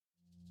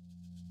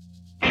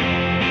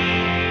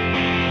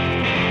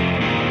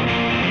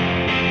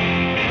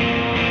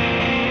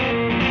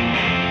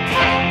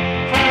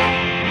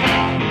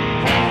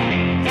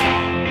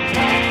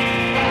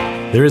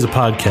There is a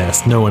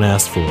podcast no one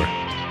asked for.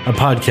 A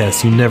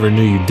podcast you never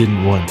knew you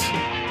didn't want.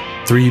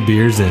 3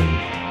 beers in.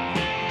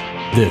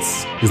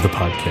 This is the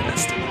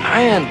podcast.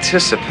 I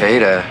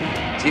anticipate a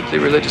deeply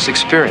religious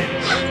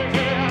experience.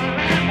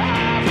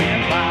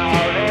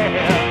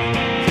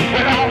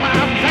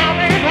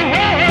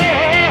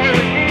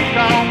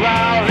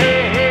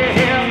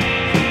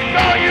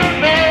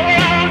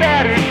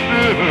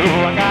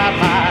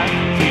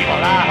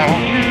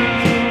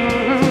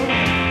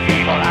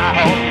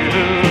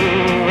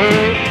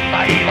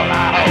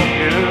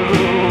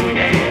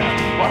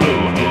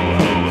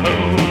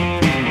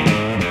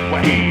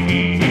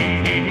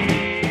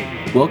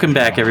 Welcome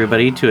back,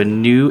 everybody, to a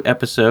new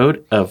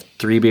episode of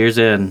 3 Beers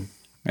In.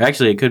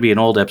 Actually, it could be an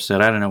old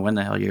episode. I don't know when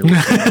the hell you're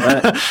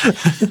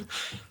listening.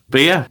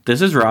 But yeah,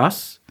 this is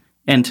Ross.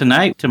 And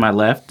tonight, to my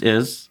left,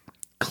 is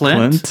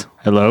Clint.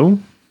 Hello.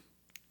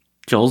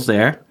 Joel's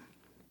there.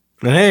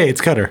 Hey,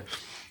 it's Cutter.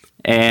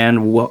 And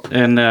then what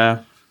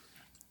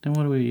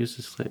do we use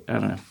this? I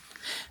don't know.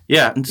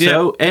 Yeah,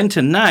 and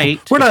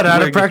tonight... We're not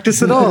out of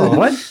practice at all.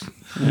 What?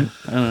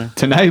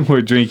 Tonight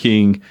we're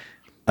drinking...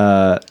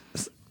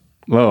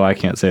 I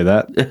can't say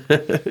that.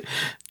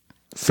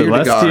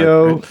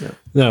 Celestio.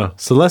 No,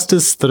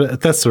 Celestis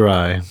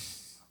Thesserai.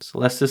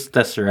 Celestis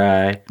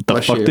Thesserai.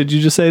 The fuck did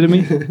you just say to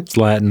me? It's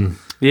Latin.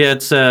 Yeah,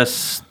 it's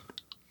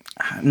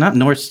not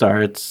North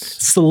Star. It's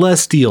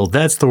Celestial.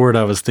 That's the word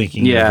I was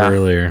thinking of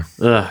earlier.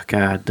 Oh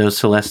God, those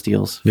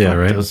Celestials. Yeah, Fuck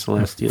right. Those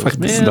Celestials. Fuck,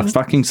 this is the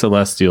fucking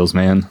Celestials,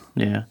 man.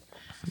 Yeah.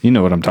 You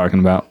know what I'm talking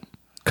about.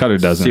 Cutter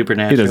doesn't.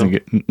 Supernatural. He doesn't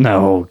get.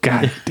 No,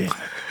 God damn it.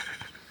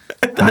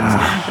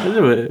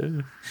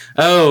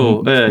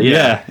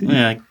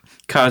 Yeah.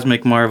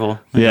 Cosmic Marvel.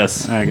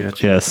 Yes. I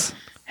got you. Yes.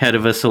 Head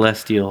of a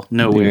Celestial.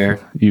 Nowhere.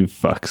 You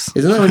fucks.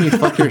 Isn't that when you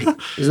fuck your?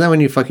 Isn't that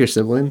when you fuck your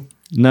sibling?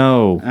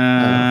 No.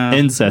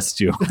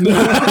 Incestual.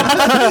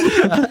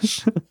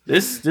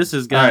 This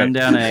has gone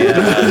down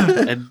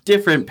a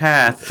different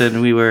path than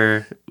we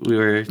were.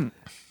 That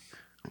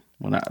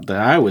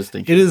I was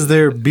thinking. It is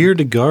their Beer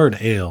de Garde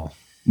ale.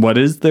 What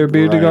is their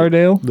Beer de Garde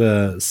ale?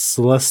 The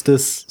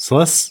Celestis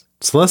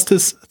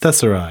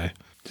Thesserai.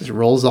 Just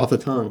rolls off the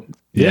tongue.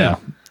 Yeah.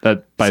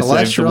 That by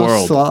Save the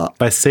World.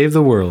 By Save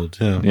the World.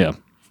 Yeah. Yeah.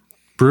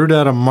 Brewed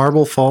out of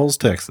Marble Falls,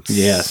 Texas.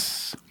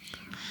 Yes.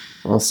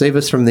 Well, save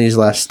us from these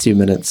last 2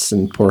 minutes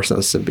and pour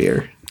us some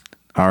beer.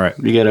 All right.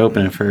 You got to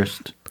open it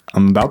first.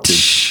 I'm about to.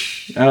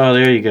 Oh,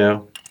 there you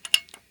go.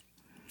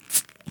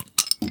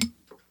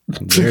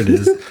 There it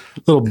is.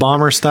 Little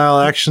bomber style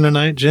action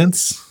tonight,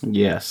 gents.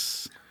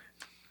 Yes.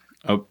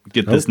 Oh,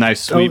 get this nice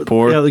sweet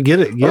pour. Yeah, get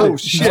it. Get it.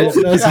 Shit.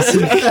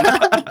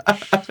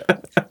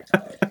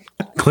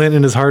 Clint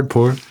and his hard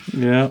pour.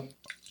 Yeah.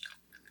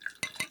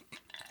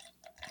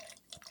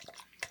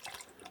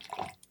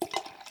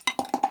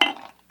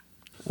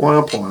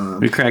 Womp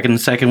womp. We cracking the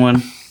second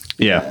one?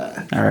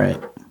 Yeah. All right.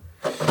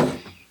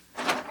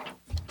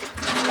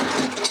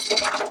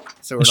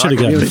 So I we're should have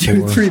not gotten gonna do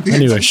 4. three I beers.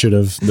 knew I should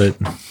have, but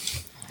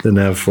didn't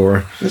have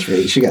 4. That's right.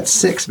 You should got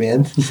 6,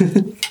 man.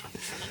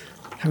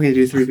 How are we gonna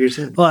do 3 beers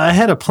in? Well, I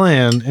had a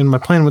plan, and my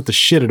plan went to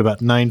shit at about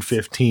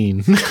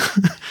 9:15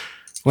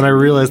 when I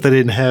realized I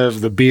didn't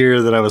have the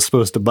beer that I was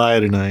supposed to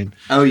buy tonight.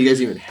 Oh, you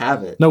guys even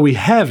have it? No, we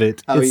have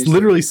it. Oh, It's you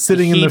literally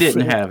sitting in He the.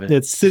 didn't have it.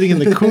 It's sitting in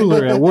the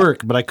cooler at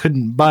work, but I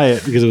couldn't buy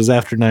it because it was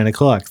after 9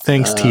 o'clock.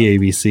 Thanks,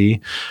 TABC.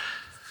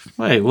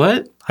 Wait,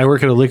 what? I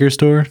work at a liquor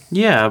store.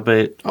 Yeah,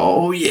 but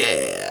Oh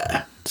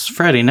yeah. it's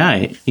Friday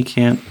night. You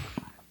can't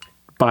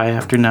buy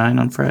after 9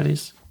 on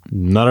Fridays.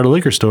 Not at a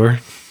liquor store.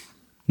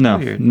 No,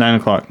 Weird. 9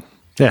 o'clock.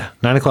 Yeah,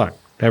 9 o'clock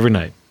every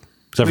night,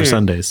 except for Weird.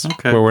 Sundays,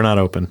 Okay. where we're not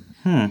open.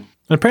 And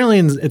apparently,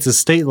 it's a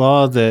state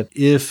law that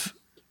if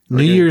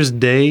New Year's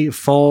Day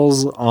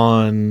falls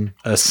on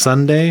a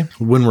Sunday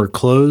when we're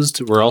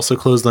closed, we're also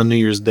closed on New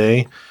Year's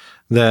Day.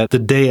 That the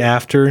day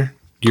after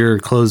you're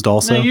closed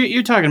also. No,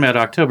 you're talking about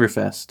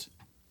Oktoberfest.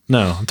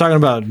 No, I'm talking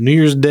about New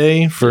Year's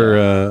Day for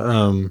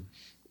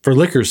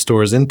liquor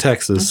stores in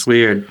Texas. It's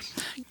weird.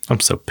 I'm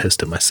so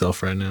pissed at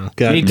myself right now.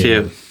 God Me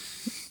damn too. it.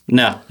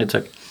 No, it's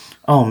okay.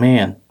 Oh,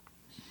 man.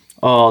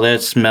 Oh,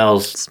 that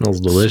smells Smells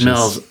delicious.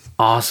 Smells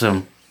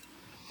awesome.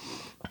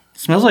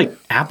 Smells like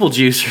apple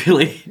juice,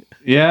 really.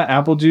 Yeah,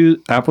 apple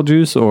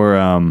juice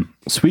or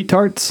sweet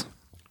tarts.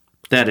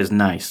 That is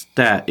nice.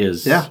 That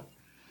is. Yeah.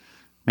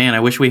 Man, I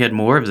wish we had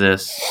more of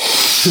this.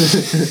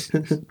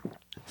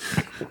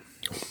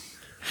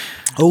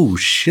 Oh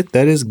shit,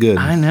 that is good.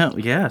 I know.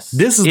 Yes.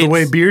 This is the It's-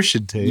 way beer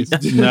should taste.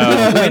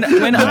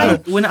 No.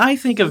 when I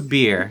think of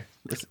beer,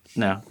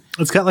 no.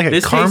 It's got like a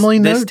This caramely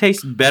tastes, note. This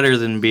tastes better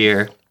than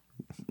beer.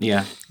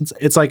 Yeah.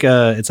 It's like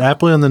it's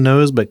apple on the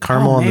nose, but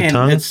caramel on the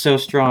tongue. It's so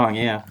strong.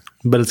 Yeah.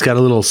 But it's got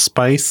a little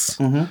spice.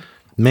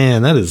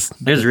 Man, that is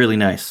That is really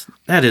nice.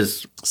 That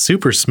is.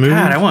 super smooth.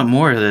 God, I want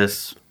more of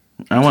this.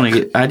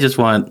 I just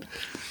want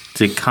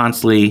to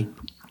constantly.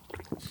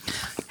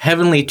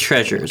 Heavenly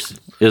treasures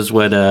is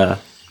what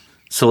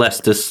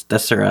Celestis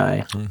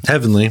Thesserai.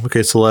 Heavenly. Okay,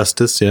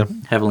 Celestis. Yeah,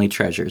 Heavenly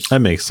treasures. that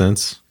makes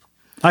sense.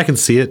 I can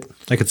see it.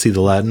 I can see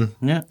the Latin.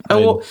 Yeah. Oh,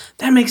 well,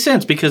 that makes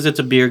sense because it's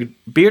a beer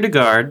de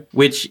garde,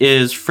 which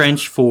is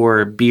French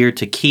for beer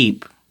to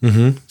keep.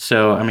 Mm-hmm.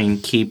 So, I mean,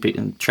 keep it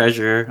in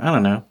treasure. I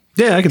don't know.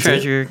 Yeah, I can see it.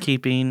 Treasure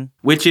keeping,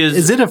 which is...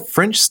 Is it a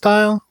French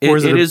style or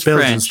is it a Belgian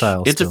French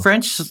style? It's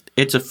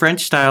a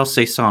French style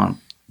saison,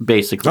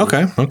 basically.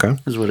 Okay.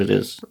 Is what it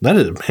is. That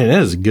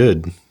is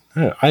good.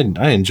 I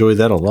enjoy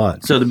that a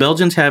lot. So the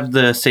Belgians have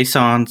the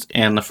saisons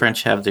and the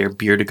French have their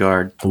beer de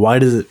garde. Why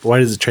does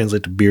it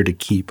translate to beer to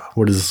keep?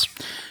 What is...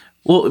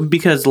 Well,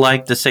 because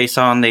like the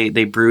saison,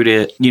 they brewed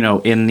it,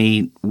 in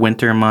the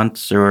winter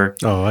months or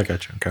Oh, I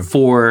got you. Okay.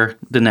 for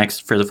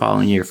the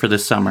following year, for the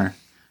summer.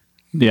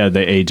 Yeah,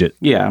 they age it.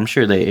 Yeah, I'm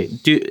sure they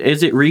do.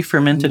 Is it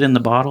re-fermented in the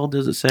bottle?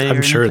 Does it say?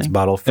 I'm sure it's anything?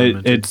 bottle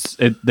fermented.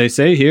 They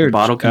say here.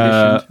 Bottle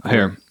conditioned?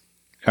 Here.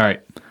 All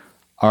right.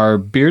 Our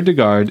Bière de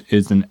Garde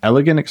is an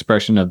elegant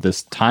expression of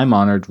this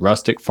time-honored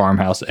rustic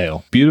farmhouse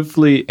ale.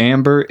 Beautifully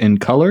amber in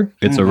color,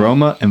 its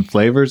aroma and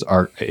flavors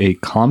are a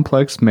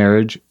complex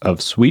marriage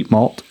of sweet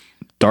malt,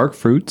 dark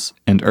fruits,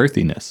 and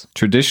earthiness.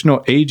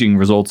 Traditional aging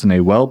results in a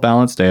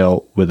well-balanced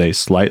ale with a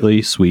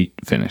slightly sweet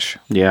finish.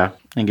 Yeah,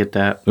 I get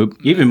that. Oop.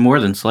 Even more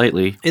than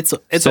slightly. It's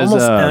Says,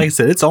 almost like I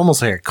said. It's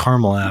almost like a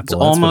caramel apple.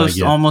 That's what I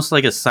get. Almost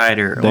like a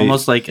cider.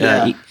 Almost like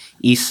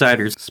East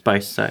cider,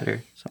 spice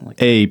cider. Something like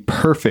that. A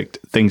perfect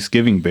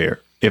Thanksgiving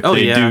beer,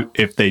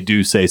 if they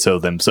do say so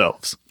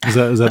themselves. Is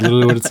that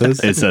literally what it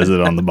says? It says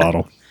it on the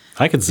bottle.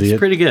 I can see It's it.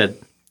 pretty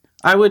good.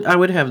 I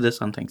would have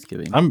this on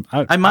Thanksgiving. I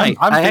might.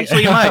 I'm I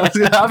actually might.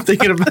 I'm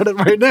thinking about it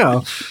right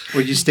now.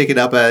 Would you stick it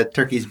up a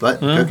turkey's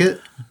butt and cook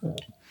it?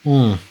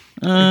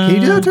 Can you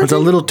do that, turkey? It's a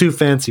little too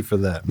fancy for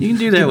that. You can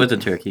do that with a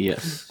turkey,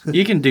 yes.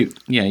 You can do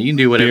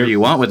whatever you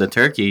want with a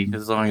turkey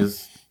as long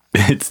as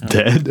It's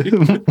dead.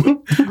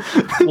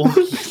 well,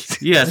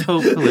 yes,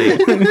 hopefully.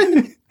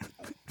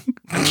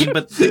 I mean,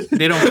 but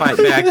they don't fight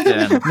back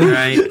then,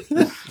 right?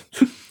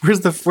 Where's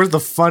the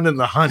fun in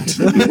the hunt?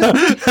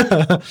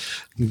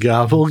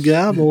 Gobble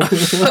gobble.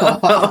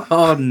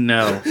 Oh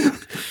no.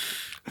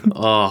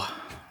 Oh.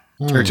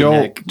 Turkey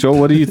Joel, neck.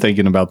 what are you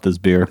thinking about this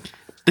beer?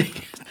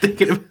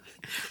 Thinking of, what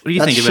do you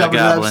That's think about shoving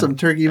up gobbling? some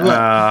turkey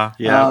butt.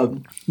 Yeah.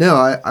 No,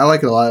 I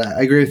like it a lot.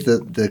 I agree with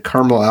the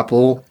caramel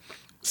apple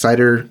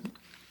cider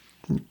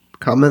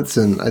comments,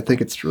 and I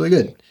think it's really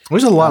good.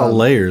 There's a lot of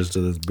layers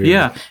to this beer.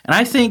 Yeah, and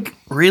I think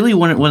really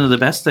one of the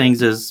best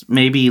things is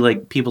maybe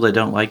like people that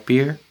don't like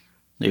beer,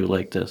 they would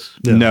like this.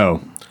 Yeah.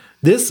 No,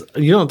 This,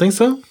 you don't think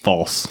so?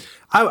 false.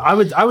 I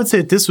would say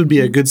that this would be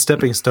a good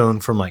stepping stone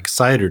from like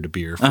cider to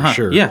beer for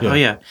sure. Yeah, oh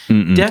yeah.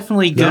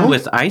 Definitely good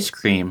with ice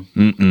cream.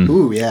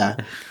 Ooh, yeah.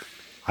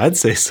 I'd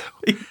say so.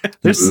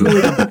 There's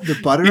The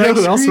butter you know ice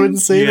who else cream? wouldn't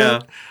say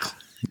that?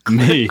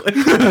 Me.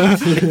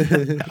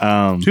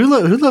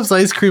 Who loves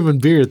ice cream and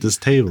beer at this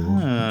table?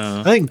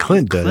 I think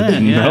Clint does.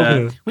 Clint, yeah.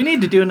 No. We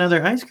need to do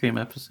another ice cream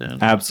episode.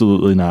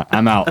 Absolutely not.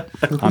 I'm out.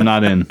 I'm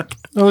not in.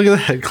 Oh, look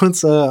at that.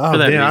 Clint's, For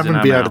that damn, I'm reason, going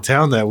to be I'm out of out.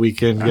 town that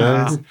weekend,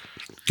 guys.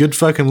 Good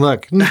fucking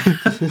luck.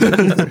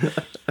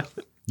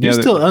 Yeah,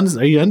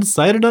 Are you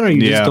undecided on it or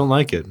you just don't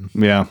like it?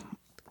 Yeah.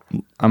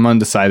 I'm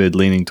undecided,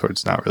 leaning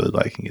towards not really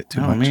liking it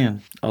too Oh much.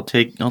 man, I'll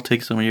take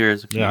some of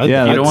yours. If Yeah, you,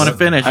 Yeah, if you don't that's- want to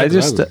finish. I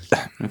just,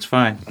 it's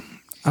fine.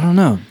 I don't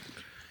know.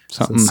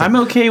 Something. I'm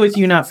okay with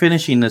you not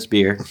finishing this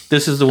beer.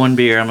 This is the one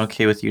beer I'm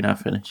okay with you not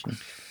finishing.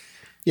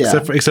 Yeah.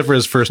 Except for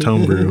his first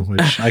homebrew,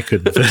 which I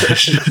couldn't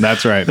finish.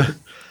 That's right.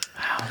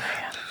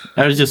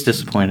 I was just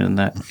disappointed in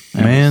that.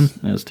 Man.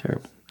 It was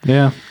terrible.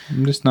 Yeah.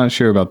 I'm just not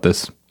sure about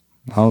this.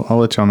 I'll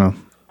let y'all know.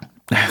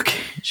 Okay.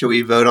 Should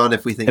we vote on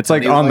if we think It's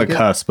like Tony would on the like it?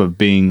 cusp of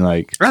being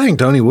like, I think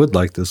Tony would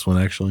like this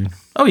one, actually.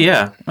 Oh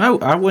yeah,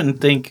 I wouldn't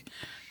think.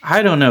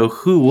 I don't know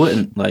who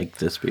wouldn't like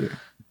this beer.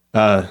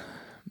 I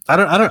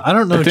don't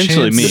know.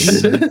 Potentially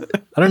Chance, me.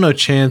 I don't know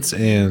Chance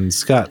and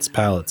Scott's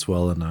palates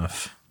well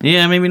enough.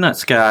 Yeah, maybe not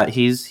Scott.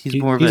 He's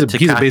more of he's a a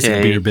Tecate.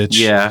 basic beer bitch.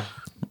 Yeah.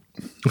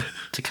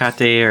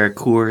 Tecate or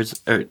Coors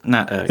or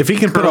not. If he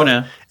can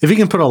Corona.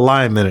 put a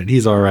lime in it,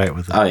 he's all right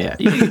with it. Oh yeah.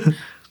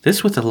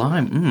 This with the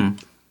lime.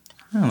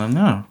 I don't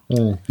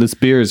know. this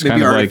beer is Maybe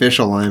kind of like,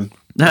 artificial lime.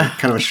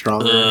 Kind of a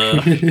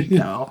stronger.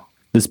 No.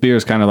 this beer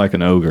is kind of like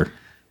an ogre.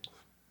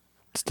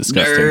 It's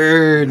disgusting.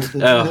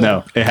 Nerd. Oh.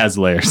 No, it has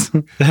layers.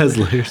 It has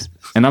layers.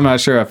 And I'm not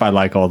sure if I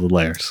like all the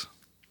layers.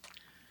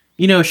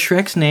 You know,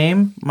 Shrek's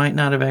name might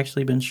not have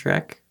actually been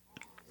Shrek.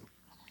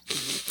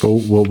 Well,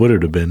 what would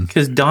it have been?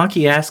 Because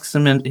Donkey asks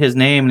him his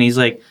name, and he's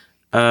like,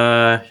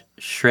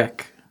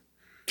 Shrek.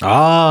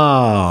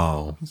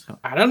 Oh. So,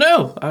 I don't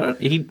know.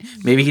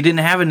 Maybe he didn't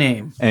have a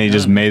name. And he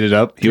just made it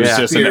up. He was Yeah.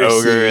 just an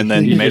ogre and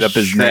then made up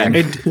his Shrek.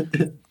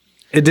 name.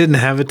 It didn't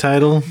have a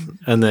title,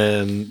 and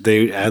then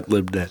they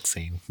ad-libbed that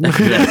scene.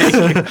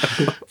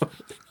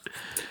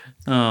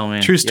 Oh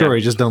man. True story.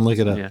 Just don't look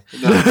it up. Yeah.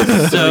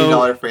 $70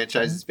 $1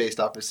 franchise is based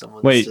off of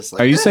someone. Wait, that's just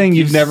like, are you saying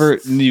you've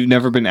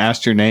never been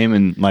asked your name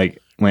and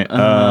like went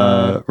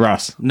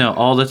Ross? No,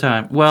 all the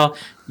time. Well,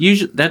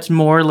 usually that's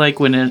more like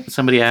when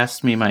somebody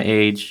asks me my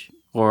age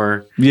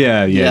or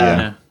Yeah. you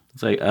know,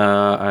 It's like,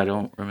 I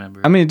don't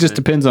remember. I mean, it just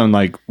But- depends on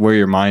like where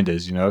your mind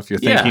is. You know, if you're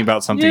thinking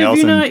about something if else,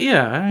 you're and, not-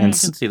 I and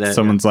can see that.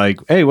 someone's like,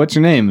 "Hey, what's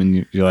your name?"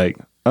 and you're like,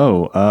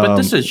 "Oh, but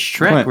this is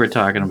Shrek Clint. we're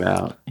talking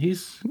about.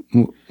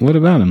 What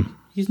about him?"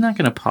 He's not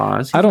going to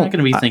pause. He's I don't- not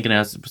going to be thinking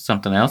of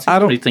something else. He's I going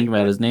to don't- be thinking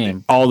about his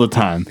name. All the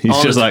time, he's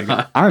All just the like,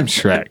 time. "I'm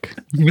Shrek."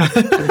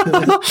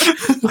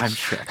 I'm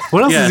Shrek.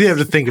 What else Yes. does he have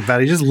to think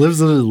about? He just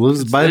lives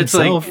by It's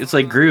himself. like it's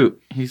like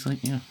Groot. He's like,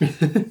 yeah,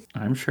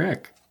 I'm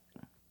Shrek.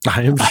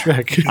 I am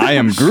Shrek. I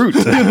am Groot.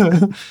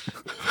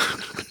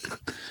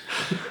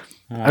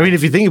 I mean,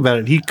 if you think about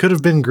it, he could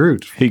have been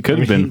Groot. He could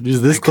have been.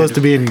 He's this close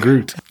to being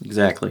Groot.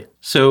 Exactly.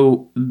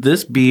 So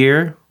this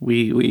beer,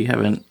 we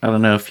haven't. I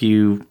don't know if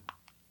you.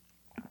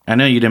 I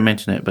know you didn't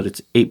mention it, but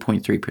it's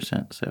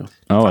 8.3%. So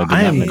Oh, I did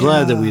I not am mention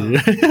glad that we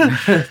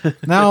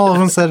did. Now all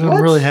of a sudden,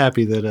 I'm really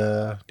happy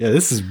that.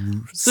 This is.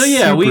 so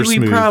yeah, we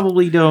smooth.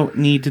 probably don't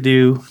need to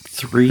do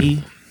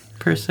 3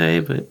 per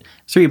se, but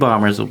 3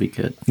 bombers will be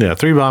good.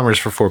 3 bombers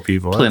for 4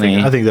 people. Plenty.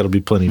 I think that'll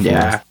be plenty. For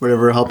Yeah. us.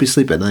 Whatever will help you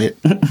sleep at night,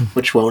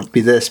 which won't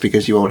be this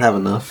because you won't have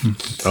enough.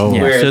 Oh,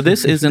 Yeah. So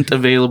this isn't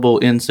available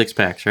in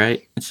 6-packs,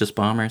 right? It's just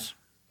bombers.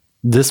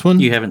 this one.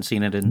 You haven't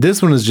seen it in.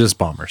 This one is just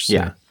bombers.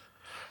 Yeah.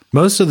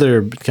 Most of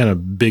their kind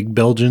of big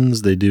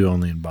Belgians, they do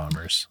only in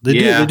bombers. They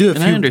Yeah, do a and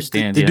few. I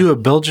understand, They yeah. do a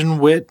Belgian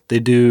wit. They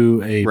do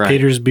a Right.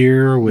 Pater's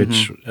beer,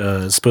 which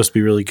is supposed to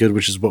be really good,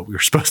 which is what we were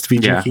supposed to be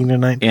Yeah. drinking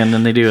tonight. And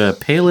then they do a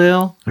pale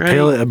ale, right?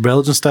 A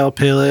Belgian style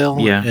pale ale.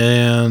 Yeah.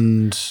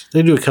 And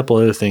they do a couple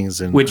other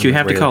things in Which in you the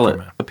have to regular call it.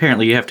 format.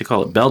 Apparently, you have to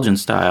call it Belgian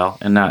style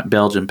and not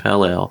Belgian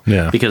pale ale.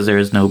 Yeah. Because there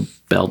is no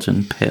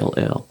Belgian pale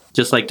ale.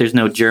 Just like there's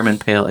no German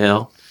pale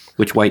ale,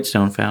 which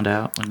Whitestone found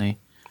out when they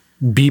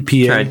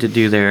BPA. tried to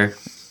do their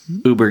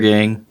Uber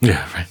gang.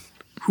 Yeah, right.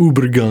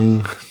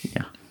 Ubergung.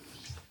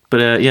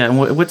 But yeah, and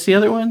what's the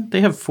other one?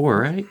 They have 4,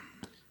 right?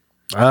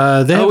 They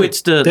have,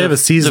 It's the they have a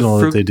seasonal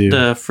that they do.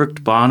 The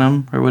Frucht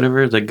Bonum or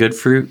whatever, the good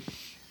fruit,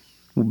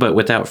 but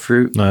without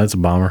fruit. No, that's a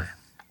bomber.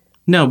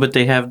 No, but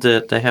they have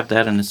that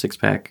in the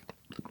 6-pack.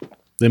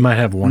 They might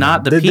have one.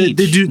 Not the They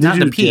peach. do, Not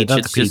the yeah, peach. not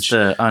It's just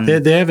the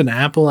they have an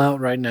apple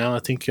out right now. I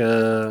think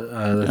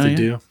that they yeah?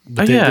 do.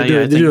 But Oh, they, yeah, they do, yeah,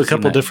 I they think do a I've seen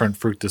couple that. different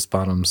fructus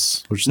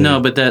bottoms. Which No,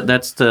 but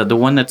that's the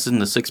one that's in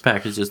the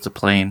 6-pack is just the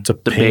plain, it's a the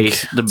pink,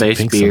 base, the it's a base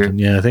pink beer. something.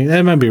 Yeah, I think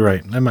that might be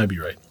right. That might be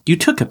right. You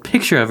took a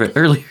picture of it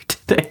earlier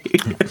today.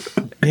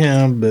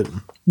 Yeah, but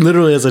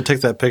literally as I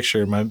took that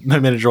picture, my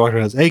manager walked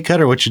around and said, "Hey,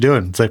 Cutter, what you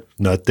doing?" It's like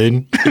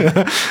nothing.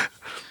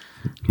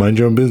 Mind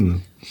your own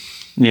business.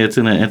 Yeah,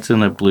 it's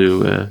in a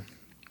blue.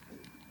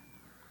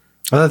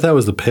 I thought that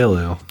was the pale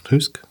ale. Who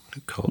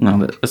called?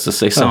 No, that's a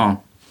saison.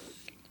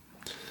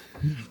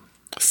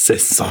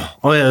 Saison.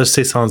 Oh yeah, there's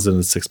saisons in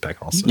the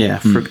 6-pack also. Yeah,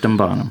 Fruchtum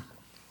Bonum,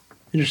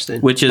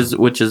 Interesting. which is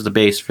the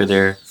base for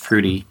their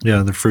fruity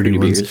Yeah, the fruity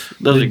ones. beers.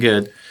 Those are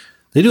good.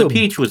 They do The a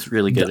peach was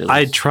really good.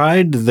 I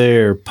tried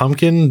their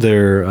pumpkin,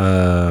 their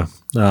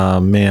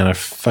man, I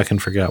fucking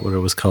forgot what it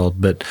was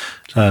called, but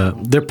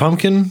their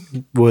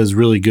pumpkin was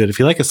really good. If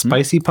you like a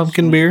spicy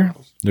pumpkin beer,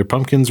 their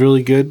pumpkin's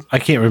really good. I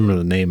can't remember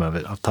the name of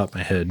it off the top of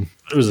my head.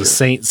 It was a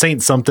Saint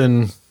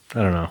something.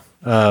 I don't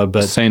know.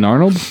 But St.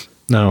 Arnold.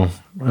 no,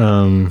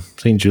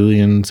 Saint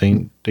Julian,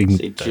 Saint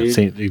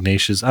Jude.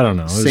 Ignatius. I don't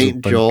know. It was Saint a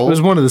bunch- Joel? It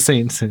was one of the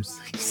saints.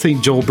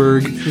 Saint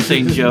Joelberg.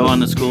 St. Joe on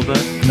the school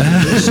bus.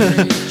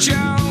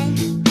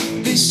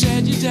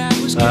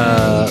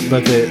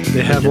 But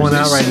they have one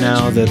out right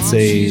now that's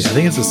I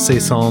think it's a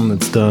saison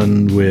that's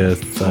done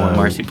with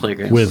Marcy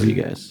Playground with for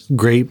you guys.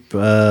 grape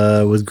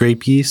with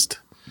grape yeast.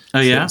 Oh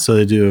yeah, So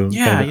they do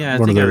Yeah, kind of yeah, I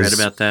one of think I read those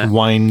about that.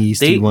 wine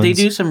yeasty they ones.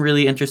 do some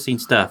really interesting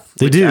stuff.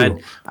 They which do.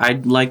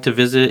 I'd like to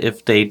visit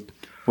if they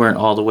weren't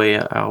all the way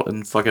out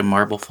in fucking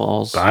Marble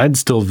Falls. I'd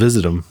still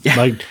visit them.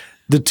 Like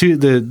the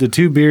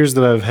two beers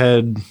that I've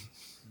had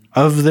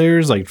of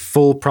theirs, like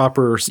full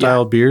proper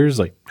style beers,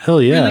 like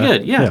hell yeah, Really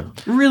good, yeah.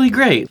 Really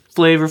great,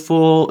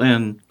 flavorful,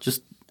 and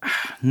just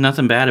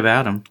nothing bad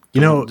about them.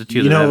 You know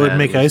what would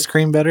make ice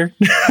cream better?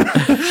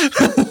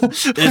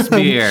 this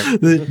beer.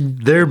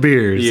 Their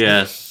beers.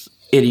 Yes,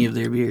 any of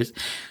their beers.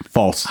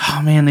 False.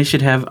 Oh man, they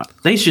should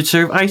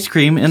serve ice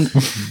cream, and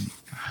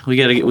we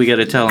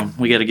gotta tell them.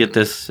 We gotta get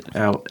this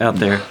out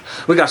there.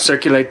 We gotta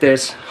circulate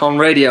this on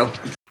radio.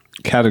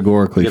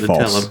 Categorically We gotta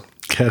tell false. them.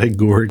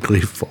 Categorically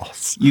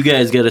false. You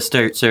guys gotta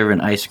start serving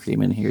ice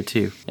cream in here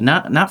too, and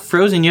not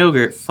frozen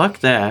yogurt. Fuck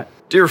that.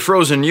 Dear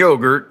frozen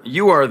yogurt,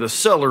 you are the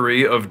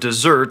celery of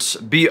desserts.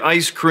 Be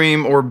ice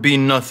cream or be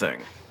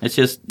nothing. It's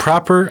just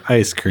Proper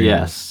ice cream.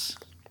 yes.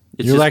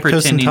 It's You're just lactose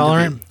pretending to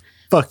intolerant? be-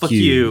 Fuck Fuck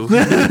you.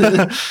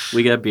 you.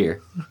 We got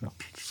beer.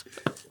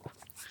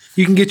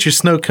 You can get your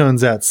snow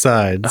cones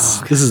outside.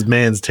 This is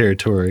man's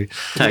territory.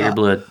 Tiger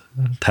blood.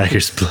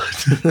 Tiger's blood.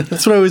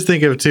 That's what I always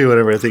think of too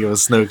whenever I think of a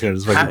snow cone.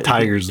 It's fucking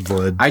tiger's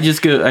blood. I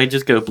just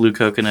go blue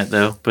coconut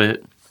though,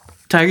 but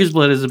Tiger's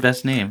blood is the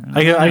best name.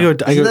 I go. Isn't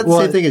that the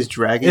well, same thing as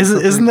dragon?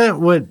 Isn't that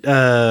what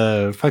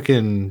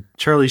fucking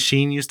Charlie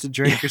Sheen used to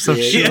drink or some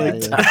shit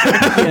like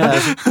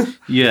that?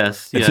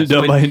 Yes. If you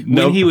don't mind-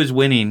 When he was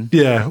winning.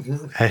 Yeah.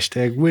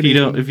 Hashtag Winnie.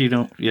 If you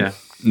don't, yeah.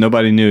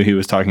 nobody knew he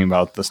was talking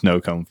about the snow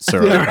cone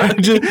syrup.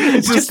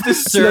 Just the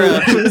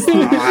syrup.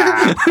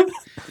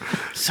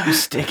 So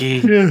sticky.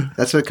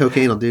 That's what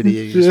cocaine will do to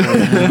you. You just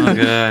wanna- Oh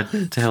god,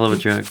 it's a hell of a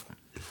drug.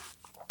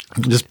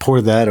 Just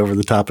pour that over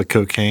the top of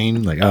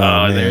cocaine. Like, oh,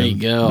 man. there you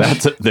go.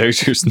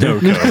 There's your snow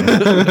cone.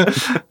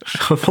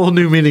 A whole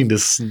new meaning to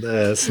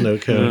snow Oh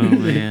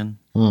cone. man.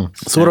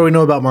 So what do we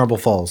know about Marble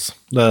Falls?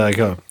 I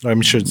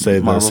should say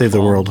Marble Save the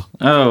Falls. World.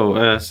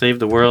 Oh, Save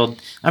the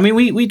World. I mean,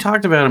 we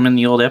talked about them in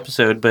the old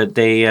episode, but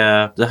they,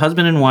 the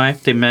husband and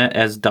wife, they met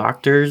as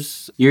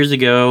doctors years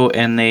ago,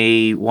 and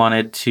they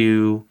wanted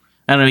to,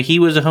 I don't know, he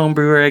was a home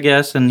brewer, I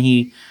guess, and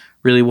he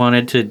really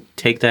wanted to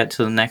take that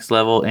to the next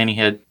level, and he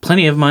had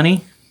plenty of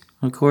money,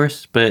 of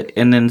course,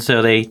 and then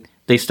so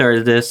they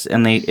started this,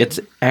 and it's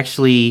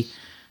actually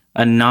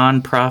a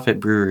non-profit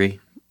brewery,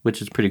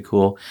 which is pretty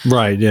cool.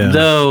 Right, yeah.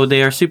 Though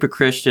they are super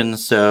Christian,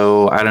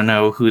 so I don't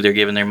know who they're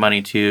giving their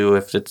money to,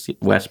 if it's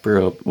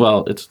Westboro.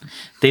 Well,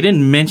 they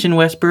didn't mention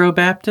Westboro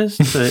Baptist,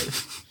 but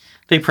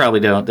they probably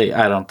don't.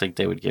 I don't think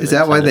they would give Is it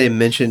that to why them. they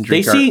mentioned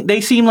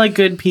They seem like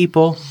good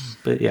people,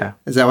 but yeah.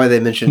 Is that why they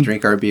mentioned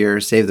drink our beer,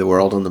 save the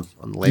world on the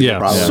label? Yeah.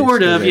 Probably?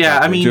 Sort of, yeah.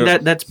 I mean, Joe-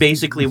 that's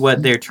basically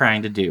what they're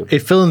trying to do. A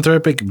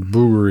philanthropic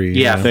brewery.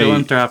 Yeah, They-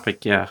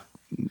 philanthropic, yeah.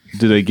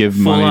 Do they give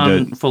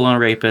money to Full on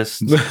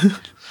rapist.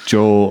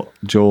 Joel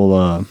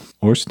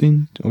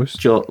Osteen?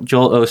 Joel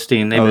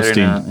Osteen, they better Osteen.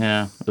 not.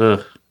 Yeah.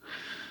 Ugh.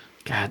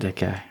 God, that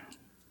guy.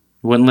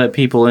 Wouldn't let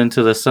people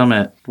into the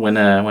summit when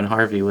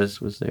Harvey was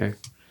there.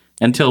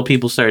 Until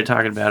people started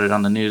talking about it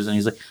on the news, and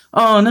he's like,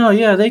 "Oh no,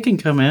 yeah, they can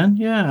come in.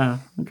 Yeah,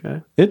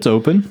 okay, It's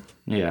open.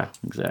 yeah,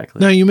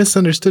 exactly." No, you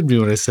misunderstood me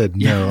when I said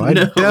no. I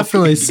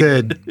definitely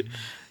said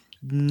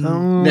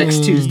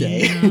Next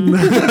Tuesday.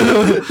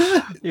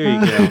 There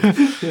you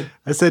go.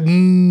 I said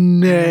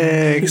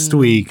next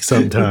week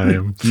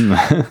sometime.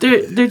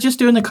 They're just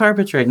doing the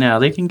carpets right now.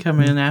 They can come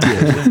in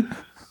after.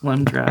 Let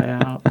them dry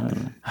out.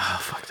 Oh,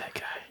 fuck that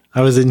guy.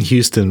 I was in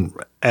Houston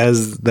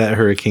as that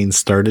hurricane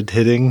started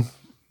hitting.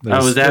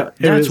 That's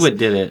what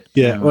did it.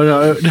 Yeah,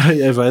 well,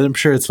 no, I'm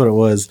sure it's what it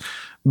was.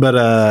 But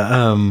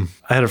I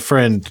had a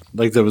friend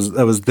that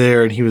was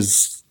there, and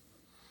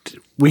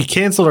we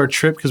canceled our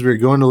trip because we were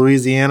going to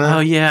Louisiana. Oh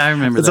yeah, I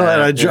remember So that.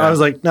 I was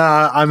like,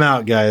 nah, I'm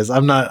out, guys.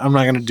 I'm not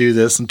going to do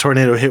this. And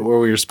tornado hit where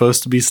we were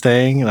supposed to be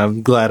staying, and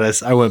I'm glad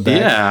I went back.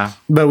 Yeah.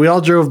 But we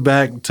all drove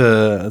back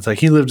to. It's like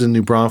he lived in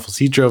New Braunfels.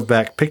 He drove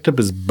back, picked up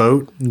his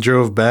boat, and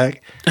drove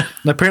back. And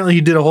apparently,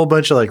 he did a whole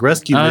bunch of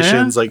rescue Oh, yeah?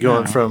 missions,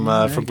 going from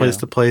place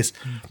to place.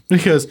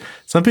 Because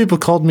some people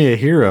called me a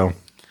hero.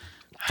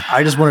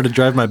 I just wanted to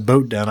drive my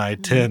boat down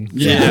I-10.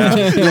 Yeah.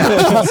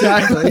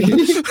 Exactly.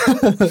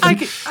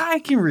 I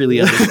can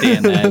really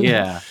understand that.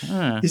 Yeah.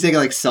 He's taking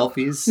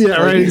selfies.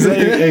 Yeah, right.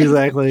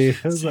 Exactly.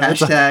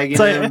 Hashtag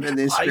him in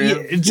the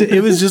Instagram.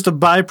 It was just a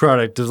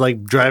byproduct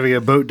of driving a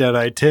boat down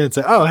I-10. It's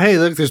like, oh, hey,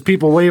 look, there's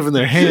people waving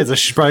their hands. I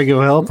should probably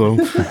go help them.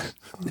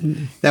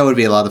 That would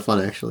be a lot of fun,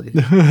 actually.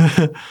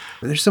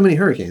 There's so many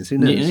hurricanes. Who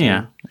knows?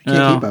 Yeah. I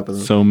can't keep up with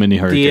them. So many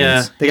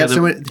hurricanes. They got the,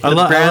 so many- The I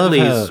love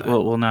Bradleys.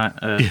 how- Well, not.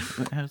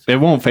 It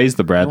won't phase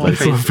the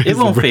Bradleys. It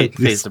won't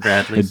phase the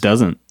Bradleys. It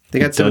doesn't. They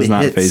got It so does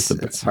many not phase hits.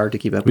 the It's hard to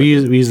keep up We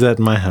with. use that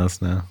in my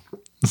house now.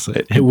 So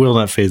it will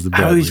not phase the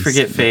I always Bradleys.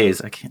 forget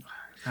phase. I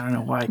don't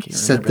know why I can't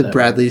Set remember the that.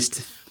 Bradleys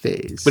to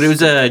phase. But it was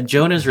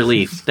Jonah's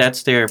Relief.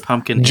 That's their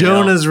pumpkin. ale.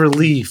 Jonah's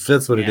Relief.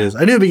 That's what it Yeah. is.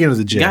 I knew it began with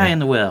a J. Guy in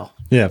the well.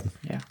 Yeah.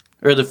 Yeah.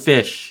 Or the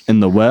fish. In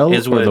the well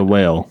Is or what- the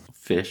whale?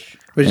 Fish.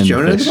 Was and the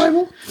Jonah in the fish.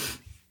 Bible?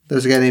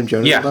 There's a guy named Jonah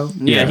in the Yeah. Bible?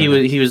 Yeah.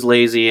 He was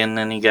lazy, and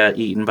then he got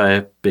eaten by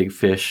a big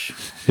fish.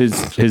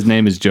 His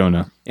name is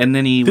Jonah. And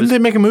then he Didn't was. they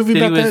make a movie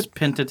then about he was that?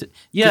 pented.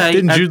 Yeah,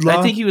 Didn't Jude I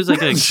Law? think he was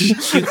like a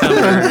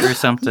cucumber or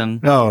something.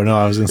 Oh, no,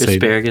 I was going to say.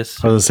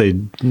 Asparagus. I was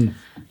going to say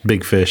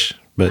big fish,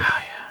 but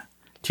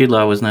Jude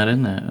Law was not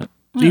in that.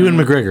 Ewan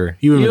McGregor.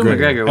 Ewan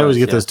McGregor I always was,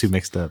 get those yes. two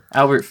mixed up.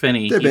 Albert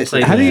Finney. They're He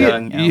basically- played How the do you-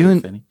 young Albert you-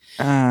 Finney.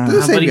 They're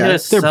the same But he had guy. a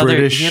southern.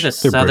 British. He had a They're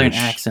southern British.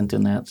 accent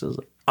in that. So it was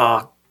like,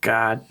 oh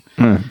God,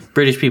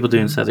 British people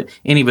doing southern.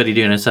 Anybody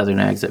doing a southern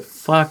accent,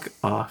 fuck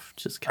off.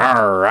 Just come.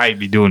 All right,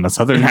 be doing a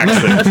southern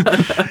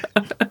accent.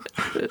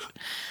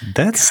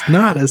 That's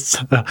not as.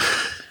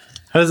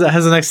 How's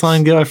the next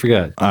line go? I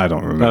forgot. I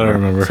don't remember. I don't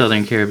remember.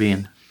 Southern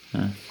Caribbean.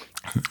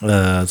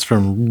 It's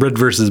from Red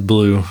versus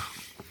Blue.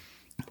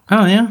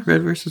 Oh yeah,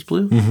 red versus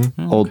blue.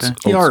 Oh, Old,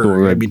 okay. old school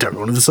I'd red. be talking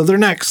with a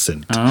southern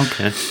accent. Oh,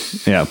 okay.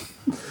 Yeah.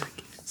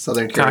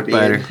 Southern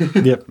Caribbean.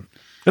 Cockbiter. Yep.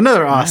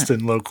 Another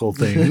Austin local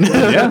thing.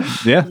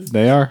 Yeah,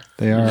 they are.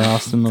 They are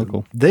Austin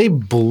local. They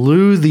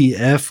blew the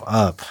F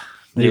up.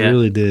 They Yeah.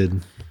 really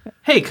did.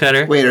 Hey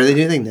Cutter, Wait, are they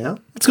doing anything now?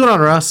 What's going on,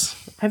 Ross?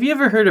 have you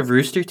ever heard of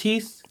Rooster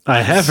Teeth?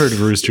 I have heard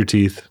of Rooster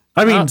Teeth.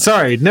 I mean,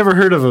 sorry, never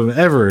heard of them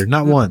ever.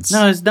 Not once.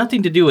 No, it's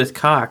nothing to do with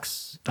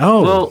cocks.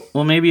 Oh.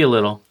 Well, maybe a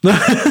little.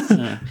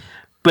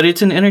 But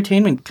it's an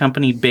entertainment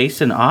company based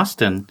in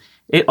Austin.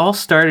 It all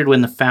started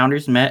when the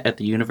founders met at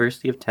the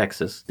University of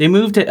Texas. They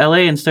moved to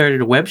LA and started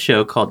a web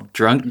show called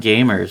Drunk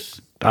Gamers.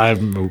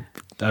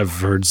 I've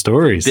heard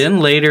stories.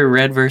 Then later,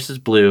 Red versus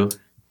Blue.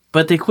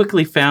 But they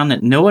quickly found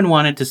that no one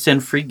wanted to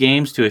send free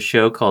games to a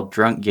show called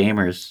Drunk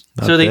Gamers.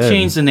 So they bad.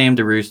 changed the name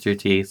to Rooster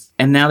Teeth.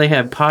 And now they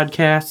have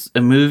podcasts, a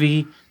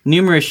movie,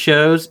 numerous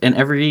shows, and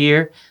every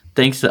year,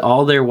 thanks to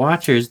all their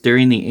watchers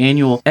during the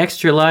annual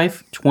Extra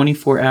Life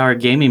 24-hour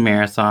gaming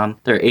marathon,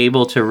 they're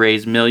able to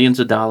raise millions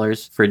of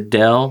dollars for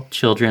Dell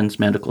Children's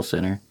Medical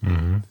Center.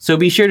 So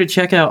be sure to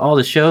check out all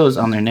the shows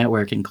on their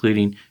network,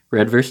 including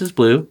Red vs.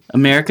 Blue,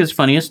 America's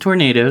Funniest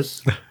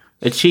Tornadoes,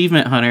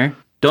 Achievement Hunter,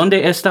 Donde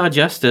Está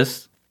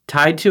Justice,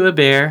 Tied to a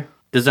Bear,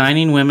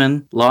 Designing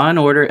Women, Law and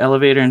Order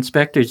Elevator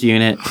Inspectors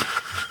Unit,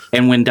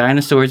 and When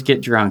Dinosaurs Get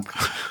Drunk.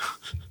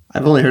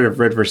 I've only heard of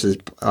Red versus.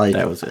 Like,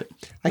 That was it.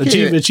 I can't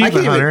even- I Achievement can't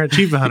even- Hunter.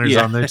 Achievement Hunter's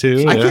Yeah. on there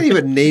too. I yeah. can't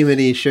even name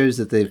any shows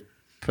that they've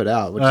put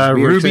out. Which is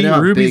weird, 'cause I know how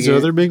Ruby's the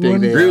other big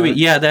one? they Ruby, are.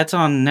 yeah, that's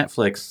on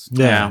Netflix.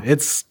 Yeah, now.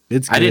 it's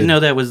I didn't good. know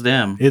that was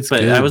them. It's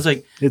but good. I was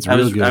like, It's I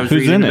was, real good. I was Who's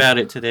reading in it? about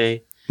it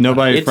today.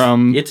 Nobody It's-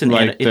 from it's an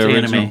like it's the anime.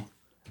 original.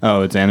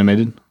 Oh, it's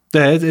animated.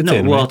 Yeah, it's No,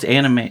 anime. well, it's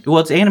anime. Well,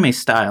 it's anime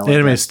style. I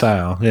anime guess.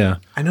 style. Yeah.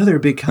 I know they're a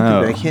big company,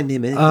 Oh. but I can't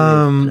name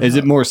it. Is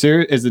it more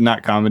serious? Is it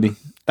not comedy?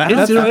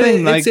 That's the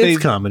thing. Like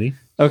it's comedy.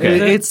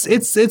 okay,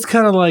 It's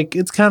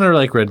kind of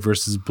like Red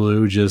versus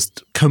Blue,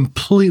 just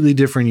completely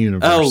different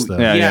universe. Oh, though.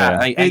 yeah. Yeah.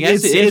 I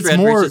guess it is Red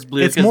more versus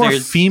Blue it's because more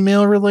there's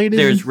female related.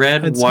 there's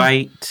red, I'd say.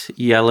 white,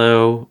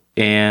 yellow,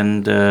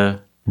 and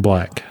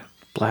black,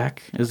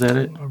 black. Is that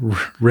it?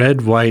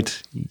 red,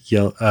 white,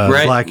 yellow,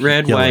 Red, black,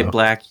 red, yellow. white,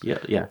 black.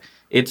 Yeah.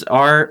 It's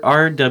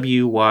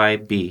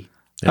RWYB,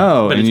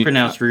 oh, but and it's you-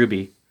 pronounced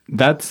Ruby.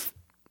 that's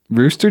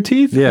Rooster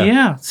Teeth. Yeah.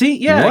 Yeah. See,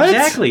 yeah, What?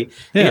 exactly.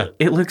 Yeah.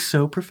 It looks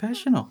so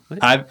professional.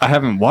 I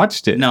haven't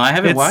watched it. No, I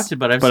haven't It's- watched it,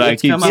 but I've but seen I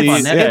it's keep come up seeing on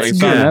it. Netflix. Yeah, It's it's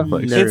good. on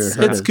Netflix. Never It's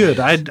heard it's of good.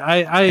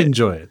 I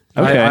enjoy it.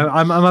 Okay.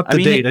 I'm up to I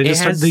mean, date. it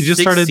has They just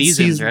 6 started seasons,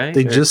 season. right?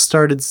 They Or- just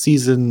started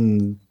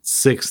season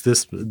 6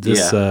 this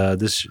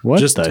What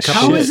just the a couple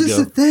How shit. is days this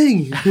ago. a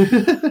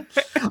thing?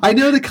 I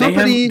know the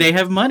company, They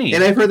have money.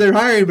 and I've heard they're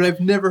hiring, but I've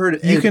never heard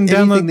of You can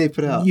anything download they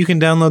put out. You can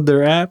download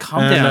their app.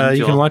 Calm and, down,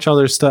 you can Joel. watch all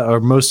their stuff or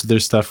most of their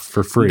stuff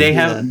for free. They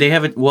have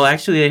a well,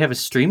 actually, they have a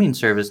streaming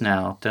service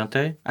now, don't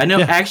they? I know.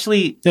 Yeah.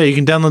 Actually, Yeah, you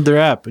can download their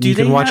app and do you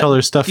can they watch have- all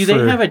their stuff Do for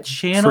they have a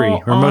channel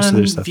free, or most of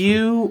their on stuff.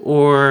 View,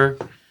 or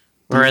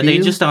are they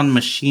View? just on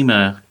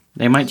Mishima?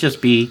 They might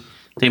just be.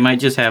 They might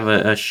just have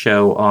a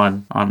show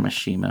on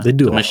Mishima. They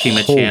do the a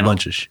Mishima whole channel.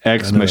 bunch of shit.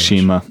 Ex I know that much.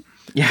 Machima.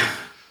 Yeah,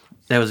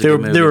 that was a They good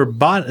were movie. they were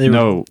bought.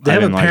 No, they I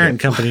have a didn't like parent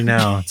it. company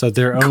now, so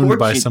they're Of owned course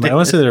by you somebody. did. I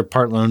want to say they're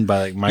partly owned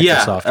by like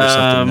Microsoft or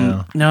something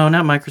now. No,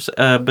 not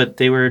Microsoft. But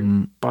they were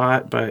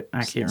bought by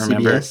I can't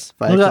remember. CBS,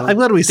 I'm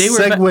glad we They were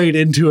segued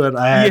into an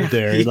ad Yeah.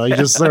 there, like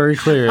just so we're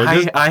clear.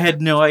 I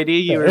had no idea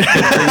you were going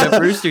to bring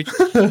up Rooster.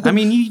 I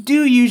mean, you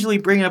do usually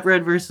bring up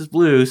Red versus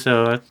Blue,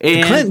 so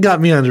and Clint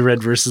got me onto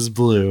Red versus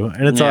Blue,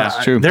 and it's Yeah. all,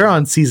 It's true. They're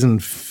on season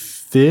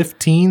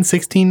 15,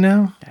 16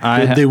 now.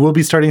 They will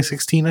be starting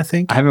 16, I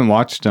think. I haven't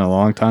watched in a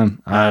long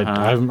time.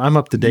 I'm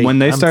up to date. When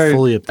they I'm started,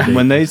 fully up to date.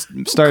 when they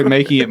started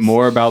making it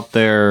more about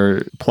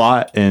their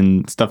plot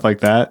and stuff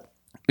like that,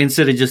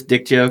 instead of just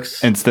dick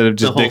jokes, instead of the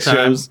just whole dick time.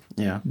 shows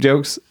Yeah,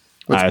 jokes,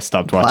 I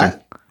stopped watching.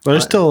 What? Well,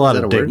 there's still a lot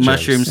Is that of a dick word? jokes.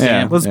 Mushroom Yeah.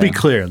 Sam. Let's be Yeah.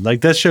 clear.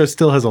 Like that show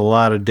still has a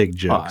lot of dick Oh,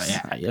 jokes.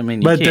 yeah. I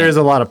mean, you But can't- there's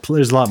a lot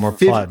more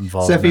plot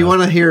involved. So if you now.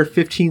 want to hear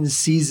 15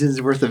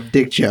 seasons worth of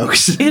dick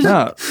jokes,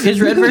 No.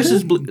 Is Red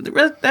versus Blue?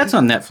 That's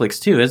on Netflix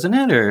too, isn't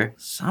it, or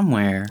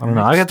somewhere? I don't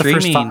know. I got the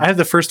first. Streaming. I have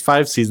the first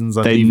 5 seasons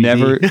on They DVD.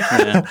 never,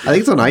 Yeah. I think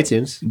it's on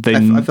iTunes. They-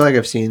 I feel like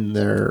I've seen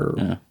their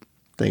Yeah.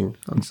 thing.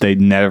 they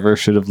never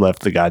should have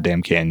left the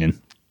goddamn canyon.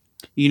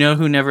 You know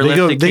who never They left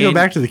go. the They go canyon?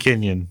 back to the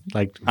canyon.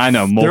 Like I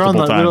know, they're on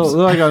multiple times.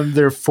 They're like on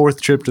their 4th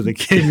trip to the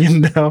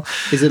canyon now.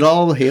 Is it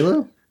all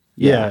Halo?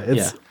 Yeah,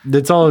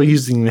 it's all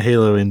using the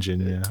Halo engine.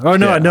 Yeah. Oh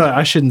no, Yeah. no,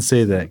 I shouldn't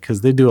say that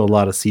because they do a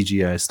lot of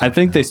CGI stuff. I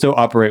think they still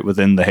operate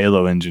within the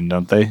Halo engine,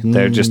 don't they?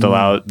 They're just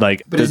allowed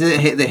like But is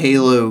it the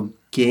Halo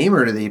game,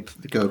 or do they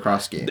go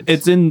across games?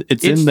 it's in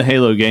the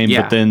Halo game,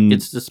 yeah, but then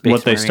it's the Space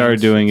what they started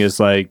Marines. doing is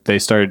like they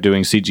started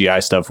doing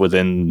CGI stuff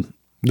within.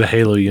 the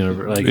Halo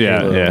universe. Like Yeah,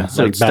 Halo, yeah.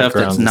 So like it's stuff that's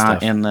backgrounds and not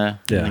stuff. in the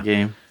Yeah.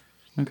 game.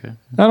 Okay.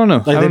 I don't know.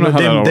 Like I don't know how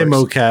that all they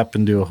works. mocap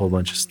and do a whole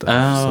bunch of stuff.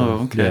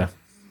 Oh, okay. Yeah.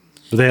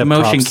 But they have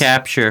Motion props.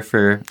 capture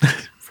for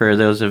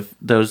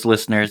those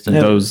listeners that, Yeah,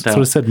 Those- that's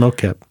what it said.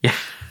 Mocap.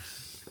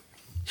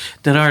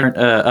 that aren't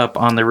up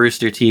on the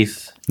Rooster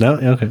Teeth. No.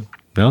 Okay.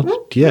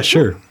 No. Yeah.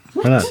 Sure.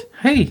 Why not?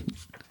 Hey,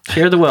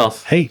 share the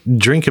wealth. Hey,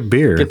 drink a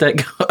beer. Get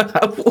that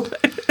going.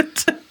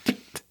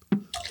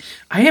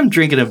 I am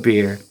drinking a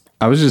beer.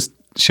 I was just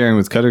sharing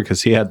with Cutter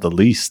because he had the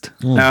least.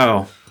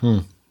 Oh,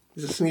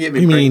 Is this gonna get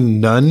me You pregnant?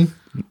 mean none?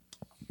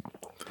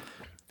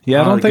 Yeah,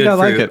 I Oh, don't think good I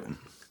like fruit. it.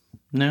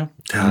 no.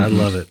 I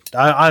love it.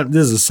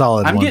 This is a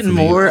solid. I'm one getting for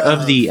me. more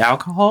of the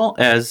alcohol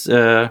as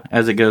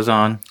it goes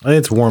on. I think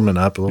it's warming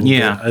up a little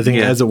Yeah, bit. I think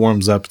yeah. as it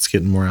warms up, it's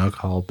getting more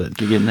alcohol, but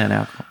You're getting that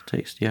alcohol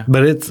taste, yeah.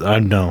 it's I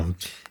know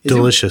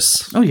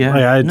delicious. Oh,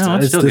 yeah. No,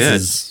 it's still good.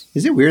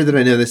 Is it weird that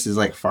I know this is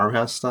like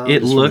farmhouse style? It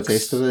just from the looks-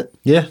 taste of it.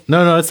 Yeah,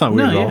 no, it's not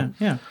weird No, at all. yeah,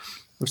 yeah.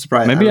 I'm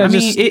surprised. Maybe I I don't know.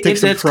 just take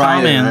some it's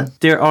pride in common. that.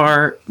 There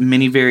are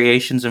many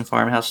variations in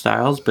farmhouse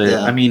styles, but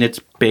Yeah. I mean, it's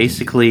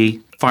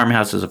basically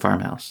farmhouse is a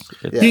farmhouse.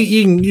 It's, Yeah.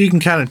 You can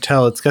kind of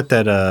tell it's got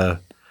that.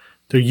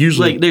 They're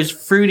usually Like there's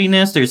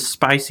fruitiness, there's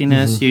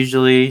spiciness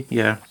usually.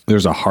 Yeah,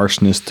 there's a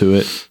harshness to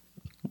it,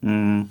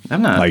 I'm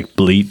not. like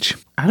bleach.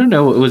 I don't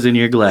know what was in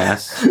your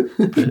glass.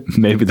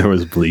 Maybe there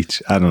was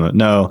bleach. I don't know.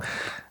 No,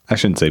 I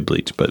shouldn't say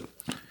bleach, but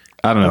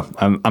I don't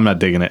know. I'm not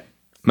digging it.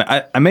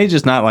 I may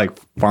just not like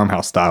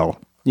farmhouse style.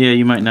 Yeah,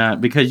 you might not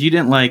because you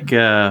didn't like.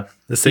 You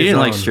didn't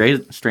like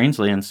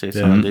Strangely and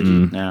Saison, did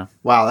you? No.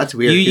 Wow, that's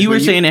weird. You were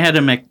saying it had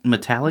a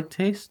metallic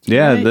taste.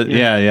 Yeah, right?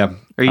 yeah.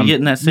 Are you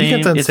getting that same? you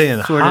kept on it's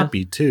saying sorta-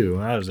 hoppy too.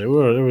 I was like,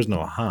 well, there was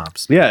no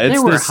hops. Yeah, it's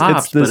There were this,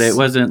 hops, it's this, but it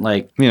wasn't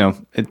like. You know,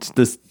 it's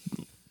this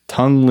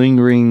tongue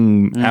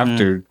lingering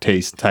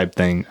aftertaste type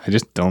thing. I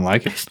just don't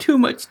like it. It's too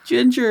much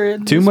ginger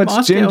and Too this much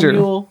Moscow ginger.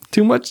 Mule.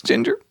 Too much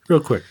ginger. Real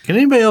quick, can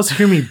anybody else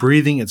hear me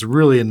breathing? It's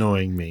really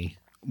annoying me.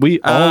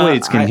 We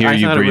always can hear I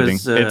you thought it breathing.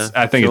 was,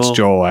 I think it's Joel.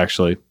 Joel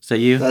actually. Is that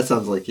you? That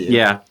sounds like you.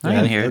 Yeah, I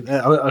can hear it.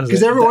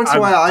 Because every once in a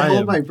while I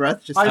hold my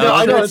breath. Just I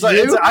know. It's like,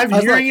 I'm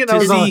hearing it. I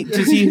was like,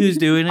 To see who's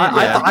doing it.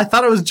 I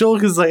thought it was Joel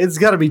because like it's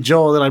got to be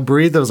Joel. Then I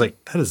breathed. I was like,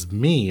 that is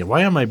me.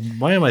 Why am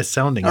I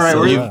sounding? All right, so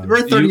we're,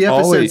 we're 30 You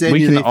episodes always, in. we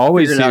you can figured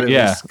always out hear. it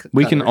Yeah, was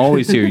we can covered.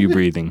 always hear you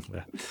breathing.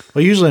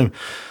 Well, usually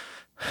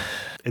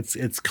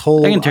it's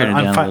cold. I can turn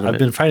it down a little I've bit.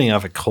 been fighting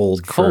off a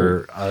cold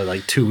for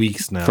like 2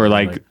 weeks now. For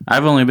like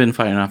I've only been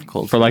fighting off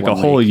cold for like a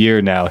 1 whole week.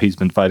 year now, he's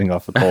been fighting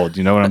off a cold.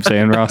 You know what I'm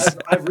saying, Ross?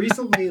 I've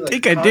recently. Like, I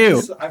think I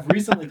do. I've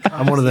recently.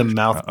 I'm one of them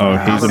mouth. Oh,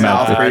 he's a I'm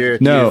mouth. breather. You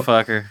No,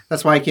 fucker.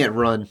 That's why I can't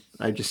run.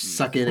 I just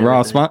suck in.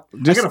 Ross,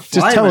 everything. just I got a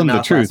fly in tell my him the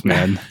mouth truth, last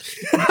man.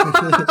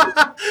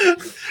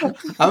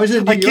 I was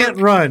in New I York. can't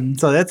run,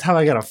 so that's how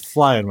I got to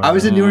fly in my. I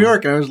was in New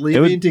York and I was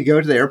leaving would- to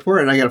go to the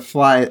airport and I got a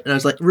fly and I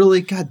was like,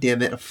 really, god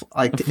damn it,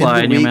 like A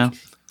fly in your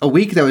mouth. A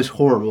week that was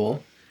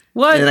horrible,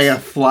 What? and I got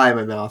a fly in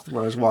my mouth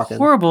when I was walking.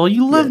 Horrible.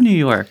 You love Yeah. New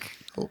York.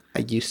 I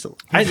used to.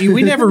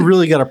 we never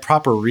really got a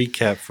proper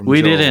recap from.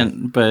 We Joel.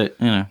 didn't, but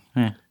you know.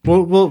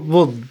 We'll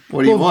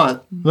What do you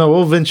want? No,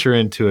 we'll venture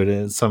into it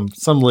at some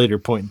later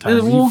point in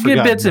time. We'll You've get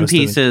forgotten bits and most of it.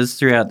 pieces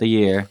throughout the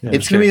year.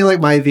 It's gonna be like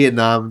my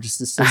Vietnam.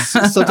 Just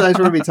sometimes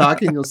when we be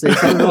talking, you'll say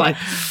something like,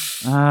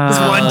 This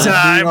one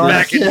time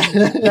back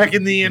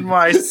in the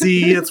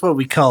NYC, that's what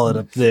we call it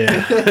up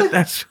there.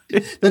 That's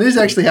 "That is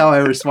actually how I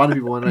respond to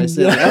people when I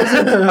say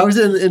that. I was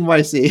in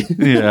NYC."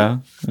 yeah.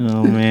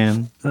 Oh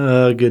man.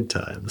 Good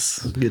times,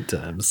 good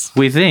times.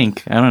 We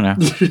think. I don't know.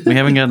 We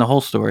haven't gotten the whole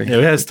story.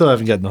 Yeah, we still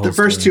haven't gotten the whole. The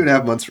first story.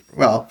 2.5 months.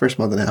 Well, first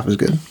month and a half was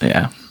good.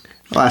 Yeah.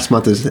 Last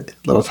month was a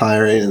little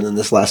tiring, and then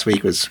this last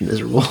week was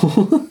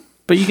miserable.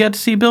 But you got to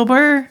see Bill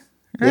Burr.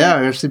 Right? Yeah,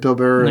 I actually Bill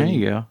Burr. There and-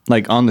 you go.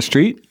 Like on the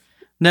street?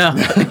 No.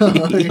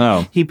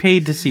 Oh, He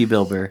paid to see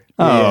Bill Burr.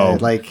 Yeah, oh,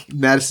 like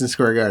Madison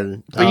Square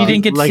Garden. But you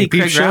didn't get to like see a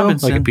peep Craig show,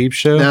 Robinson. like a peep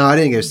show. No, I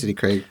didn't go to City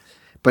Craig,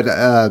 but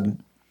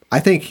I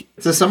think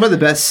so. Some of the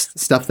best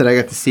stuff that I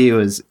got to see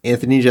was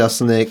Anthony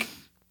Jeselnik.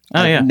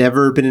 Oh, yeah. I've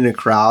never been in a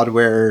crowd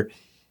where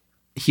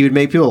he would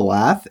make people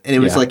laugh, and it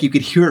was Yeah. like you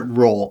could hear it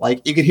roll,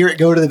 like you could hear it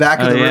go to the back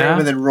of Oh, the yeah? room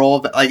and then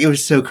roll. Like it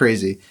was so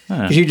crazy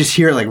because you just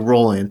hear it like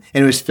rolling,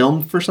 and it was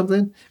filmed for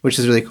something, which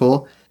is really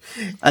cool.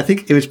 I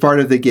think it was part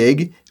of the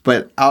gig,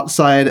 but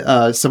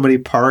outside, somebody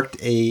parked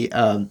a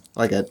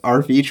like an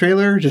RV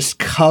trailer just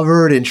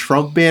covered in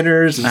Trump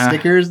banners and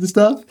stickers and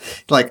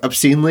stuff, like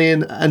obscenely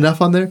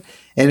enough on there.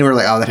 And we're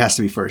like, oh, that has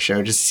to be for a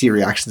show, just to see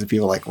reactions of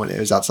people like when it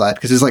was outside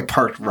because it was like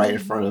parked right in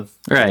front of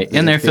Right.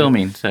 And they're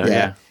filming. So,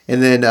 yeah.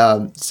 And then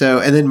and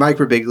then Mike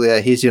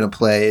Birbiglia, he's doing a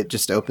play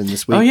just opened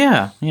this week. Oh,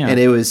 yeah. Yeah. And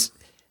it was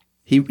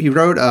he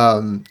wrote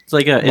it's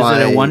like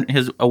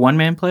is it a one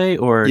man play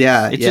or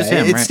it's just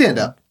him, it's right? stand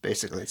up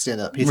basically. It's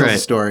stand up. He tells a Right.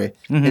 story,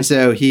 and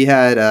so he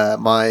had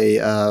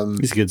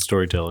He's a good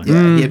storyteller.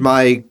 he had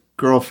my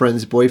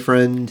girlfriend's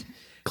boyfriend,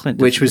 Clint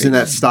which was in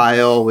Eastwood. that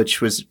style, which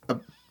was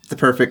the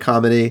perfect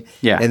comedy.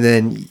 Yeah. and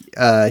then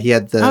he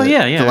had the the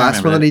last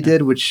remember one that that, he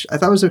did, which I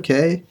thought was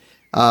okay.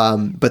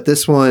 But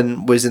this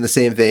one was in the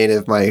same vein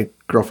of my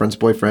girlfriend's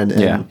boyfriend,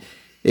 and Yeah.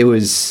 it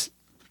was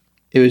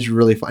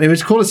really fun. It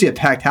was cool to see a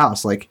packed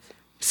house, like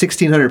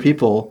 1,600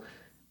 people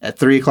at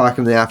 3:00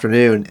 in the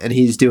afternoon, and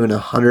he's doing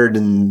 100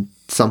 and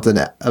something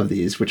of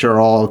these, which are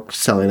all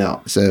selling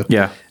out. So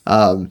Yeah.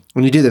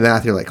 when you do the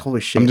math, you're like, holy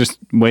shit! I'm just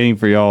waiting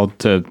for y'all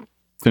to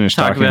finish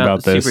Talk talking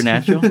about this.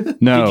 Supernatural.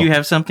 No. Did you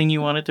have something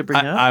you wanted to bring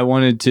up? I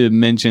wanted to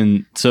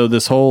mention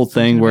this whole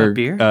thing Something where about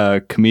beer?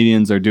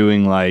 comedians are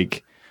doing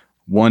like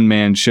one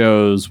man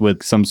shows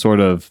with some sort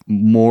of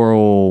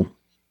moral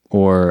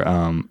or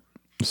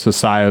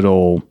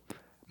societal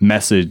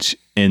message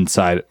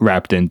inside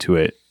wrapped into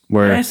it.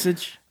 Where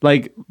Message.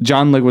 like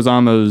John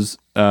Leguizamo's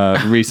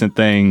recent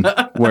thing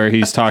where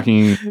he's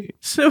talking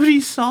Somebody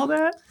saw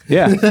that?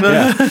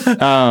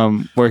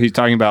 where he's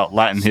talking about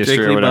Latin history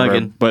Strictly or whatever,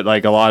 bugging. but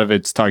like a lot of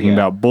it's talking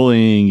about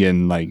bullying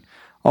and like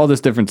all this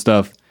different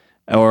stuff.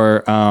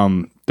 Or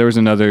there was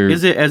another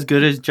Is it as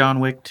good as John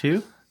Wick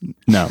 2?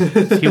 no.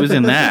 He was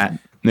in that.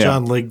 Yeah.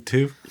 John League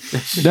too.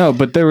 No,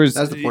 but there was,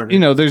 That's the point.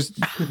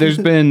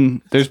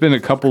 there's been a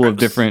couple of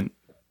different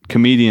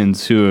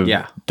comedians who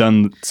have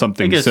done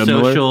something Like a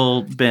similar.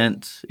 social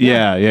bent.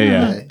 Yeah.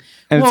 Okay.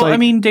 And Well, it's like, I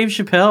mean, Dave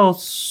Chappelle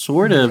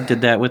sort of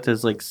did that with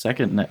his like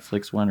second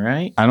Netflix one,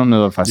 right? I don't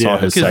know if I saw Yeah.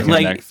 his Because second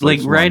like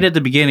Netflix right one. at the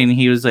beginning,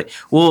 he was like,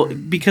 well,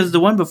 because the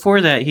one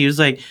before that, he was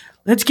like,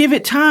 let's give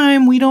it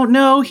time. We don't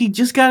know. He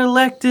just got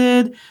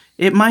elected.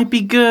 It might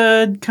be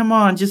good. Come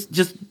on,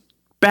 just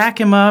back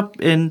him up,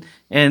 and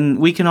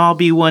we can all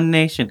be one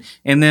nation.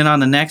 And then on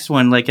the next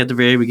one, like at the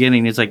very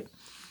beginning, he's like,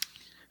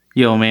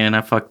 yo, man,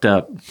 I fucked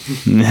up.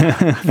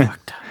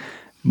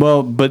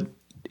 Well, but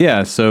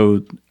yeah,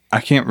 so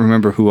I can't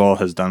remember who all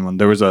has done one.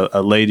 There was a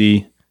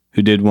lady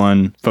who did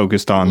one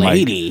focused on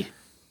Lady.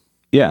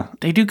 yeah.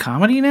 They do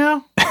comedy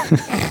now?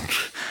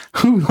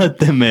 Who let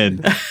them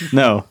in?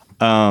 No.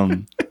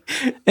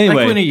 Anyway,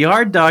 Like when a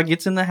yard dog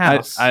gets in the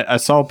house. I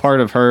saw part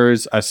of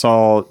hers. I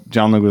saw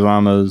John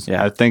Leguizamo's.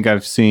 Yeah. I think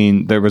I've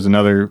seen, there was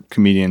another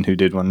comedian who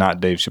did one,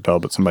 not Dave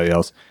Chappelle, but somebody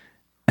else.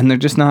 And they're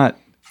just not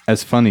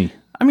as funny.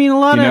 I mean, a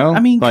lot You know,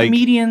 of, like-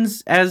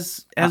 comedians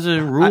as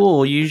a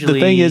rule usually. The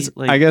thing is,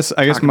 like, I guess talk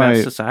about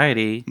my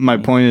society. my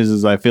point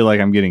is I feel like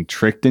I'm getting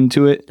tricked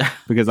into it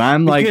because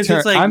I'm like, Because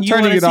it's like, I'm you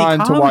turning wanna it see on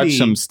to watch comedy.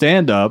 some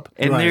stand up.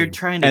 And they're Right.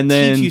 trying to And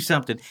then- teach you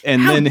something.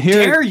 and How then here-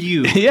 dare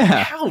you?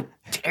 Yeah. How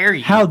dare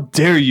you? How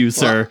dare you,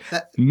 sir?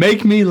 that-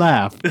 Make me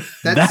laugh.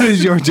 That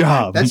is your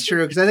job. That's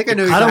true because I think I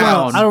know. You're I talking don't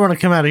about, want. I don't want to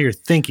come out of here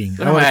thinking.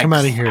 I want to come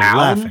out of here Clown?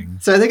 laughing.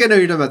 So I think I know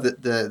you're talking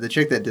about the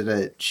chick that did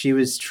it. She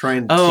was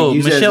trying to Oh,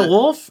 use it as Michelle a-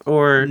 Wolf?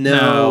 Or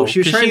No, she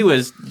was 'cause trying- she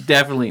was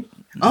definitely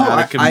Oh, not a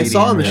I comedian,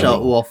 saw really.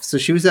 Michelle Wolf. So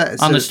she was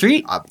at On the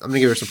street? I'm gonna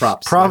give her some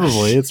props.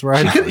 Probably it's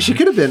right. She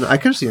could have been. I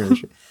could have seen her. On the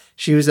street.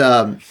 She was.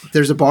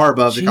 There's a bar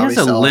above She the comedy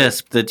has a cellar.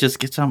 lisp that just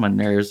gets on my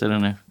nerves. I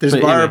don't know. There's But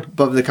a bar anyway.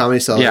 above the comedy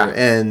cellar, Yeah.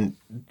 and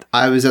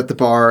I was at the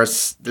bar.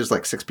 There's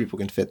like 6 people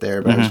can fit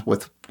there, but I Mm-hmm. was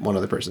with one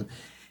other person.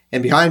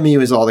 And behind me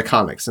was all the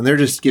comics, and they're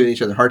just giving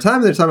each other a hard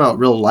time. They're talking about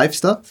real life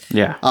stuff.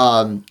 Yeah.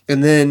 And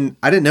then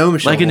I didn't know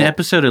Michelle. Like an Wolf.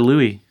 episode of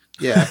Louis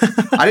Yeah,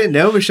 I didn't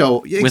know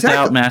Michelle. Yeah,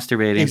 without exactly.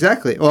 masturbating.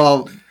 Exactly.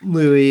 Well,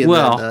 Louis. And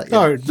Well, then, yeah.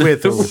 Or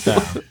with or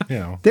without. You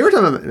know. They were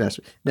talking about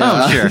master. No,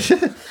 Oh, sure.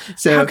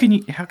 So How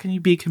can you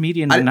be a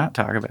comedian and not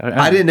talk about it?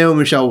 I didn't know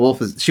Michelle Wolf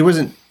was. She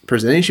wasn't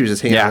presenting. She was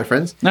just hanging out with her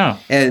friends. No.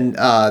 And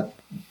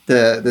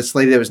this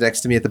lady that was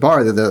next to me at the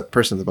bar, the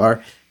person at the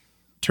bar,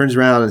 turns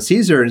around and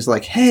sees her and is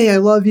like, "Hey, I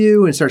love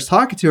you," and starts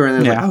talking to her. And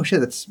then Yeah. like, "Oh shit,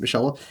 that's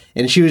Michelle Wolf."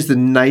 And she was the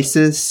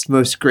nicest,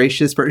 most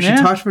gracious person. Yeah.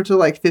 She talked for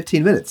like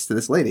 15 minutes to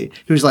this lady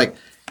who was like.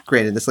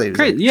 Granted, this lady was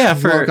Great, like, yeah,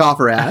 for- broke off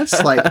her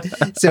ass. Like,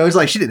 so it was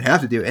like she didn't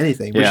have to do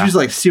anything, but Yeah. she was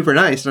like super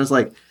nice. And I was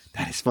like,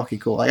 that is fucking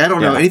cool. Like, I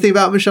don't know Yeah. anything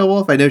about Michelle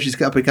Wolf. I know she's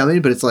up and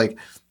coming, but it's like,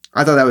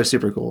 I thought that was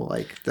super cool.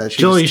 Like that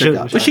she Joel, just you took should-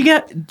 out But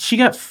shot. she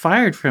got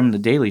fired from the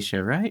Daily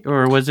Show, right?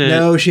 Or was it?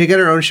 No, she got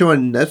her own show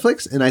on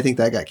Netflix, and I think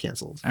that got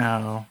canceled.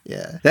 Oh,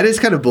 Yeah, that is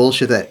kind of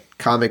bullshit that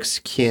comics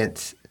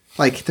can't.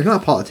 Like, they're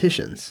not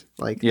politicians.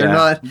 Like, yeah. they're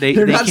not. They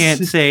they're not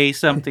can't s- say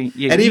something.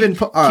 Yeah, And you even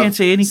can't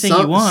say anything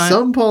some, you want.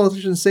 Some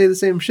politicians say the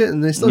same shit,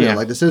 and they still Yeah. don't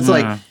like this. So it's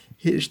like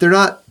they're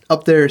not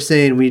up there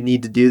saying we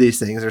need to do these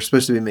things. They're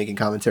supposed to be making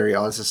commentary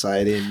on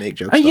society and make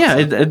jokes. about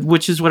Yeah, stuff.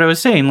 which is what I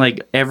was saying. Like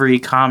every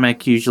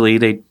comic, usually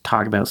they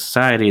talk about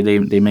society.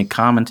 They make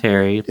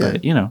commentary,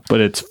 but you know,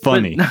 but it's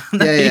funny.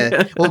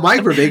 yeah. Well,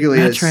 Mike Birbiglia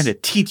not is trying to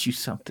teach you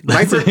something.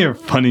 Mike, You're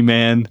funny,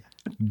 man.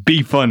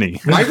 Be funny.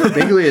 Mike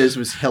Birbiglia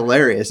was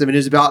hilarious. I mean, it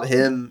was about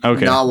him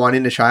Okay. not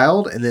wanting a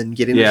child and then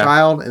getting Yeah. a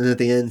child, and then at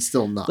the end,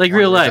 still not Like wanting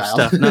real a life child.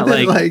 stuff, not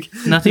like,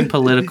 nothing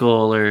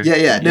political or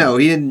Yeah. No,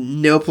 he had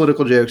no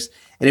political jokes.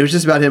 And it was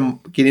just about him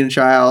getting a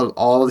child,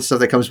 all the stuff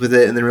that comes with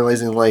it, and then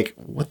realizing, like,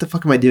 what the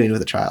fuck am I doing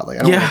with a child? Like,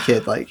 I don't want a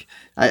kid. Like,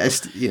 I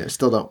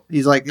still don't.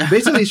 He's like,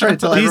 basically, he's trying to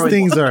tell These everyone.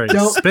 things are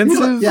don't-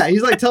 expensive. Yeah,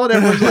 he's like telling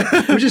everyone,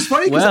 like, which is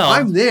funny because Well,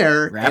 I'm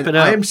there, wrap and it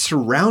up. I am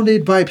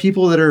surrounded by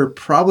people that are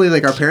probably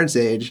like our parents'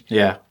 age,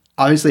 Yeah.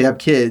 obviously have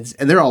kids,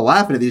 and they're all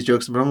laughing at these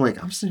jokes, but I'm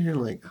like, I'm sitting here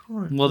like, I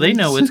don't wanna Well, they do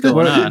know this. what's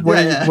going on.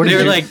 What, Yeah. what, They're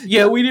did, like,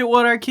 yeah, we didn't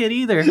want our kid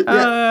either. what,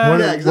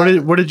 Yeah, exactly.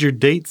 what did your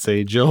date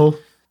say, Joel?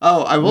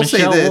 Oh, I will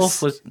Michelle say this.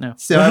 Wolf was no.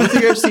 So I went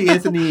to go see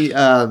Anthony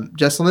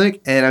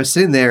Jeselnik, and I was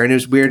sitting there, and it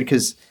was weird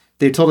because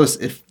they told us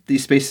if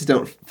these spaces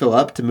don't fill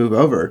up to move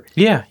over.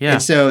 Yeah, yeah.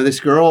 And so this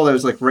girl that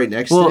was like right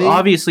next to Well, me.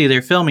 obviously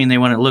they're filming. They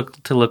want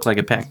it to look like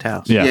a packed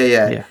house. Yeah.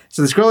 Yeah.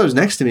 So this girl that was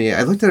next to me,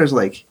 I looked at her, I was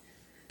like,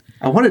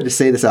 I wanted to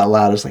say this out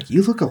loud. I was like,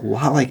 you look a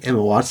lot like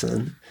Emma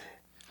Watson.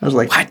 I was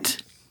like,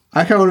 What?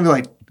 I kind of want to be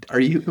like, are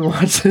you Emma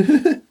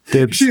Watson?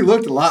 Dibs. She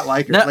looked a lot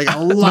like her. No. Like a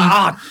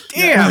lot.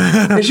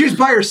 Damn. And she was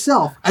by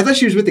herself. I thought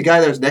she was with the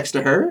guy that was next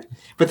to her.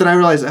 But then I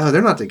realized, oh,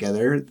 they're not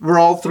together. We're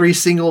all 3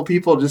 single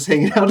people just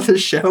hanging out at the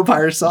show by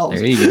ourselves.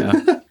 There you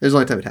go. It was the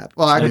only time it happened.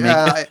 Well, and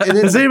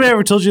Has then, anybody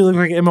ever told you you look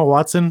like Emma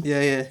Watson?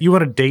 yeah. You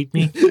want to date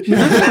me?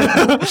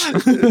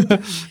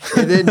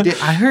 And then,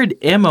 I heard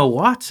Emma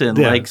Watson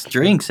Yeah. likes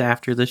drinks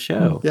after the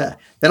show. yeah,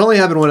 that only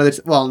happened one other.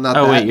 Well, not.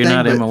 Oh that wait, you're thing,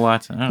 not but Emma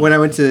Watson. Oh. When I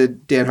went to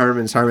Dan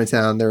Harmon's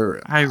Harmontown, there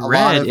were I a lot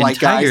read of in like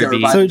guys Tiger that were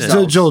Beat by So, that-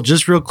 themselves Joel,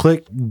 just real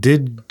quick,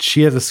 did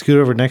she have to scoot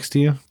over next to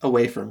you?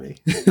 away from me.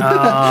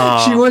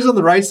 Oh. She was on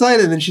the right side,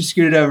 and then she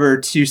scooted over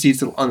 2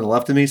 seats on the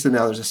left of me. So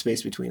now there's a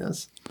space between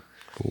us.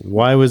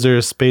 Why was there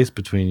a space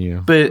between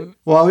you? But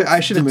Well, I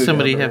should have did moved.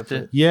 somebody over. have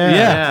to?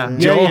 Yeah.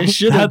 Yeah. you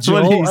should have. That's That's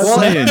what what he's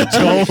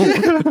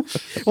he's saying, Joel.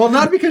 Well,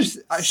 not because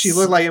she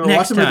looked like Emma Next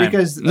Watson, but time.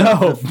 because No.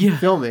 of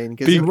filming.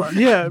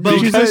 Yeah,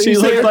 Because she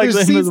looked like the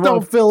Emma seats don't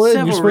Watson. fill in.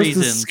 Several You're supposed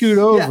reasons. to scoot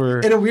Yeah, over.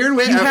 in a weird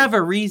way. You have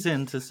a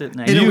reason to sit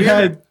next. In a to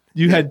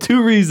You weird- had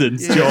 2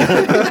 reasons,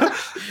 Joel.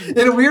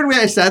 In a weird way,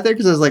 I sat there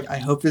because I was like, I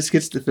hope this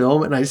gets to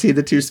film, and I see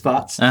the 2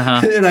 spots,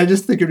 Uh-huh. and I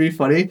just think it'd be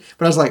funny.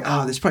 But I was like,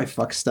 oh, this probably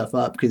fucks stuff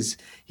up because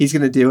he's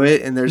gonna do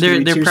it, and there's They're- gonna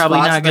be they're 2 probably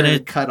spots not that are gonna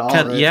cut all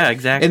cut- of it. yeah,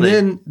 exactly. And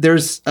then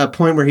there's a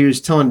point where he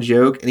was telling a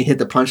joke, and he hit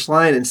the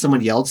punchline, and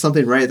someone yelled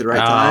something right at the right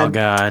time. Oh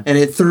God. And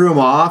it threw him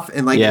off,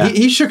 and like Yeah.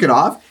 he shook it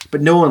off,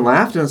 but no one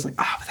laughed. And I was like,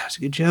 oh, but that was a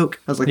good joke.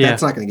 I was like, Yeah.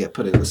 that's not gonna get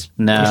put in this.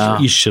 No.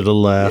 You should have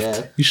laughed.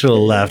 Yeah. You should have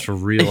laughed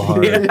real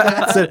hard.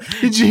 Said,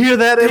 did you hear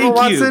that, Emma Thank you.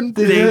 Watson?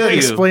 Thank you.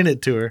 Explain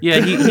it to her.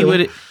 Yeah,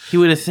 he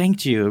would have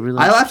thanked you. Really.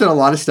 I laughed at a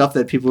lot of stuff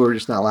that people were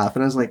just not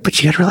laughing. I was like, but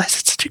you gotta realize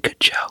it's such a good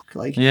joke.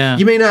 Like, Yeah.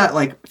 you may not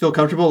like feel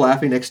comfortable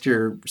laughing next to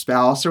your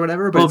spouse or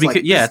whatever, but Well, it's because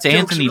like, yeah, this it's joke's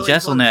Anthony really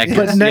Jeselnik. funny.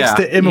 But next Yeah,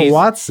 to Emma he's-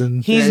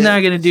 Watson, He's Yeah.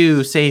 not gonna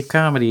do safe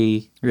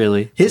comedy,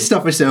 really. His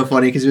stuff was so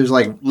funny because it was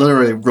like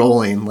literally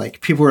rolling.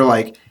 Like people were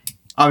like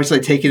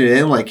obviously taking it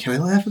in, like, can I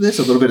laugh at this?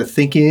 A little bit of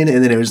thinking,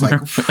 and then it was like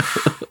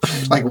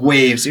like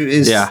waves. It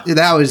was, Yeah.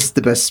 that was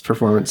the best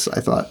performance, I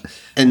thought.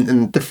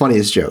 And the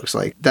funniest jokes.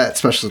 Like that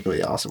special is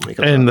really awesome when he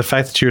comes and out. the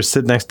fact that you were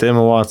sitting next to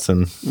Emma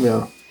Watson,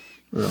 Yeah.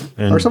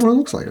 and, Or someone who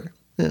looks like her.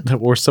 Yeah.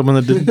 or someone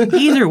that didn't.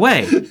 Either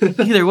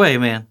way,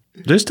 man.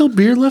 There's still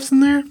beer left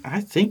in there.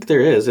 I think there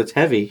is. It's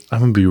heavy. I'm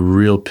gonna be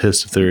real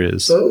pissed if there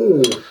is.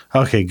 Oh.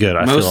 Okay, good.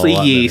 I feel Mostly a lot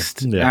better.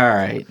 yeast. Yeah. All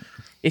right.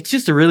 It's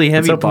just a really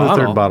heavy Let's open bottle.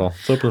 the third bottle.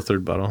 Let's open the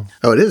third bottle.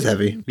 Oh, it is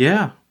heavy.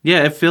 Yeah.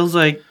 Yeah. It feels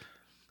like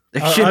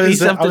there should I be was-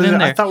 something I was- in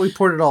there. I thought we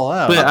poured it all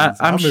out. But I'm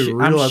gonna be su-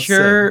 real I'm upset.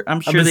 sure I'm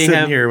just they sitting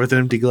have- here with an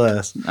empty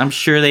glass. I'm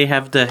sure they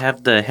have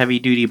the heavy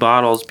duty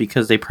bottles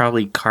because they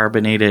probably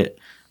carbonate it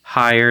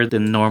higher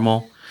than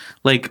normal.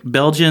 Like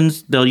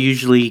Belgians, they'll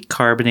usually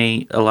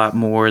carbonate a lot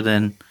more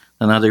than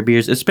other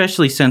beers,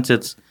 especially since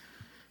it's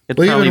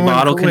probably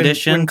bottle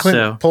conditioned.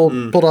 So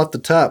pulled off the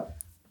top,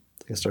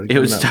 I started it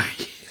was.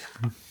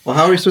 Well,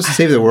 how are we supposed to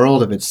save the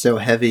world if it's so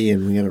heavy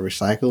and we got to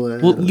recycle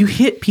it? Well, you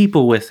hit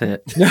people with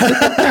it.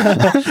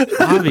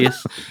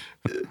 Obvious.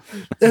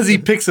 as he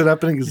picks it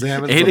up and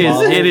examines. It the is.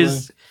 bottle, It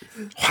is.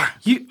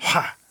 You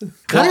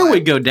Cutter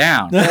would go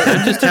down.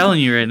 I'm just telling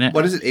you right now.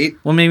 What is it? 8?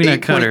 Well, maybe not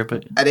 8 Cutter,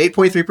 point- but at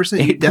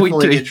 8.3%, you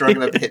definitely 8.3. get drunk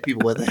enough to hit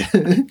people with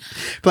it.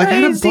 But like, I I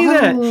had didn't a see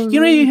that. bottle. You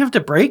know, you have to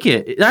break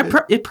it.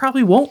 It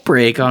probably won't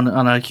break on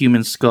a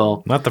human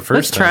skull. Not the 1st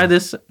Let's try time.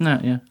 this. No,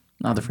 yeah,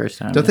 not the first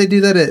time. Don't they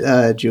do that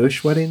at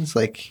Jewish weddings?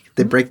 Like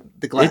they break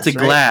the glass. It's a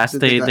right? glass. The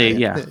They- gla-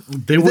 yeah.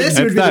 They This wouldn't-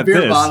 would be the not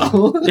beer this.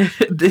 bottle.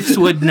 This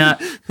would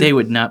not. They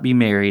would not be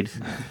married.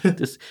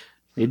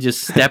 They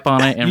just step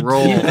on it and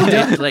roll.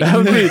 It's like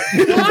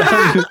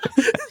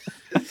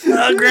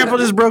Grandpa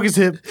just broke his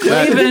hip.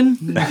 Raven,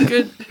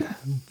 good.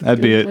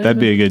 That'd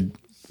be a good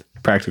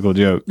practical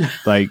joke.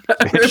 Like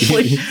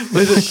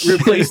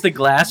Replace the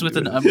glass with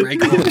an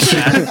unbreakable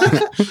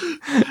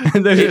glass.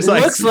 they're It just,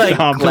 looks like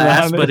stomping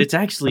glass, on it. but it's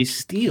actually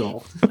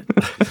steel.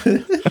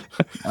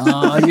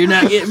 Oh, you're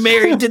not getting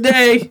married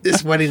today.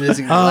 This wedding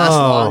isn't going to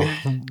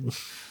last long.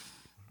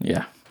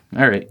 Yeah.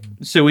 All right.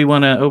 So we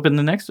want to open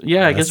the next.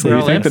 Yeah, I guess That's we're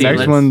what all you think the empty. next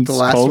Let's- one's the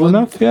last cold one?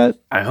 enough yet?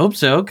 I hope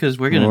so because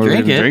we're gonna Or we're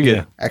drink gonna it. drink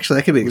it. Actually,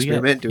 that could be an We got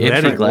experiment. Do it.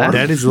 empty Like, glass.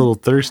 Daddy's a little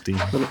thirsty.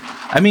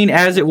 I mean,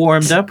 as it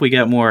warmed up, we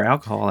got more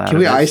alcohol out. Can of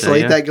we it, so,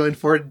 isolate yeah. that going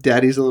forward?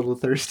 Daddy's a little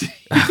thirsty.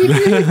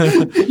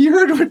 You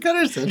heard what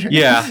Gunnar said, right?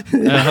 Yeah.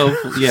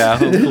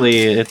 Hopefully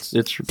it's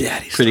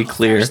pretty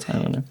clear. I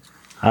don't know.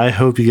 I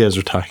hope you guys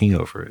are talking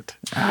over it.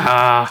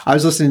 I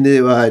was listening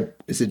to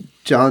is it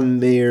John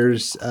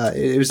Mayer's?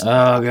 It was. Oh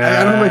god.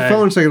 I don't have my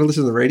phone, so I could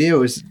listen to the radio. It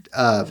was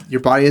 "Your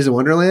Body Is a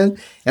Wonderland,"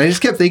 and I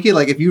just kept thinking,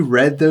 like, if you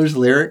read those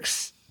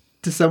lyrics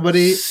to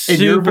somebody in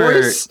your Super-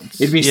 voice,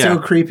 it'd be so yeah.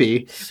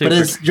 creepy. Super. But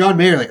as John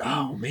Mayer, like,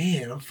 oh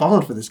man, I'm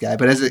falling for this guy.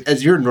 But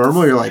as you're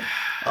normal, you're like,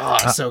 oh,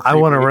 it's so. I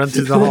want to creepy. run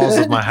through the halls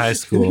of my high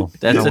school.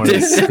 That's I a wanna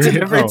that's a scream-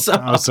 different oh, song.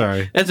 I'm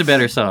sorry. That's a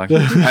better song,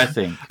 I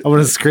think. I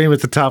want to scream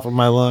at the top of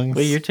my lungs.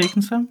 Wait, you're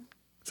taking some?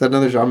 Is that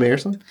another John Mayer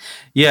song?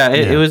 Yeah,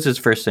 it was his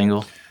first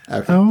single.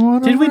 Okay.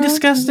 Did we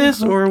discuss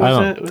this, or I was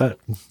don't. it? That,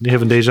 you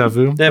having deja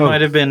vu? That Oh, might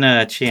have been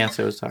Chance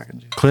I was talking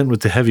to. Clint with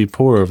the heavy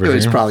pour over It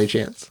was here. probably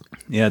Chance.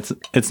 Yeah,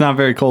 it's not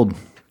very cold.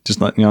 Just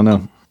letting y'all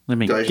know. Let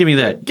me Do I- give me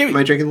that. Give Am me.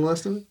 I drinking the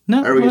last of it?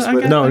 No, Are we well, gonna I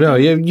split it? got- no,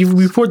 yeah,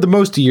 you poured the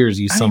most of yours,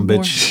 you some need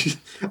more. bitch.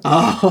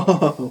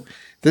 Oh,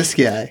 this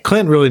guy.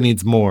 Clint really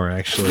needs more,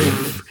 actually.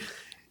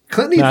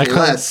 Clint needs Nah, Clint-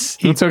 less.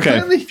 It's okay.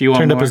 Clint needs- If you want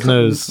Turned more, up his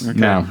nose.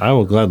 No. I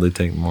will gladly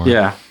take more.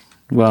 Yeah.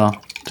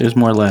 Well, there's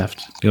more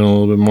left. You want a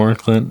little bit more,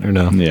 Clint, or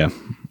no? Yeah.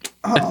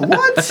 Oh,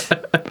 what?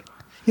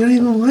 You don't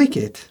even like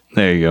it.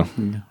 There you go.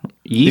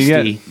 You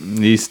Yeasty.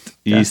 get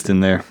yeast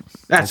in there.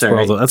 That's Where all all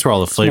right. the, that's where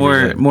all the flavors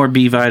More are. more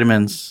B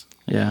vitamins.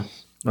 Yeah.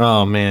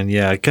 Oh, man.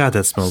 Yeah. God,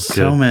 that smells good.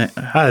 So many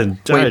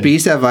Wait,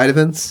 bees have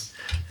vitamins?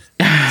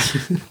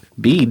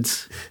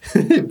 beads.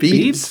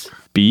 Bees?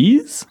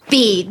 Bees?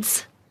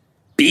 Beads.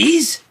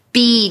 Bees?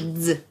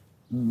 Beads.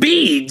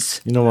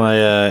 Beads? You know why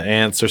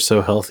ants are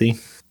so healthy?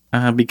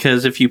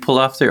 Because if you pull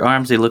off their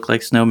arms, they look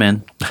like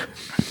snowmen.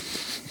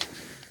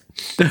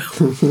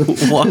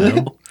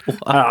 What?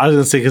 I was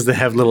going to say because they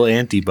have little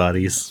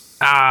antibodies.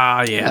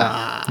 Ah,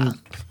 yeah.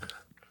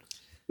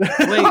 Wait,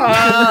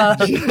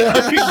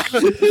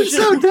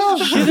 So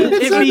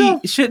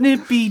dumb.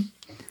 shouldn't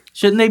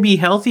they be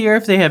healthier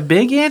if they have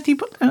big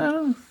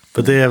antibodies?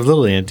 But they have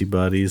little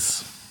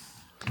antibodies.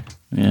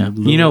 Yeah.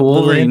 Little- You know,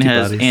 little Wolverine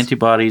has antibodies.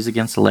 antibodies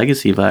against the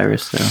legacy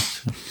virus, though.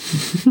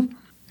 So.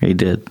 He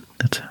did.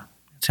 That's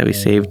how he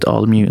saved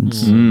all the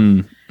mutants.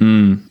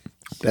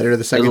 Better the That was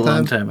a second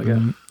long time? time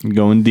ago.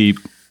 Going deep.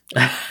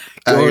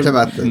 Oh, you're talking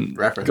about the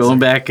reference. Going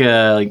back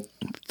like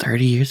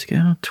 30 years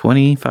ago,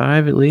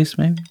 25 at least,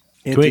 maybe.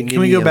 Can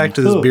we go back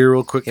to this beer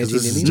real quick? 'Cause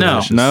this is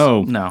No. delicious.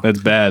 No. That's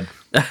bad.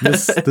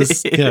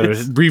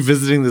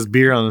 Revisiting this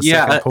beer on the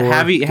second pour.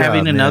 having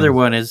God, another man.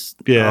 one is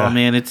Yeah. oh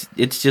man, it's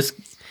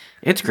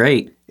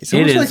great. It's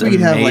almost like we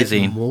could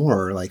amazing. have like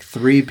more, like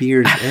 3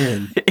 beers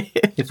in.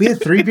 If we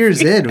had 3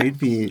 beers in, we'd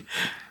be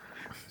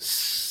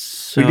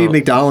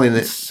McDonald's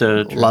it,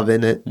 so true.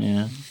 loving it.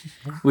 Yeah,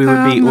 we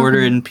would be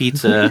ordering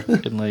pizza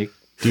and like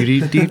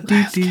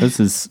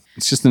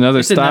It's just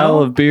another said style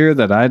no? of beer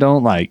that I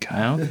don't like.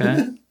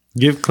 okay.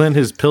 Give Clint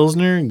his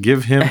Pilsner,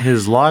 give him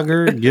his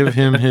lager, give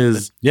him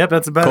his... Yep,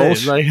 that's about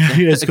Kolsch. it. Like,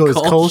 it's called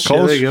Kolsch. Kolsch.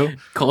 Yeah, there you go.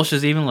 Kolsch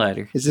is even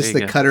lighter. Is this There you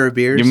the go. cutter of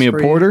beers? Give me a for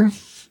you? porter.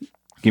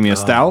 Give me a Oh,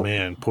 stout.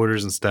 man,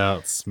 porters and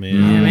stouts, man.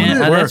 Yeah, man,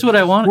 that's what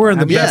I want. We're in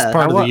the Yeah, best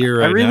part of the year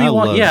right I really now.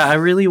 want. I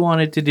really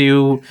wanted to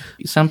do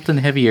something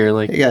heavier.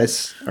 Like Hey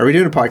guys, are we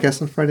doing a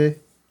podcast on Friday?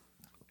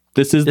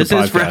 This is the This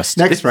is for- podcast.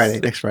 Next Friday.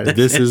 Next Friday.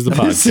 This is the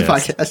This is the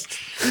podcast.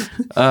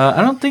 podcast.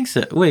 I don't think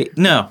so. Wait,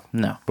 no.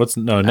 What's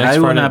no next I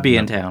will Friday? not be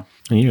in town.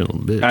 You're a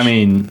little bitch. I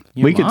mean,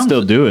 Your we could mom's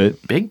still a do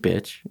it. Big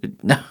bitch.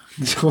 No,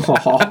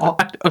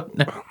 I don't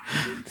know.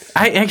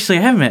 I actually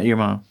have met your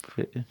mom.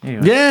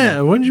 Anyway.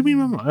 yeah. When did you meet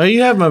my mom? Oh,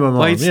 you have my mom. Yeah,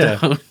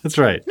 Whitestone. that's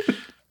right.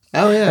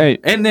 Oh yeah. Hey,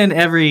 And then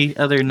every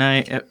other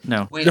night,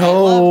 no. Wait, I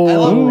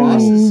love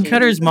Ross's.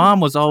 Cutter's mom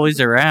was always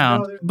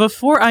around.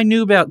 Before I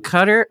knew about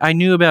Cutter, I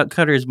knew about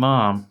Cutter's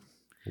mom.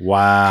 'Cause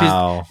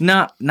Wow.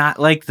 Not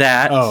like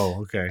that.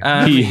 Oh, okay.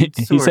 he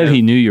sort said of.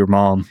 he knew your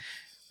mom.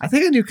 I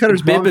think I knew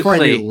Cutter's mom before I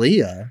knew Biblically.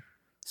 Leah.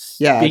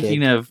 Yeah, I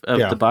Speaking of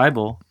Yeah. the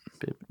Bible,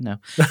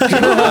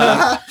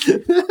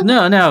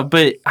 no, no,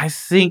 but I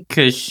think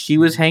because she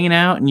was hanging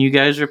out and you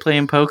guys were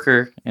playing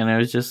poker, and I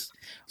was just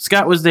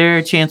Scott was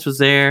there, Chance was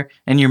there,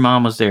 and your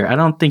mom was there. I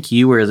don't think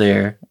you were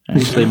there.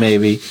 Actually,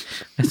 maybe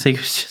I think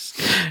it was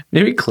just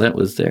maybe Clint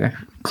was there.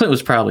 Clint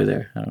was probably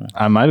there. I don't know.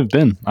 I might have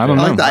been. I I don't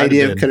like know. the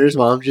idea did. of Cutter's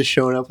mom just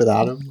showing up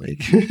without him.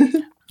 Like,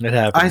 It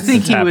happens. I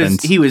think It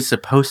happens. he was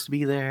supposed to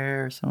be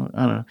there or something.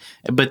 I don't know.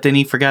 But then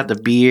he forgot the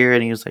beer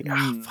and he was like,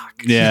 oh fuck.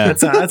 Yeah.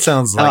 that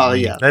sounds like Oh, me.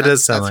 yeah, That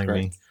does that's sound like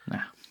great. me. Nah.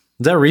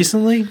 Is that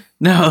recently?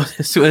 No,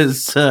 this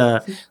was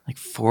like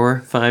 4 or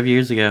 5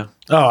 years ago.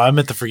 Oh, I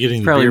meant the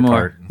forgetting Probably the beer more.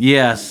 part.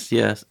 Yes.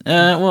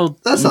 Well,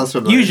 that sounds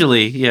familiar.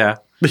 usually, yeah.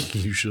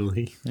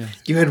 Usually.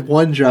 You had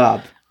one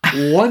job.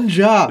 One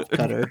job,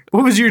 Cutter.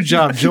 What was your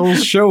job, Joel?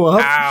 Show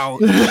up.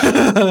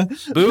 Ow.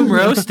 Boom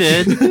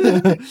roasted.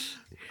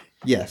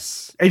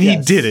 Yes. And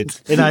Yes. he did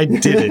it. And I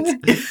did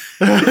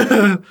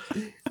it.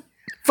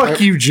 Fuck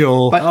you,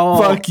 Joel.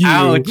 Oh, Fuck you.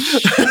 ouch.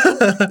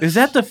 Is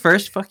that the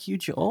first fuck you,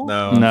 Joel?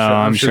 No, No,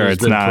 I'm sure there's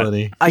it's been not.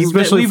 plenty.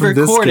 Especially we've from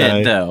this recorded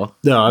guy. though.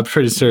 No, I'm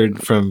pretty certain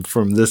from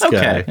this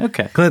guy.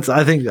 Okay. Clint's.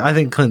 I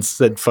think Clint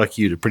said "fuck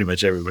you" to pretty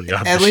much everybody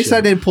on At the least show.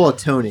 I didn't pull a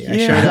Tony. I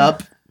Yeah. showed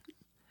up.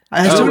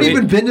 Has Oh, Tony wait.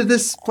 even been to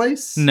this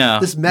place? No.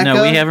 This Mecca?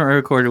 No, we haven't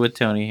recorded with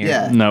Tony here.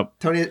 Yeah. Nope.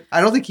 Tony,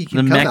 I don't think he The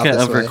can come out mecca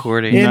this of way.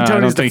 recording. In No, I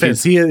Tony's don't think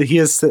defense,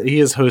 he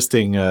is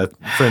hosting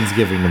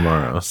Friendsgiving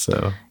tomorrow.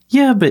 So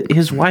Yeah, but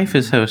his wife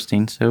is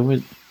hosting, so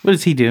what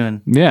is he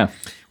doing? Yeah.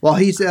 Well,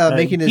 he's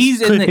making his...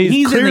 He's in the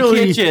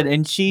clearly- kitchen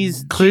and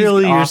she's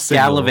clearly she's you're off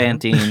single.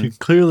 gallivanting.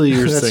 Clearly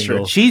you're That's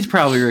single. She's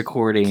probably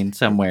recording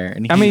somewhere,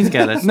 and he's I mean,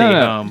 got to stay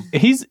no. home.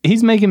 He's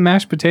making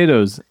mashed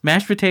potatoes.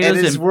 Mashed potatoes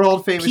and his and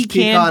world famous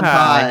pecan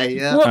pie.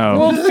 Yeah.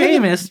 World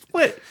famous.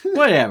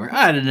 Whatever.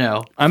 I don't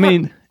know. I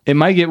mean, it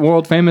might get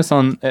world famous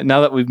on now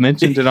that we've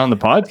mentioned it on the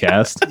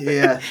podcast.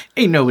 Yeah.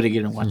 Ain't nobody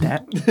gonna want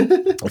that.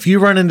 If you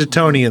run into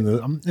Tony in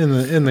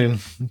the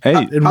Hey,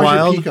 in how's your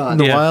wild, pecan? in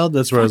the Yeah. wild,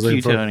 that's where I was Fuck looking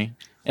you, for. Tony.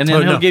 And then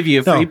Oh, he'll no. give you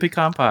a free No.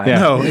 pecan pie. Yeah.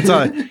 No, it's all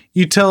right.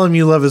 You tell him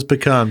you love his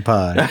pecan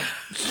pie.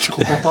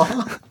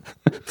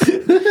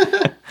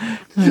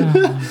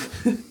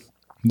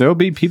 there'll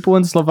be people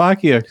in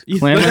Slovakia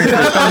clamoring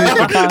for Tony's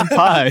pecan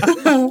pie.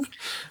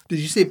 Did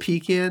you say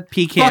pecan?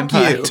 Pecan Fuck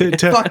pie. you.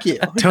 Fuck you.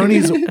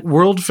 Tony's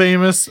world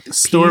famous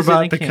store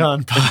bought in a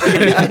pecan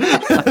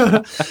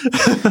pie.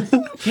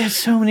 He has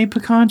so many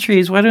pecan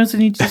trees. Why doesn't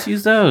he just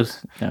use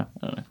those? No,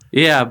 I don't know.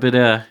 Yeah, but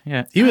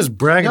yeah. He was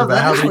bragging No,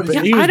 about how that's what many,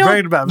 he- he was I don't-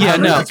 bragging about Yeah, how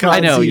many no, pecans I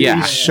know. he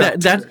Yeah,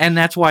 shucked.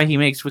 that's why he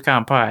makes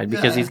pecan pie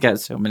because he's got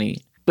so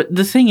many. But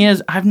the thing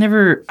is, I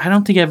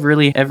don't think I've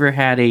really ever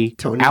had a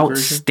Tony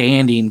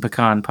outstanding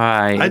pecan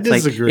pie. I It's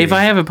like, disagree. if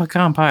I have a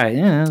pecan pie,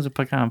 yeah, it's a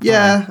pecan pie.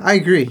 Yeah, I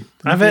agree.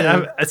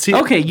 I've see.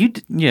 Okay,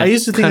 yeah. I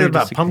used to think Cutter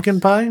about disagree.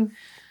 pumpkin pie.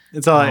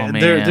 It's all Oh, man.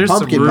 there's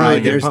Pumpkin some pie,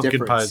 really good there's pumpkin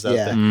difference. pies out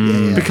Yeah, there.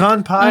 yeah.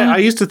 Pecan pie, I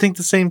used to think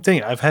the same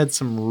thing. I've had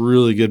some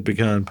really good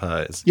pecan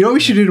pies. You know what we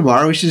should do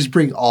tomorrow? We should just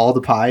bring all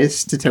the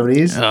pies to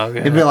Tony's Oh,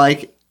 okay. and be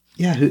like,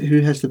 yeah, who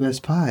has the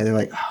best pie? They're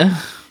like,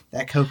 oh,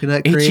 that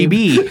coconut cream.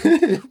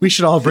 HEB. We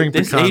should all bring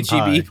This pecan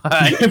HEB pie.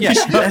 pie. Yeah,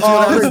 that's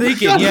what I was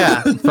thinking.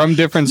 Yeah. From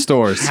different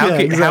stores. How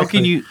can exactly.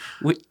 you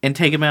and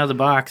take them out of the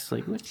box?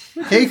 Like, what?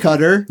 Hey,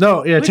 Cutter.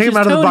 No, yeah, Which take is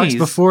them out of the box Tony's.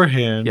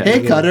 beforehand. Yeah.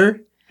 Hey,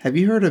 Cutter. Have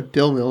you heard of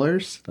Bill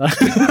Miller's?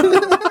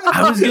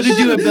 I was gonna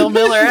do a Bill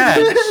Miller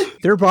ad.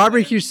 Their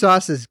barbecue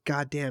sauce is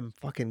goddamn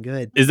fucking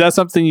good. Is that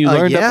something you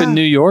learned up yeah. in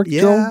New York,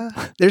 Yeah.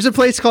 There's a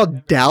place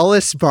called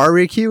Dallas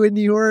Barbecue in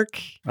New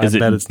York. I Is it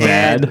bet it's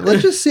bad? And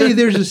let's just say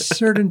there's a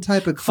certain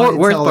type of Fort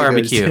Worth clientele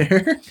that goes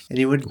barbecue. there, and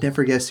you would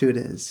never guess who it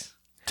is.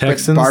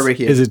 Texans.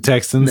 barbecue. Is it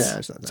Texans? No,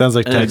 it's not that. Sounds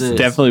like It Texans. is.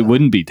 Definitely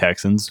wouldn't be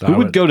Texans. Who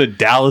would go to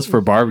Dallas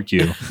for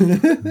barbecue?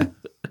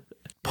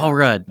 Paul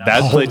Rudd.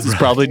 That place is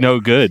probably no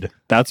good.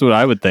 That's what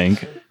I would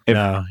think. If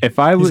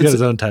I He's got his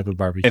was own type of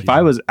barbecue. if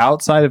I was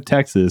outside of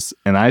Texas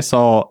and I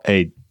saw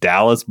a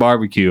Dallas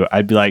barbecue,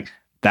 I'd be like,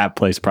 that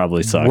place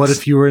probably sucks. What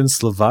if you were in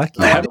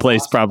Slovakia? that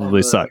place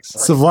probably sucks?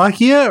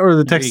 Slovakia or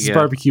the There you Texas go.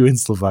 barbecue in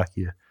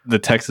Slovakia? The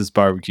Texas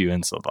barbecue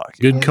in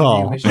Slovakia. Good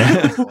call.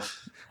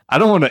 I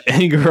don't want to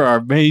anger our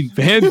main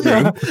fan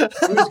group.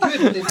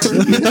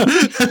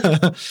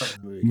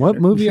 What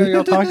movie are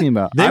y'all talking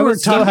about? They I were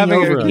was still talking having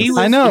over a, us. He was,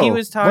 I know. He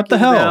was talking What the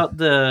hell? about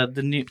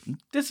the new.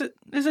 This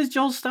is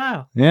Joel's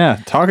style. Yeah,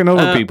 talking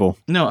over people,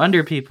 No,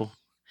 under people.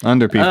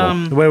 under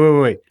people.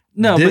 Wait.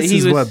 No, this but he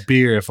is was. what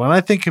beer. If when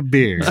I think of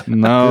beer,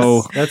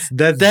 no, that's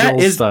That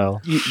Joel's is-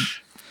 style.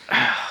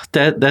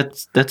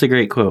 That's a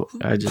great quote.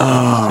 I just.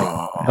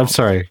 I'm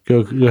sorry. Go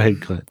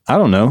ahead, Clint. I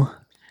don't know.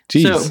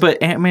 Jeez, So,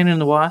 but Ant-Man and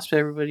the Wasp.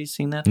 Everybody's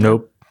seen that.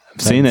 Nope.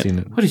 Seen Haven't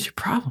it. What is your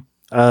problem?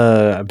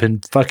 I've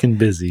been fucking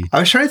busy. I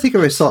was trying to think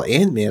if I saw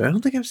Ant-Man. I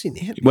don't think I've seen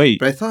Ant-Man. Wait,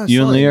 but I thought I you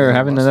saw and Leah are Ant-Man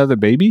having once. another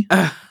baby?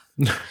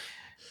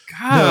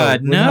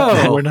 God,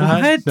 no. We're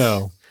not. What?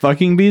 No.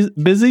 Fucking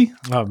busy?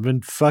 I've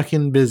been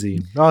fucking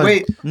busy. Oh,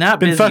 Wait, Not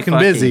been busy. fucking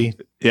busy.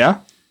 Yeah.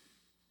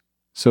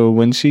 So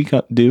when she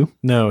due?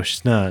 No,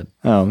 she's not.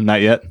 Oh, not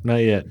yet. Not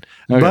yet.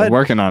 Okay,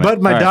 working on it.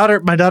 But my All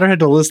right. daughter had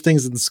to list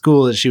things in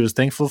school that she was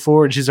thankful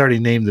for, and she's already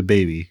named the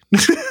baby,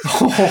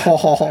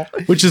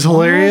 which is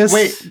hilarious.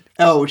 Wait,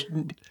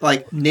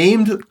 like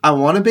named I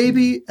want a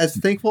baby as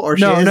thankful, or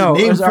she has no. a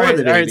name for all right,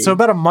 the baby? all right. So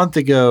about a month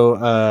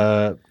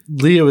ago,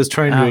 Leah was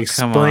trying Oh, to come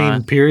explain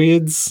on.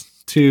 periods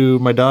to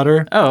my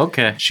daughter. Oh,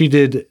 okay. She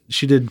did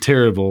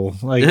terrible.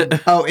 Like end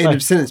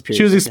of sentence period.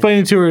 she was Okay.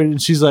 explaining to her,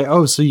 and she's like,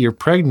 "Oh, so you're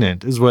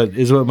pregnant?" Is what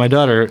my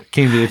daughter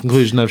came to the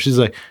conclusion of. She's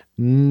like,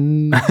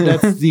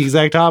 "That's the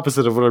exact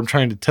opposite of what I'm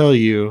trying to tell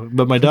you."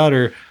 But my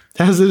daughter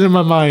has it in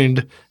her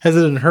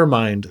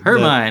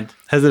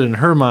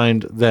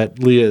mind that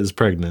Leah is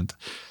pregnant,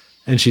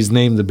 and she's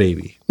named the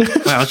baby.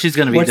 Well, she's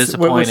gonna be What's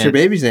disappointed. your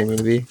baby's name going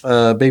to be?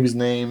 Baby's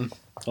name.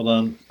 Hold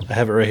on, I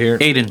have it right here.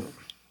 Aiden.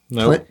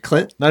 No,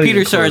 Clint? not Peter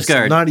even close.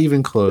 Sarsgaard. Not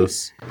even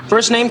close.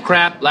 First name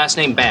crap, last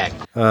name bag.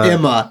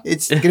 Emma.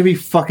 It's going to be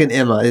fucking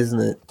Emma, isn't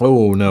it?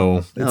 Oh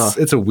no,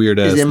 it's a weird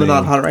ass. Is Emma name.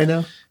 not hot right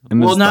now?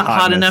 Well, not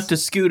hot enough to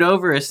scoot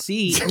over a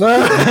seat.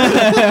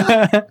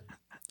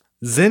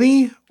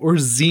 Zenny or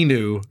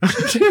Xenu?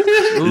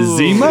 Ooh,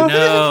 Zima?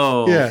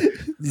 No. Yeah.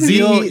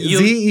 You'll-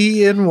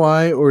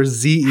 Zeny or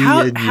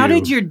Zenu? How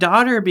did your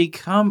daughter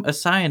become a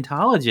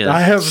Scientologist?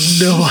 I have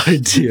no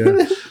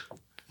idea.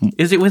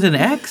 Is it with an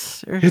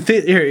X? Or?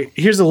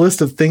 Here's a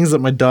list of things that